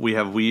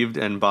have weaved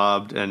and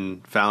bobbed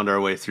and found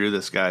our way through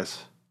this,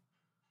 guys.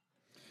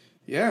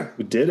 Yeah.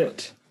 We did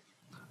it.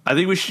 I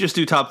think we should just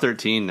do top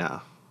 13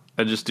 now.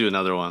 And just do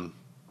another one.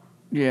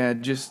 Yeah,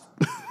 just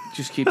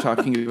keep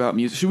talking about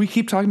music. Should we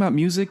keep talking about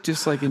music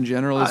just like in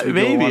general as we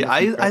maybe. go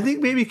on? I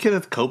think maybe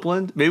Kenneth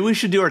Copeland. Maybe we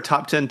should do our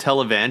top 10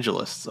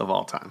 televangelists of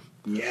all time.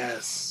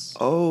 Yes.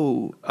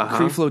 Oh,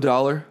 Free Flow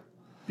Dollar.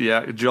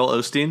 Yeah, Joel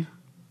Osteen.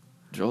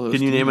 Joel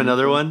Can you Osteen. name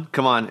another one?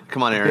 Come on,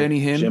 Aaron. Benny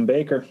Hinn.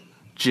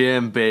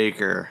 Jim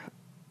Baker.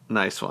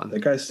 Nice one. That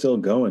guy's still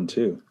going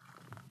too.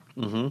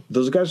 Mm-hmm.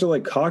 Those guys are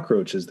like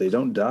cockroaches. They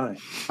don't die.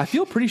 I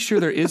feel pretty sure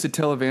there is a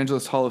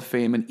Televangelist Hall of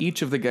Fame, and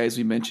each of the guys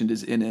we mentioned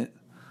is in it.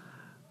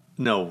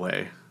 No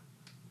way.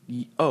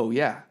 Oh,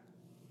 yeah.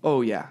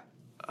 Oh, yeah.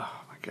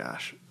 Oh, my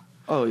gosh.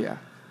 Oh, yeah.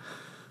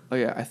 Oh,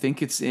 yeah. I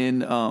think it's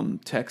in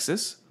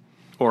Texas.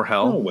 Or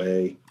hell. No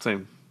way.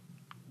 Same.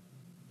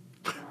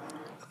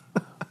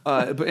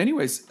 But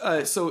anyways,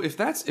 so if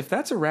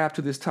that's a wrap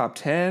to this top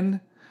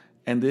 10,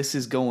 and this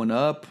is going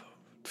up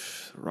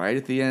right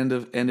at the end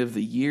of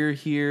the year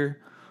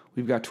here,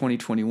 we've got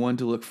 2021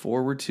 to look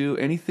forward to.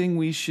 Anything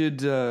we should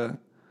kind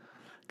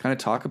of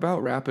talk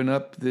about wrapping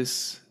up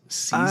this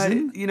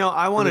season?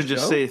 I want to the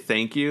just show? say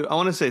thank you. I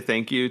want to say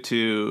thank you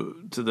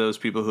to those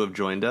people who have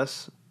joined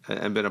us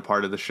and been a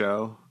part of the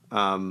show.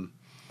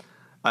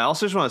 I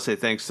also just want to say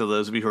thanks to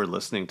those of you who are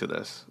listening to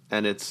this.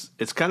 And it's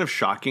kind of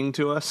shocking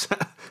to us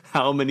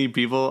how many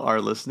people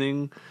are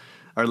listening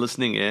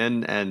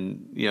in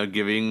and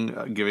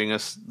giving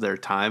us their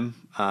time.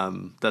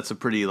 That's a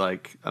pretty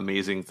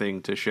amazing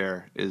thing to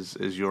share is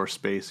your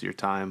space, your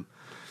time.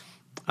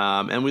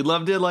 And we'd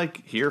love to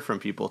hear from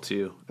people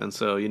too. And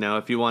so,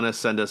 if you want to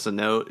send us a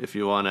note, if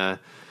you want to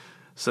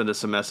send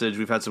us a message,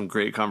 we've had some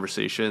great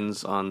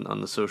conversations on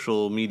the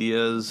social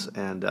medias,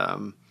 and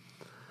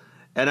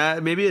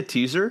maybe a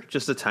teaser,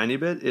 just a tiny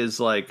bit, is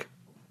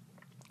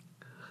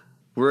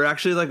we're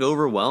actually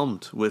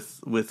overwhelmed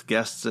with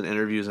guests and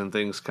interviews and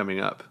things coming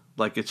up.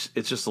 It's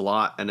just a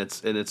lot, and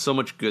it's so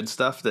much good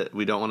stuff that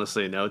we don't want to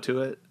say no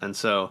to it. And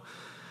so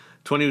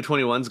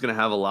 2021 is going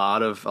to have a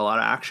lot of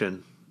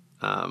action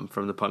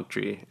from the Punk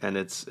Tree, and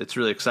it's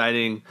really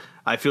exciting.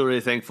 I feel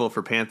really thankful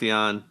for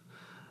Pantheon,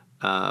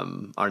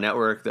 our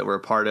network that we're a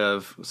part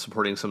of,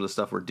 supporting some of the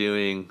stuff we're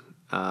doing.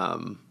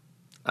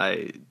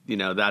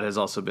 That has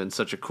also been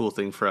such a cool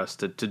thing for us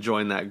to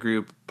join that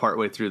group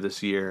partway through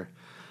this year.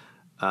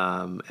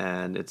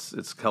 And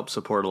it's helped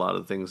support a lot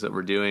of the things that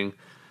we're doing.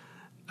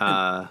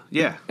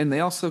 Yeah. And they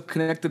also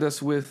connected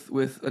us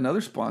with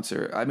another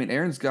sponsor. I mean,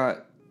 Aaron's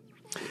got...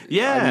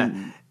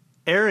 Yeah.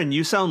 Aaron,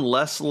 you sound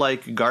less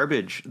like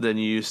garbage than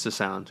you used to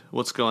sound.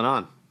 What's going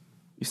on?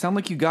 You sound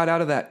like you got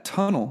out of that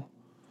tunnel.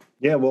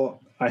 Yeah,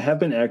 well, I have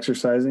been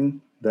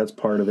exercising. That's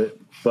part of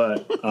it.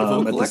 But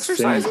Vocal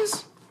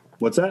exercises?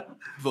 What's that?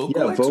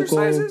 Vocal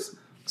exercises?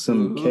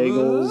 Some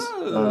Kegels.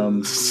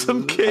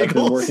 Some I've been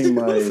kegels. working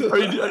my... Are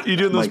you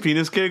doing those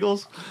penis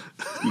kegels?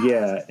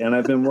 Yeah, and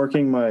I've been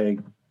working my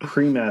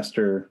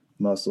premaster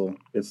muscle.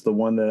 It's the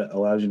one that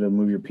allows you to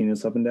move your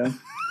penis up and down.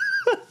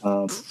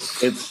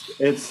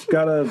 It's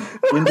got a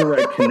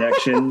indirect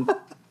connection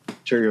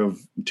to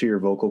your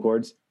vocal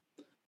cords.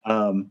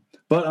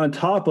 But on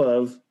top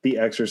of the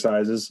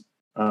exercises,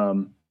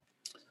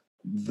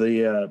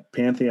 the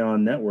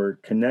Pantheon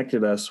network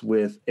connected us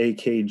with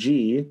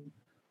AKG,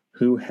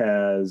 who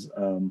has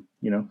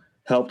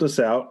helped us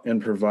out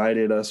and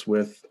provided us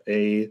with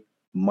a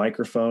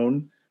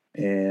microphone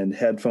and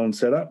headphone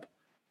setup,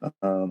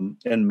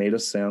 and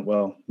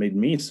made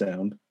me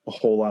sound a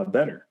whole lot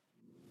better.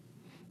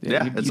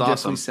 Yeah, you it's definitely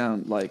awesome.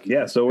 sound like...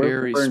 Yeah, so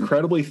we're very smooth.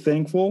 incredibly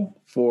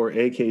thankful for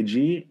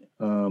AKG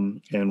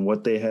and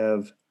what they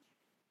have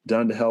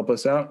done to help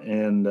us out.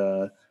 And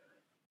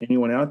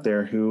anyone out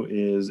there who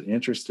is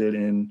interested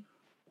in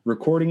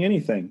recording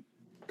anything,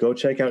 go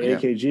check out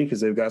AKG because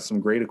they've got some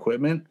great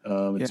equipment.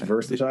 It's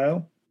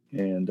versatile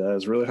and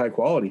it's really high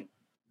quality.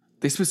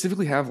 They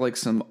specifically have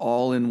some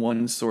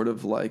all-in-one sort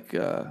of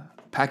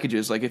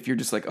packages. Like if you're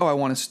just I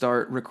want to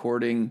start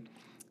recording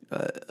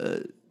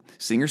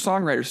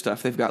singer-songwriter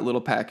stuff, they've got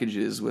little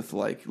packages with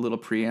little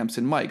preamps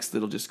and mics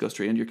that'll just go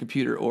straight into your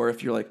computer. Or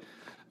if you're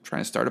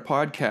trying to start a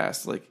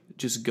podcast,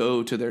 just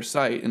go to their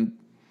site and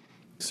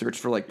search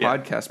for like Yeah.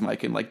 podcast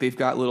mic, and like they've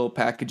got little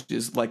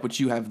packages like what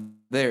you have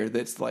there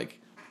that's like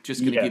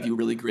just going to Yeah. give you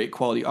really great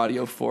quality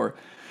audio for.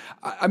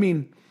 I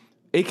mean,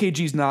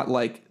 AKG's not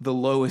like the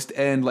lowest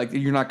end. Like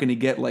you're not going to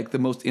get like the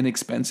most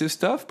inexpensive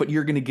stuff, but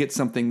you're going to get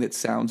something that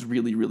sounds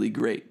really, really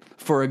great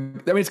for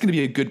it's going to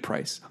be a good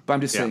price. But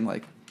I'm just saying,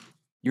 like,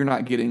 you're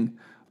not getting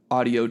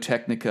Audio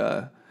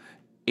Technica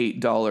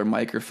 $8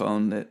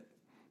 microphone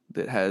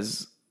that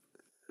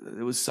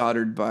was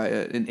soldered by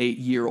an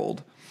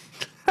 8-year-old.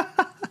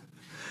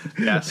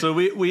 Yeah, so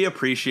we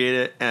appreciate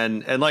it,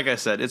 and like I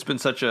said, it's been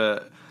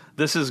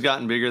this has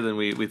gotten bigger than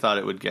we thought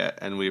it would get,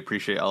 and we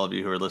appreciate all of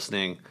you who are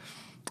listening.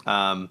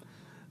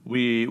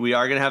 We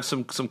are going to have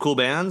some cool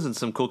bands and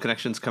some cool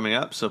connections coming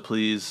up, so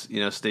please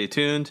stay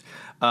tuned.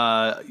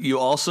 You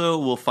also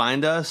will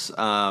find us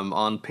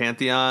on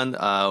Pantheon.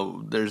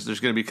 There's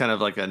going to be kind of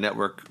like a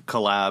network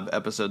collab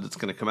episode that's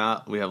going to come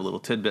out. We have a little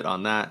tidbit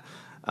on that,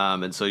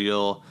 and so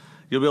you'll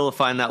be able to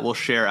find that. We'll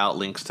share out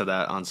links to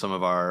that on some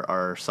of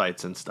our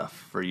sites and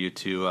stuff for you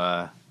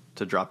to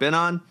drop in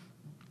on.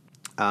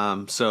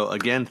 So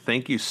again,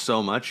 thank you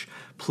so much.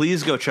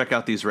 Please go check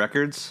out these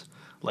records.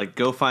 Like,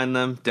 go find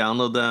them,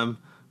 download them,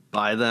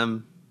 buy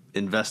them,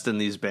 invest in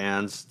these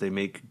bands. They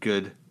make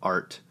good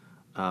art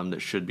that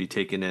should be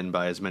taken in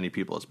by as many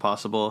people as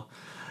possible.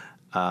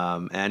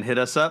 And hit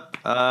us up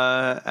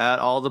at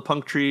all the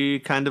Punk Tree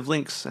kind of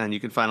links, and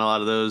you can find a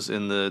lot of those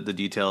in the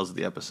details of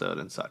the episode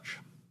and such.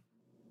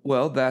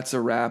 Well, that's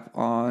a wrap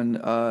on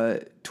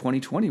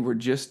 2020. We're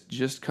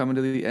just coming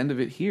to the end of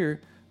it here.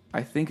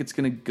 I think it's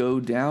going to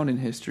go down in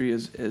history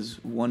as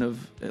one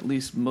of, at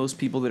least most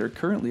people that are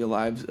currently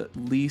alive's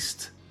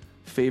least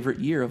favorite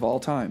year of all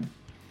time.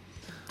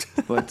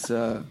 But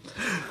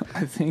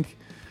I think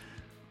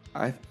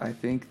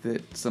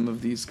that some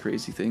of these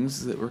crazy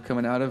things that were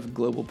coming out of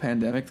global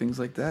pandemic, things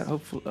like that,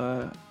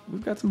 hopefully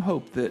we've got some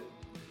hope that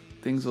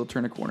things will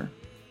turn a corner.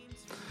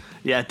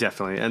 Yeah,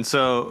 definitely. And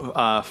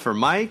so for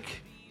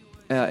Mike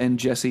and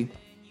Jesse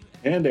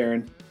And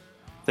Aaron.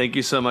 thank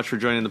you so much for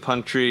joining the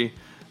Punk Tree.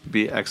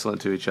 Be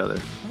excellent to each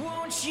other.